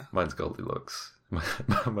Mine's Goldilocks.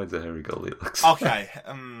 Mine's a hairy Goldilocks. Okay.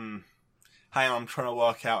 Hang on, I'm trying to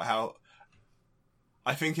work out how.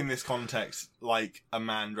 I think in this context, like, a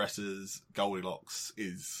man dresses Goldilocks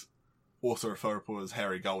is also referable as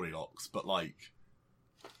hairy Goldilocks, but, like,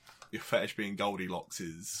 your fetish being Goldilocks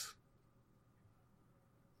is...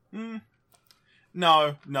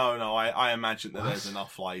 No. I imagine that there's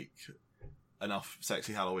enough, like, enough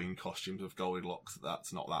sexy Halloween costumes of Goldilocks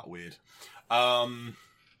that's not that weird.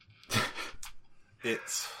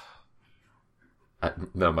 It's...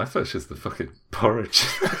 No, my fetish is the fucking porridge.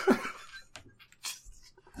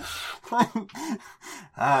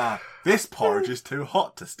 This porridge is too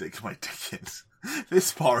hot to stick my dick in.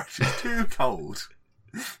 This porridge is too cold.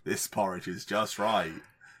 This porridge is just right.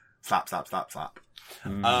 Slap, slap, slap, slap.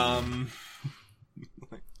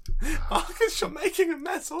 Marcus, you're making a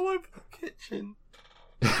mess all over the kitchen.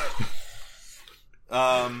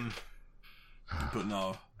 But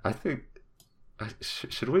no. I think...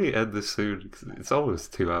 should we end this soon? 'Cause it's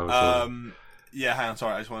almost 2 hours long. Yeah, hang on,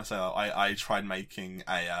 sorry, I just want to say that I tried making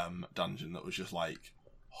a dungeon that was just, like,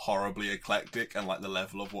 horribly eclectic and, like, the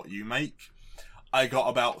level of what you make. I got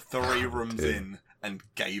about 3 rooms in and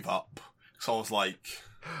gave up. So I was like,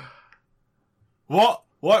 what?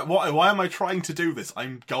 Why am I trying to do this?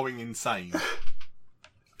 I'm going insane.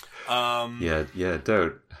 Yeah,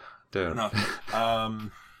 don't. No.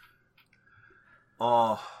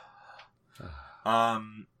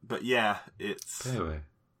 But yeah, it's... Anyway.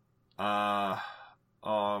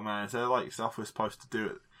 Oh man, is there like stuff we're supposed to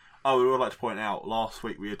do? Oh, we would like to point out, last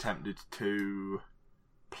week we attempted to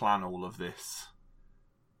plan all of this.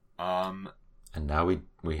 And now we're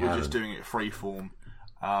just doing it freeform.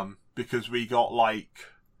 Because we got like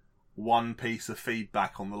 1 piece of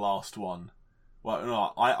feedback on the last one. Well,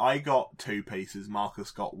 no, I got 2 pieces, Marcus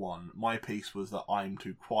got 1. My piece was that I'm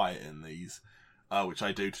too quiet in these, which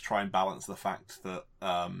I do to try and balance the fact that,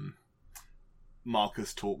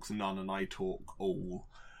 Marcus talks none and I talk all.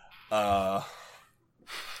 I'm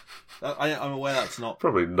aware that's not...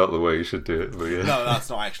 Probably not the way you should do it, but yeah. No, that's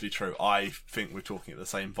not actually true. I think we're talking at the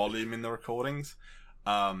same volume in the recordings.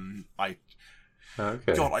 Okay.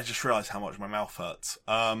 God, I just realised how much my mouth hurts. It's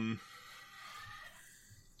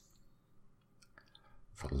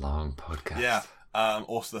a long podcast. Yeah.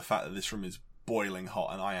 Also the fact that this room is boiling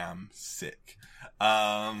hot and I am sick.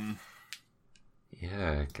 Yeah,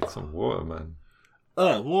 get some water, man.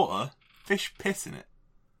 Water? Fish piss in it.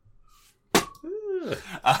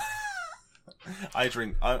 I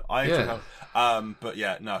drink. Drink. But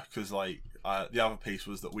yeah, no, because like the other piece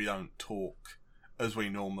was that we don't talk as we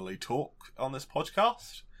normally talk on this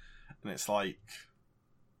podcast, and it's like,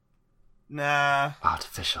 nah,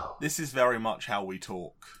 artificial. This is very much how we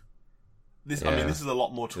talk. This, I mean, this is a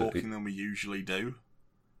lot more talking than we usually do.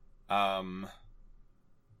 But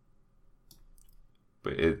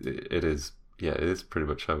it is. Yeah, it is pretty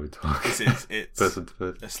much how we talk. It's person to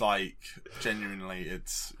person. It's like, genuinely,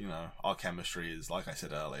 it's, you know, our chemistry is, like I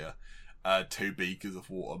said earlier, 2 beakers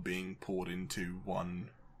of water being poured into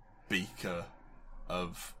 1 beaker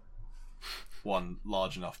of 1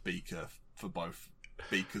 large enough beaker for both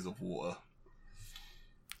beakers of water.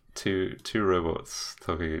 Two robots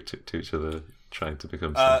talking to each other, trying to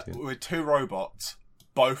become sentient. With 2 robots,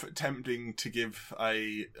 both attempting to give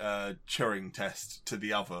a Turing test to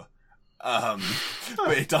the other.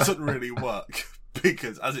 But it doesn't really work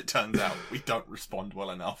because, as it turns out, we don't respond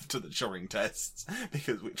well enough to the Turing tests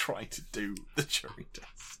because we're trying to do the Turing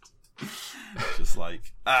test. Just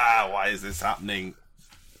like, why is this happening?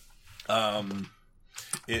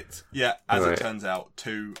 It turns out,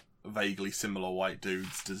 2 vaguely similar white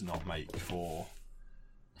dudes does not make for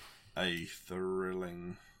a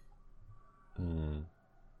thrilling.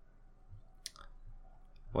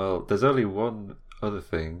 Well, there's only one other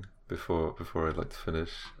thing before I'd like to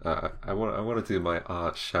finish. I want to do my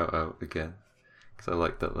art shout out again because I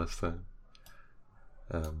liked that last time.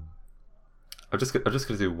 I'm just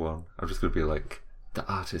gonna do one. I'm just gonna be like the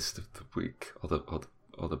artist of the week or the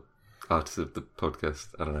artist of the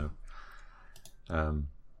podcast. I don't know.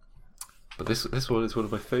 But this one is one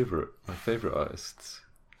of my favorite artists.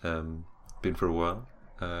 Been for a while.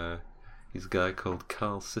 He's a guy called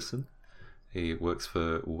Carl Sisson. He works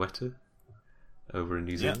for Weta over in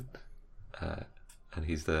New Zealand, and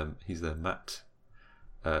he's their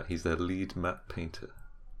lead matte painter,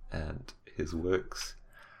 and his works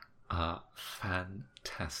are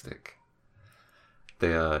fantastic.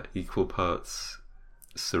 They are equal parts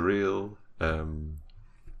surreal,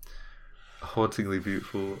 hauntingly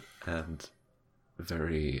beautiful, and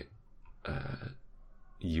very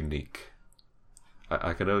unique.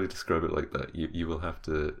 I can only describe it like that. You will have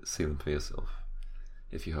to see them for yourself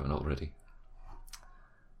if you haven't already.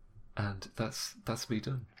 And that's me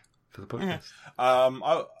done for the podcast.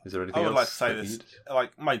 Is there anything I would else like to say that this. you'd-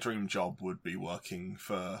 Like, my dream job would be working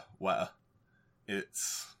for Weta.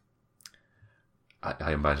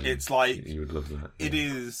 I imagine It's like you would love that. it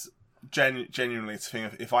is genuinely it's a thing.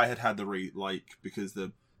 If I had the because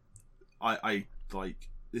I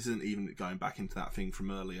this isn't even going back into that thing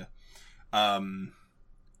from earlier.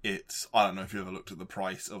 It's I don't know if you ever looked at the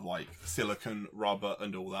price of like silicon, rubber,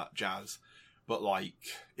 and all that jazz, but like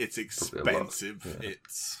it's expensive. Yeah.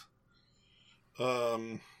 It's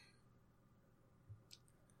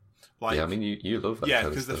like I mean you love that. yeah, kind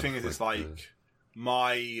of because the stuff, thing is, it's like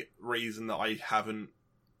my reason that I haven't.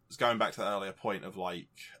 It's going back to the earlier point of like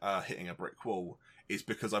hitting a brick wall is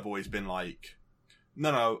because I've always been like,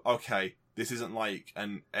 no, okay, this isn't like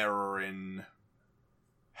an error in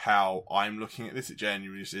how I'm looking at this. It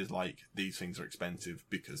genuinely just is like these things are expensive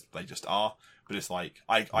because they just are. But it's like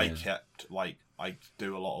I kept like I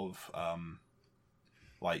do a lot of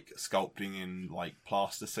like sculpting in like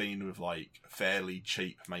plasticine with like fairly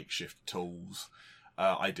cheap makeshift tools.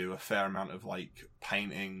 I do a fair amount of like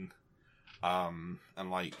painting, and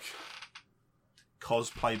like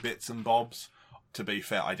cosplay bits and bobs. To be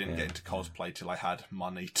fair, I didn't get into cosplay till I had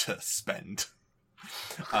money to spend.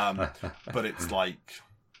 But it's like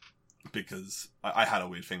because I had a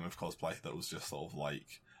weird thing with cosplay that was just sort of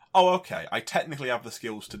like, oh, okay, I technically have the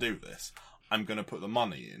skills to do this. I'm going to put the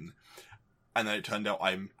money in, and then it turned out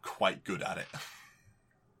I'm quite good at it.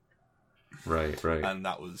 Right. And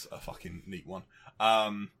that was a fucking neat one.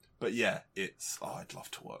 But yeah, I'd love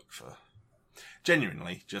to work for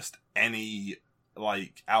genuinely just any,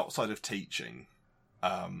 like, outside of teaching,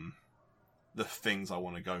 the things I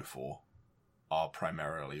want to go for are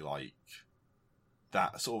primarily like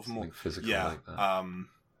that sort of Something more physical like that.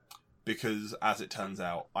 because as it turns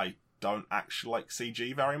out, I don't actually like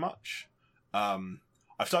CG very much. I've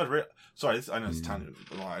started I know it's tangent,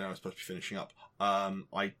 but I know I'm supposed to be finishing up.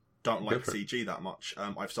 I don't like CG that much.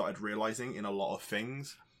 I've started realizing in a lot of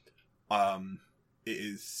things, it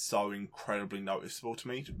is so incredibly noticeable to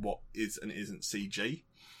me what is and isn't CG.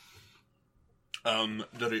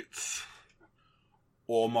 That it's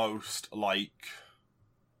almost like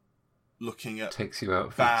looking at Takes you out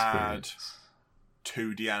of bad the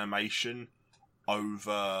experience. 2D animation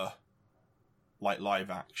over like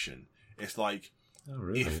live action. It's like Oh,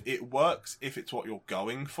 really? if it works, if it's what you're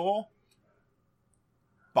going for,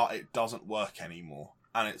 but it doesn't work anymore.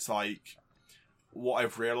 And it's like, what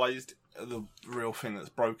I've realised, the real thing that's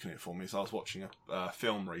broken it for me is I was watching a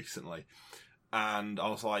film recently, and I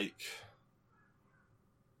was like,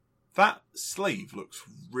 that sleeve looks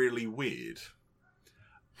really weird.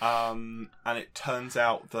 And it turns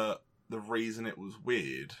out that the reason it was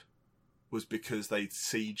weird was because they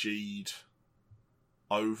CG'd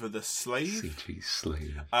over the sleeve. CG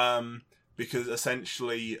sleeve. Because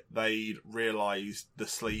essentially they'd realised the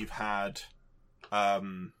sleeve had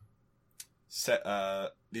set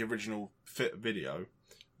the original fit video.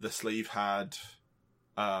 The sleeve had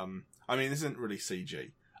I mean, this isn't really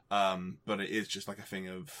CG, but it is just like a thing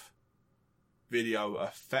of video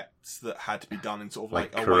effects that had to be done in sort of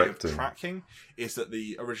like a way of tracking. Is that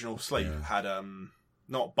the original sleeve had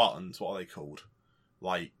not buttons, what are they called?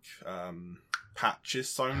 Like patches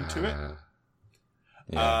sewn to it.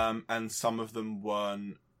 And some of them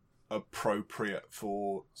weren't appropriate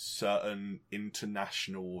for certain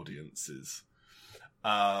international audiences.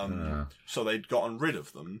 So they'd gotten rid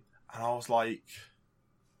of them, and I was like,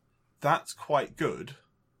 that's quite good,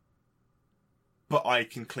 but I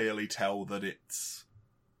can clearly tell that it's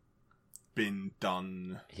been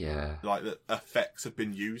done. Yeah. Like, the effects have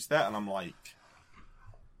been used there, and I'm like,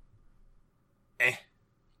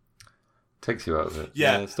 Takes you out of it.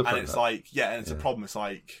 Yeah, stuff and like it's that. like, it's a problem. It's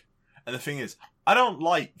like, and the thing is, I don't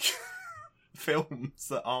like films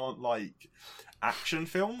that aren't like action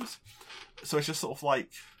films. So it's just sort of like,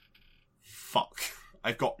 fuck,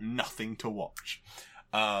 I've got nothing to watch.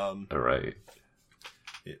 Alright.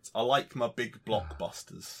 I like my big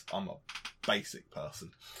blockbusters. I'm a basic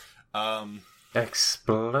person.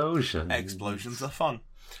 Explosions are fun.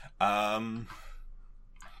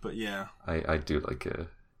 But yeah. I do like a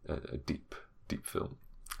deep film.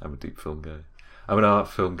 I'm a deep film guy. I'm an art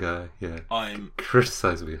film guy, yeah.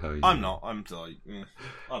 Criticise me how you... I'm not. I'm like...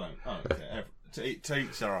 I don't care. To each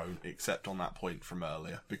their own, except on that point from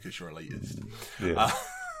earlier, because you're elitist. Yeah.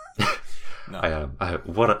 No. I am. I'm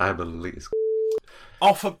elitist.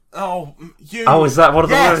 You... Oh, is that one of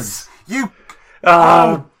the words? You...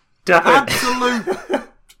 Oh, damn it. Absolute...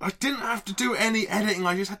 I didn't have to do any editing,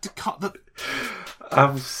 I just had to cut the...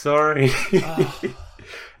 I'm sorry.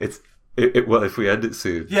 Well, if we end it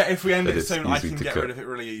soon, Yeah, if we end then it it's soon, I easy can to get cut. rid of it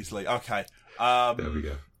really easily. Okay. There we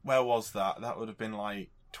go. Where was that? That would have been like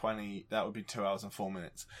 20... That would be 2 hours and 4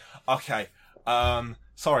 minutes. Okay.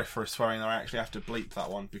 Sorry for swearing. I actually have to bleep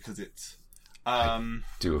that one because it's...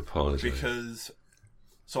 Do apologise. Because...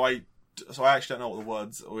 So I actually don't know what the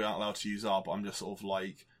words we aren't allowed to use are, but I'm just sort of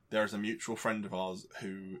like... There is a mutual friend of ours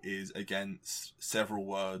who is against several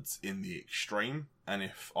words in the extreme, and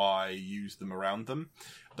if I use them around them,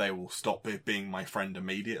 they will stop being my friend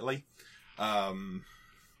immediately.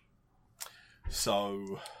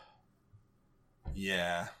 So,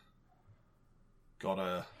 yeah,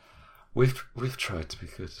 gotta. We've tried to be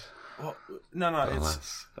good. Well, no,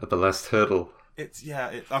 At the last hurdle.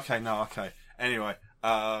 Okay. Anyway,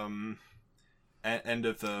 end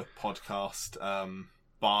of the podcast.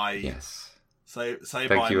 Bye. Yes. Say Thank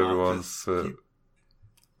bye, you, Mark, everyone. For...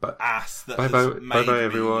 ass that bye has bye, made bye me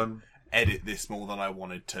everyone. edit this more than I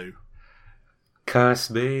wanted to. Curse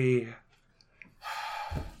me.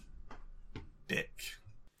 Dick.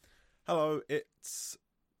 Hello, it's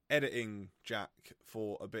editing Jack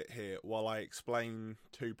for a bit here while I explain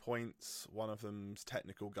 2 points. One of them's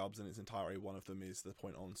technical gubs in its entirety, one of them is the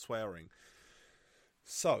point on swearing.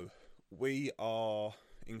 So, we are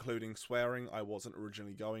including swearing. I wasn't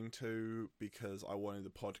originally going to because I wanted the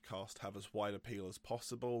podcast to have as wide appeal as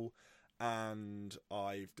possible, and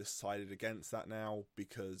I've decided against that now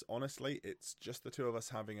because honestly it's just the two of us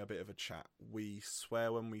having a bit of a chat. We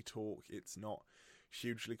swear when we talk, it's not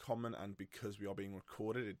hugely common, and because we are being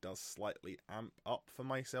recorded it does slightly amp up for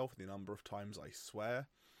myself the number of times I swear.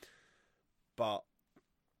 But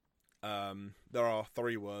there are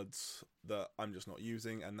 3 words that I'm just not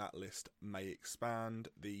using, and that list may expand.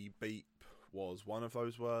 The beep was one of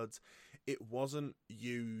those words. It wasn't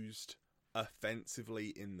used offensively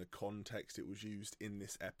in the context it was used in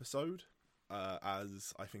this episode,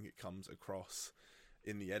 as I think it comes across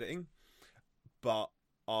in the editing, but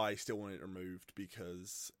I still want it removed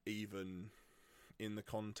because even in the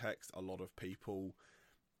context a lot of people,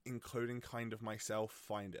 including kind of myself,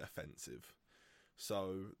 find it offensive.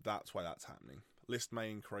 So that's why that's happening. List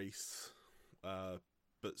may increase,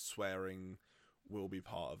 but swearing will be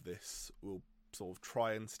part of this. We'll sort of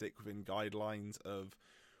try and stick within guidelines of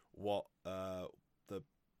what the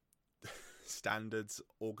standards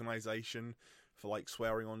organisation for like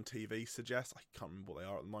swearing on TV suggests. I can't remember what they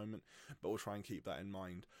are at the moment, but we'll try and keep that in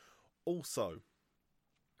mind. Also,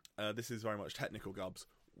 this is very much technical gubs.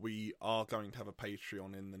 We are going to have a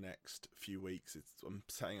Patreon in the next few weeks. I'm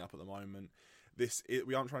setting up at the moment.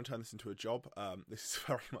 We aren't trying to turn this into a job. This is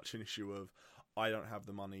very much an issue of I don't have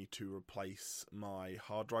the money to replace my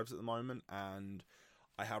hard drives at the moment, and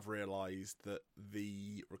I have realised that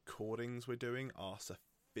the recordings we're doing are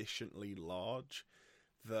sufficiently large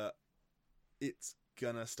that it's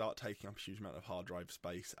gonna start taking up a huge amount of hard drive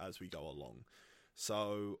space as we go along.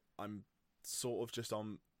 So I'm sort of just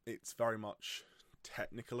on, it's very much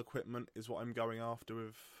technical equipment is what I'm going after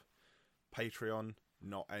with Patreon,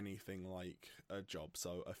 not anything like a job.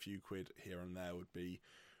 So a few quid here and there would be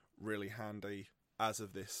really handy. As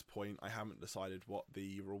of this point, I haven't decided what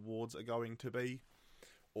the rewards are going to be,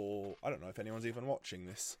 or I don't know if anyone's even watching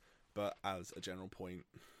this, but as a general point,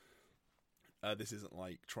 this isn't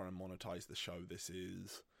like trying to monetize the show. This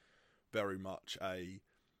is very much I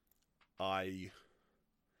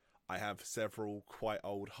have several quite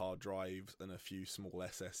old hard drives and a few small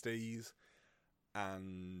SSDs,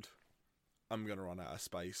 and I'm going to run out of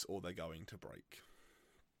space or they're going to break.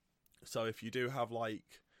 So if you do have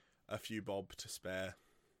like a few bob to spare,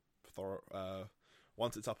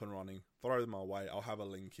 once it's up and running, throw them our way. I'll have a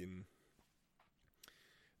link in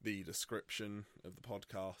the description of the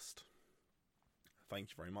podcast. Thank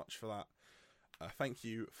you very much for that. Thank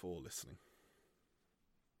you for listening.